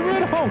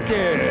favorite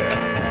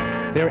honky.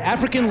 They're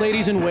African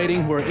ladies in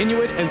waiting who are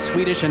Inuit and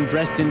Swedish and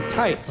dressed in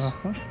tights.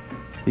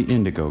 The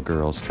Indigo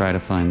Girls try to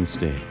find the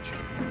stage.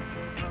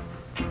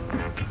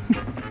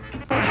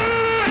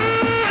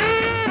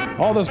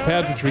 All this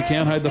pageantry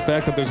can't hide the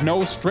fact that there's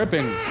no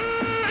stripping.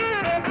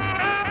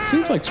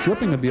 Seems like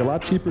stripping would be a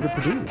lot cheaper to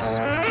produce.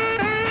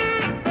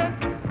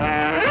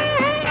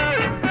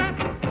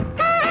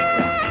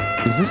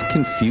 Is this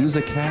Confuse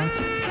a Cat?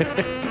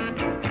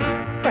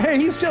 Hey,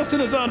 he's just in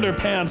his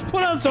underpants.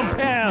 Put on some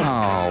pants.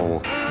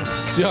 Oh.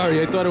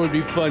 Sorry, I thought it would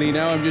be funny.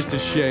 Now I'm just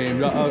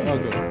ashamed. I'll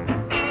go.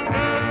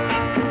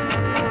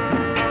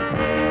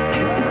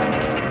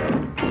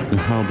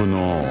 How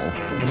banal.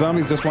 The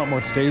zombies just want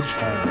more stage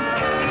time.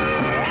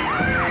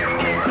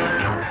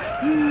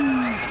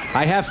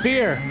 I have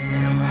fear.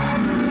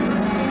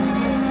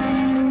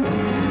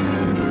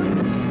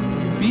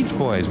 Beach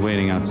Boys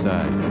waiting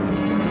outside.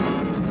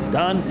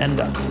 Done and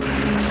done.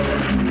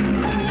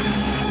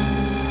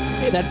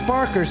 Hey, that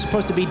Barker's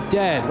supposed to be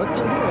dead. What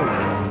the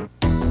hell?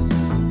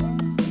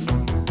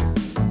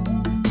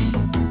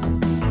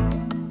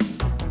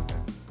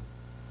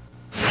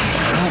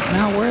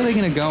 Now, where are they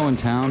going to go in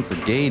town for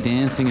gay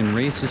dancing and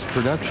racist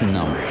production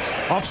numbers?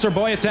 Officer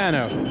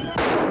Boyatano.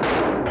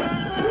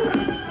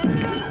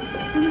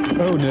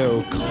 Oh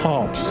no,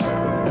 cops.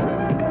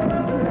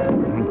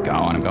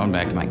 I'm going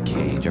back to my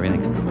cage.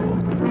 Everything's cool.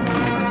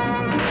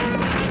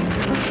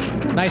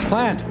 Nice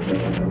plant.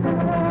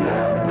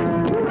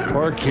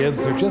 Poor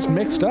kids, they're just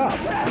mixed up.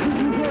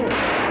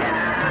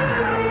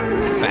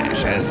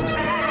 Fascist.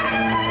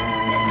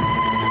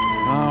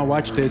 Oh,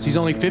 watch this. He's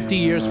only 50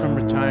 years from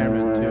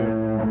retirement,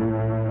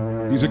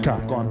 too. He's a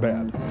cop gone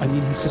bad. I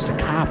mean, he's just a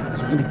cop.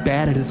 He's really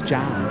bad at his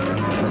job.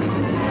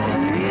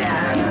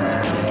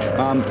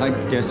 I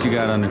guess you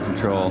got under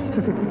control.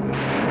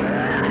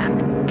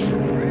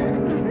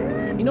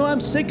 You know,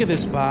 I'm sick of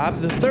this, Bob.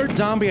 The third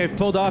zombie I've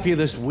pulled off you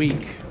this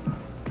week.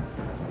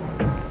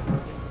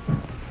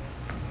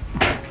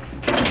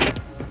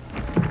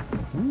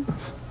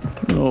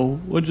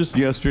 No, well, just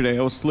yesterday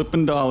I was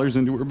slipping dollars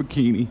into her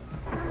bikini.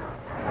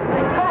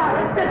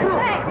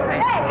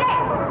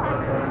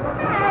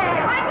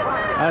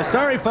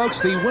 Sorry, folks,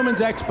 the Women's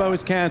Expo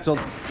is canceled.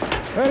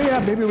 Hurry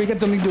up, maybe we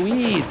get something to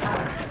eat.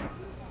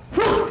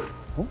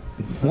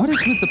 What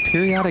is with the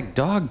periodic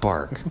dog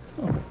bark?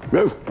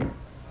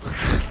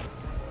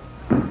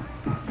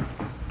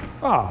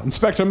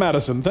 Inspector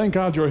Madison, thank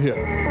God you're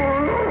here.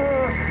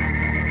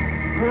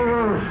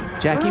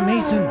 Jackie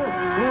Mason.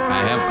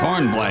 I have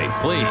corn blight,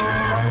 please.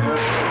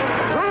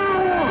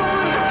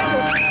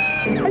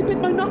 I bit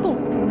my knuckle.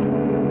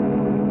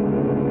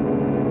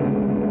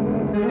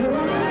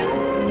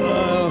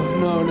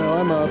 No,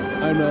 I'm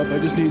up. I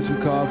just need some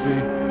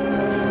coffee.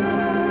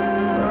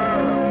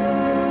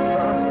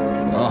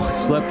 Oh, I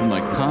slept with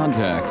my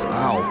contacts.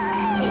 Ow.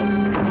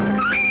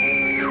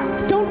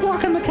 Don't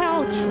walk on the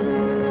couch.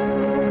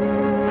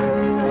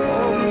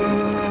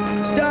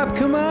 Stop,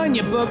 come on,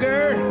 you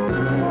booger.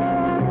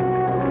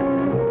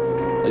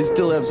 I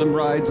still have some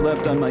rides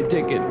left on my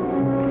ticket.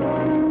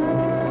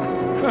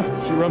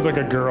 She runs like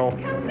a girl.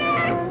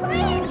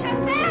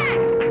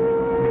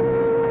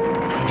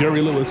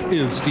 Jerry Lewis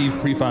is Steve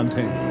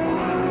Prefontaine.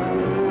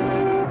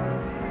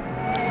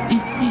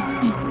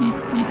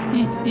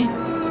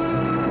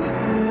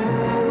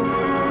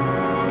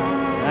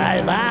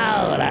 I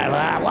vow that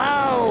I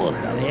whoa,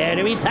 from here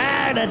to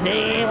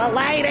eternity, we're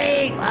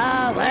waiting.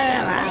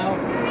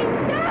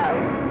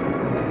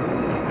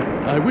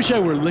 I wish I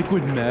were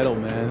liquid metal,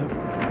 man.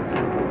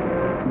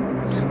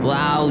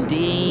 Wow,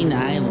 Dean,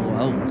 I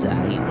won't.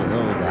 I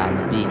will on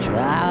the beach.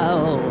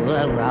 Wow.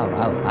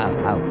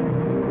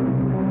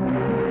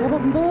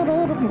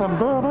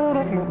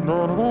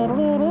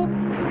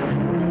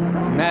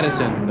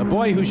 Madison, the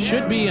boy who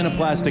should be in a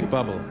plastic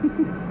bubble.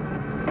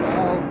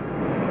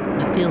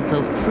 I feel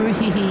so free.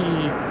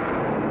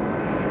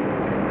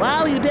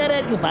 Well, you did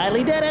it. You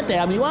finally did it.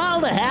 Damn you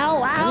all to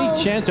hell. Wow.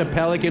 Any chance a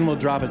pelican will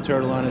drop a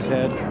turtle on his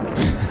head?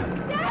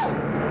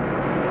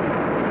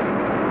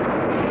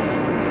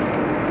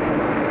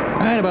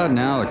 Right about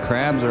now, the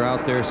crabs are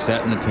out there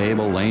setting the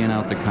table, laying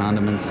out the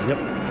condiments. Yep.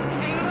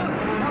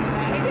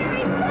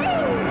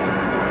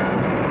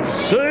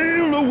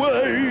 Sail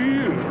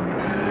away.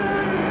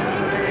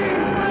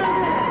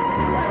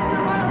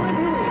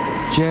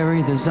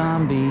 Jerry the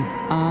zombie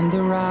on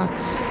the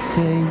rocks,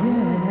 say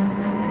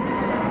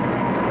yes.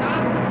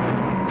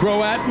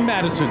 Croat and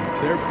Madison,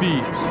 they're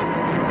thieves.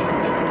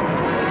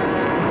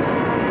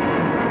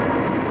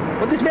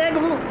 What this man?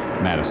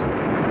 Madison.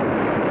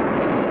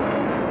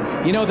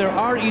 You know, there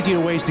are easier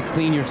ways to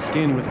clean your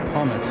skin with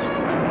pumice.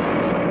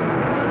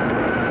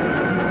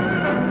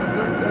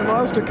 I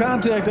lost a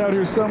contact out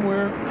here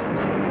somewhere.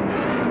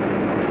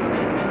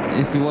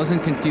 If he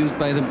wasn't confused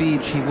by the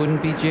beach, he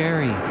wouldn't be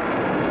Jerry.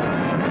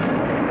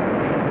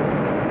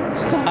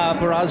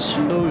 Stop or I'll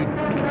shoot.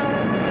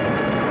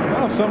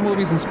 Well, some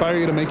movies inspire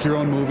you to make your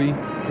own movie.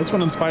 This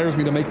one inspires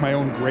me to make my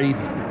own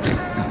gravy.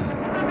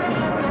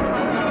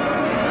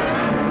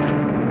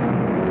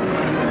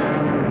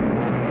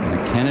 And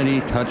a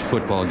Kennedy touch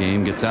football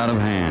game gets out of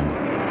hand.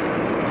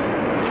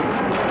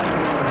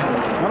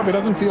 Well, if it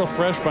doesn't feel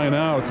fresh by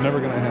now, it's never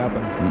going to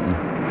happen.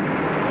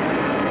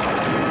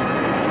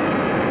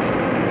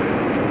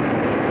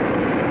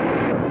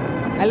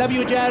 I love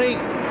you, Jerry.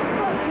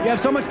 You have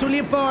so much to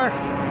live for.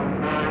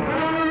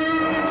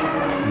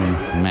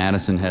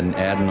 Madison had an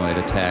adenoid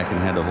attack and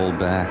had to hold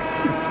back.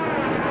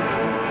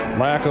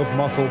 Lack of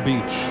Muscle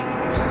Beach.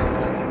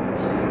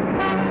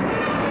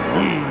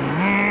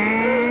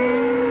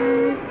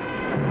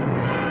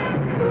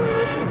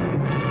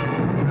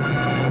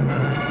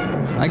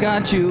 I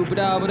got you,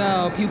 ba-dow,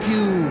 ba-dow, pew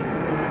pew.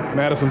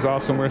 Madison's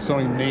off somewhere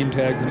sewing name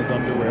tags in his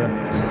underwear.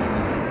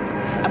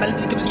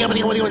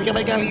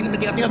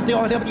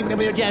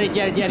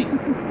 Jerry.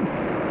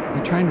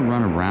 You trying to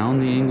run around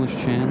the English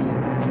Channel?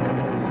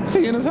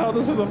 Seeing as how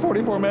this is a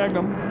 44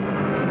 Magnum.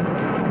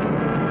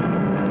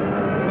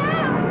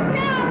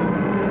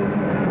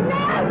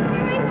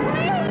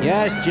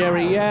 Yes,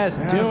 Jerry, yes,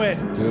 do it.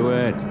 Do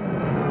it.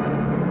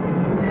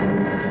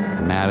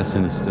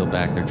 Madison is still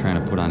back there trying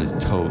to put on his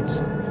totes.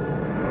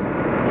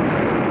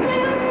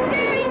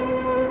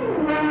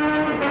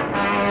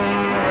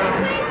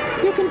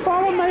 You can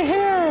follow my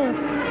hair.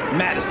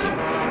 Madison.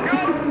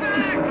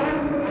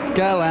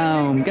 Go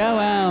home, go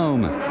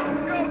home.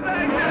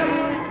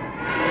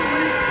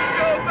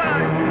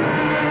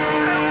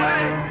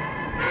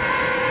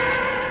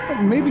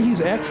 Maybe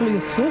he's actually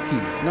a silky.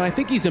 No, I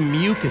think he's a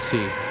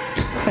mucusy.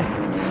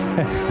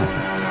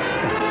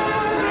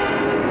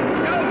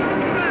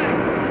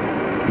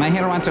 My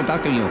hair wants to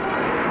talk to you.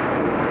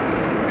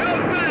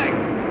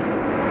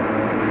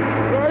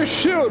 Or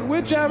shoot,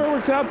 whichever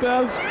works out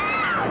best.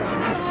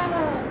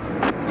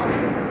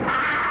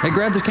 Hey,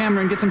 grab the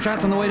camera and get some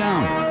shots on the way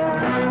down.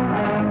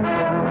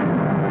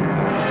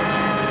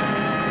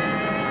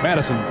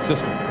 Madison's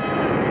sister.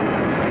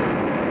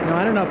 No,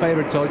 I don't know if I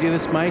ever told you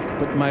this, Mike,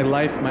 but my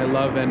life, my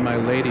love, and my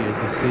lady is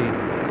the sea.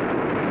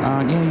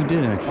 Yeah, you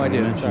did actually. Oh, I did.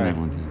 You mentioned Sorry. that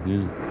one time.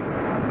 Yeah.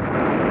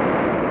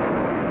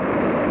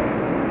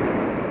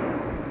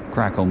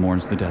 Crackle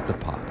mourns the death of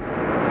Pop.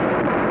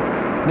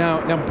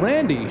 Now,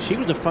 Brandy, she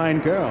was a fine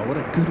girl. What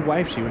a good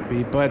wife she would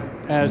be. But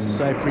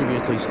as I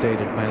previously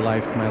stated, my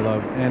life, my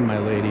love, and my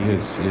lady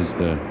is the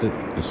sea.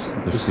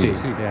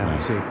 Yeah, Right.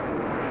 the sea.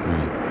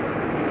 Right.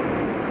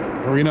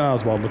 Marina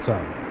Oswald, what's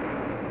up?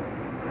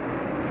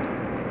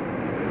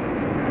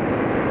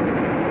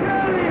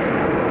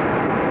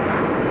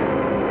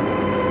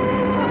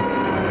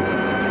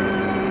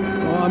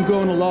 Well, I'm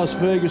going to Las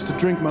Vegas to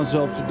drink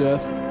myself to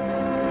death.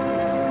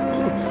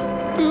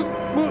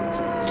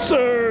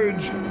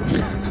 Surge!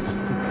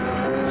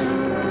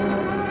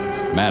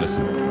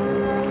 Madison.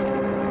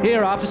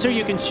 Here, officer,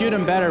 you can shoot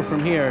him better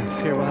from here.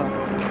 Here, we'll help.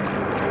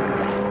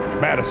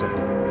 Madison.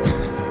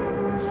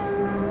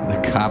 The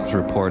cop's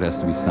report has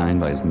to be signed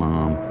by his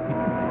mom.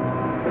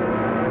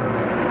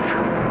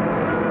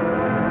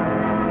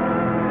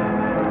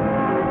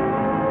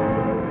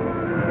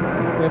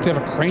 They have to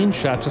have a crane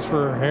shot just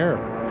for her hair.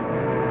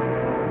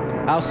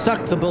 I'll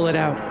suck the bullet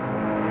out.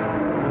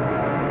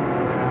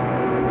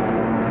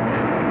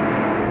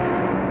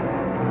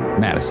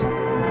 Madison.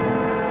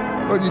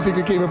 What do you think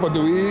we came up for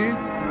to eat?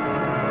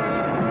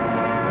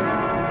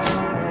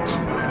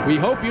 We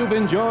hope you've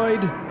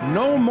enjoyed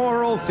No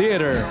Moral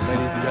Theater,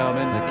 ladies and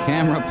gentlemen. The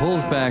camera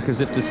pulls back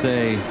as if to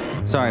say,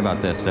 sorry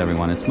about this,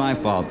 everyone. It's my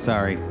fault.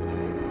 Sorry.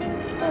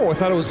 Oh, I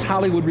thought it was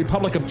Hollywood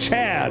Republic of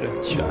Chad.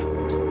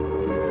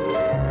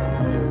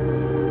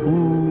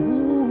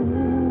 Ooh,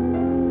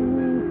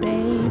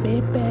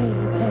 baby, baby.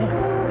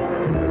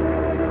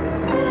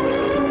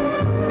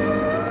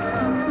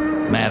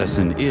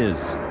 Madison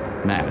is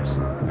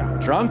Madison.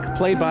 Drunk,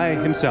 played by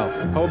himself.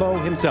 Hobo,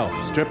 himself.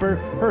 Stripper,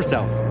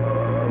 herself.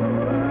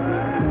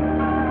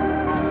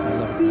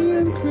 The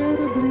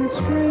incredibly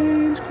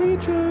strange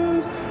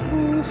creatures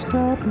who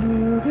stopped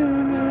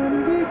living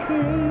and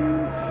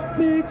became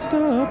mixed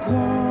up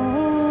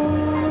zombies.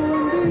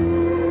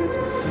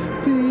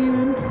 The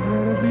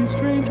incredibly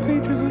strange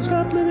creatures who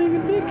stopped living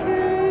and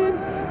became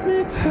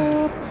mixed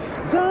up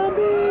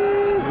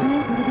zombies. The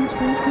incredibly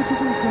strange creatures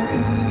who stopped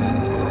living.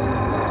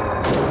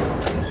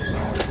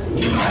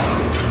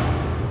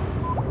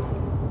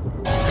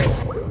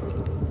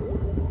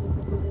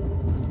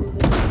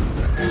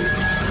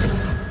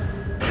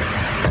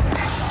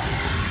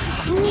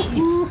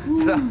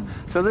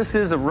 So this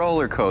is a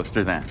roller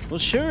coaster then? Well,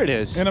 sure it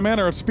is. In a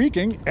manner of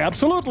speaking,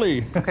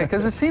 absolutely. Okay,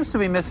 because it seems to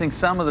be missing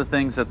some of the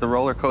things that the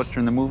roller coaster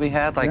in the movie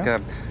had, like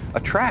a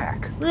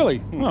track.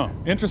 Really? Oh,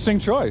 interesting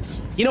choice.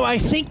 You know, I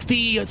think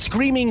the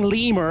screaming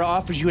lemur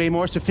offers you a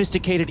more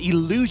sophisticated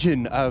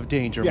illusion of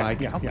danger, Mike.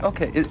 Yeah.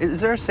 Okay,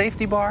 is there a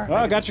safety bar?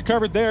 Oh, got you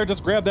covered there.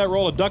 Just grab that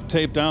roll of duct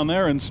tape down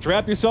there and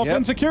strap yourself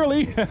in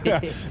securely.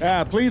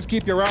 Please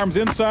keep your arms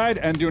inside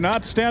and do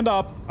not stand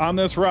up on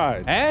this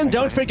ride. And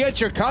don't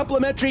forget your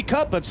complimentary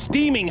cup of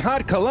steaming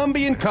hot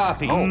Colombian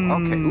coffee. Oh,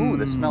 okay. Ooh,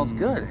 this smells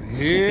good.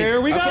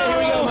 Here we go. Okay, here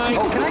we go, Mike.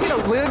 Oh, can I get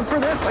a lid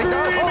for this? Like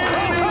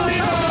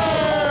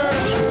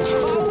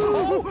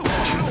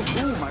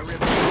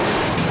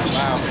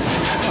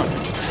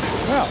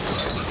Well,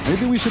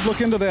 maybe we should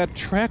look into that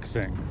track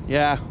thing.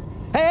 Yeah.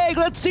 Hey,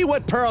 let's see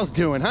what Pearl's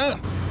doing, huh?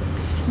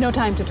 No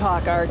time to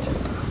talk, Art.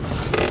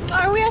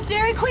 Are we at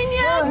Dairy Queen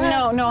yet?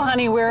 No,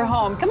 honey, we're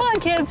home. Come on,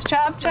 kids,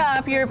 chop,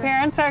 chop. Your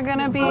parents are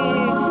gonna be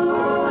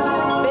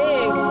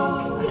big,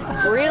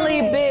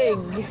 really big.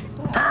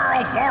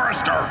 Pearl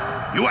Forrester,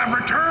 you have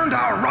returned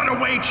our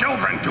runaway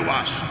children to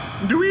us.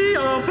 We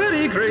are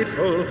very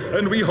grateful,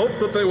 and we hope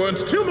that they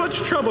weren't too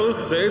much trouble.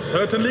 They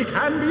certainly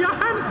can be a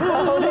handful.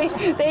 Oh,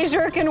 they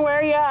sure can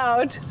wear you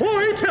out.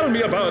 Boy, tell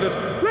me about it.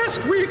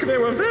 Last week they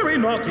were very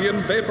naughty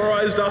and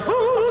vaporized a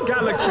whole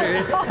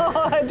galaxy.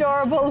 Oh,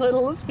 adorable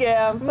little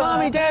scamps.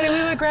 Mommy, Daddy, we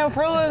went Grandma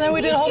Pearl, and then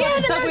we did a whole bunch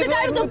of stuff. Yeah, the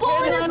guy with the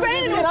ball in his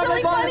brain, and it was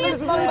really funny.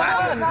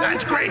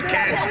 That's great,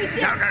 kids.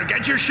 Now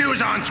get your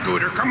shoes on,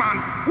 Scooter. Come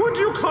on. Would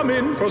you come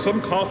in for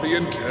some coffee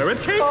and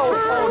carrot cake?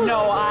 Oh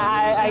no,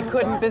 I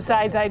couldn't.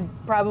 Besides, I'd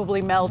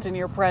probably melt in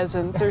your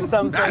presence or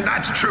something.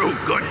 That's true.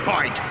 Good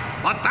point.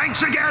 But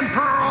thanks again,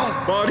 Pearl.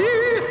 Buddy,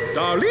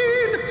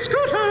 Darlene,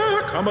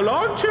 Scooter, come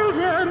along,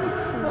 children.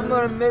 I'm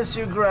gonna miss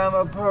you,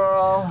 Grandma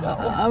Pearl.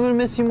 I'm gonna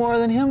miss you more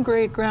than him,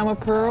 great Grandma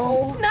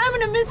Pearl. And I'm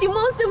gonna miss you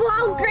most of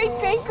all, great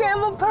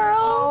Grandma Pearl.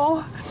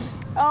 Oh,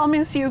 I'll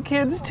miss you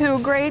kids too.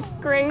 Great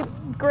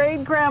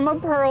Grandma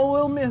Pearl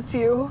will miss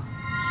you.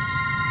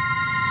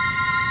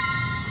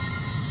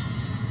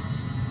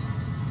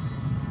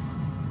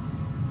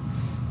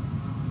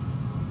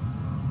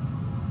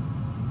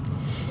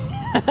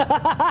 All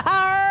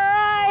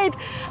right,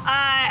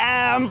 I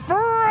am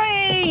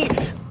free.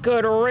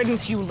 Good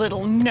riddance, you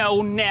little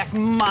no-neck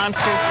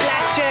monsters.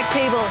 Blackjack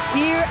table,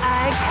 here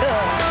I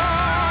come.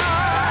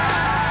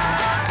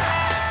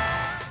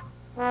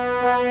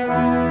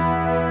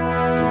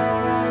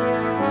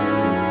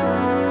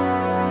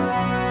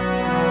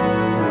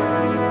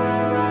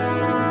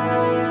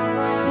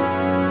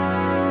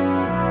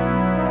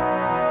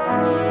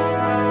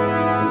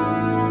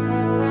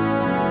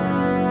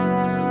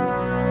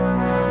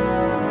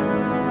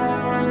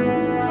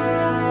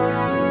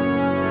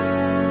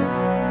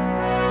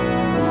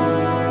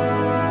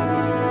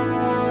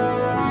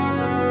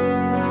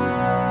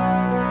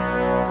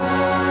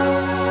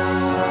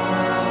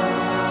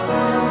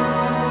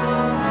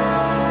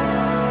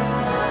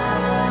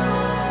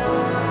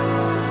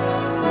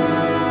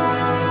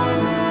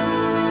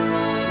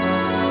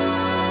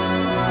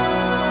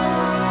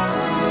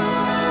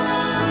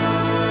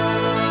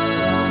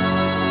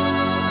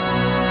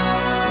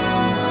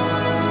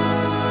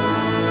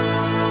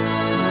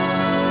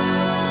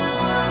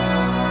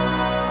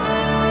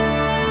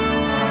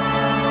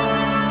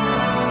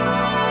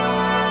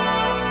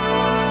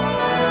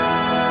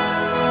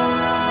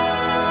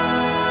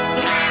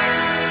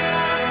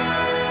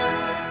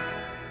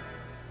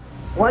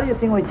 What do you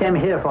think we came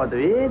here for, to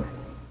eat?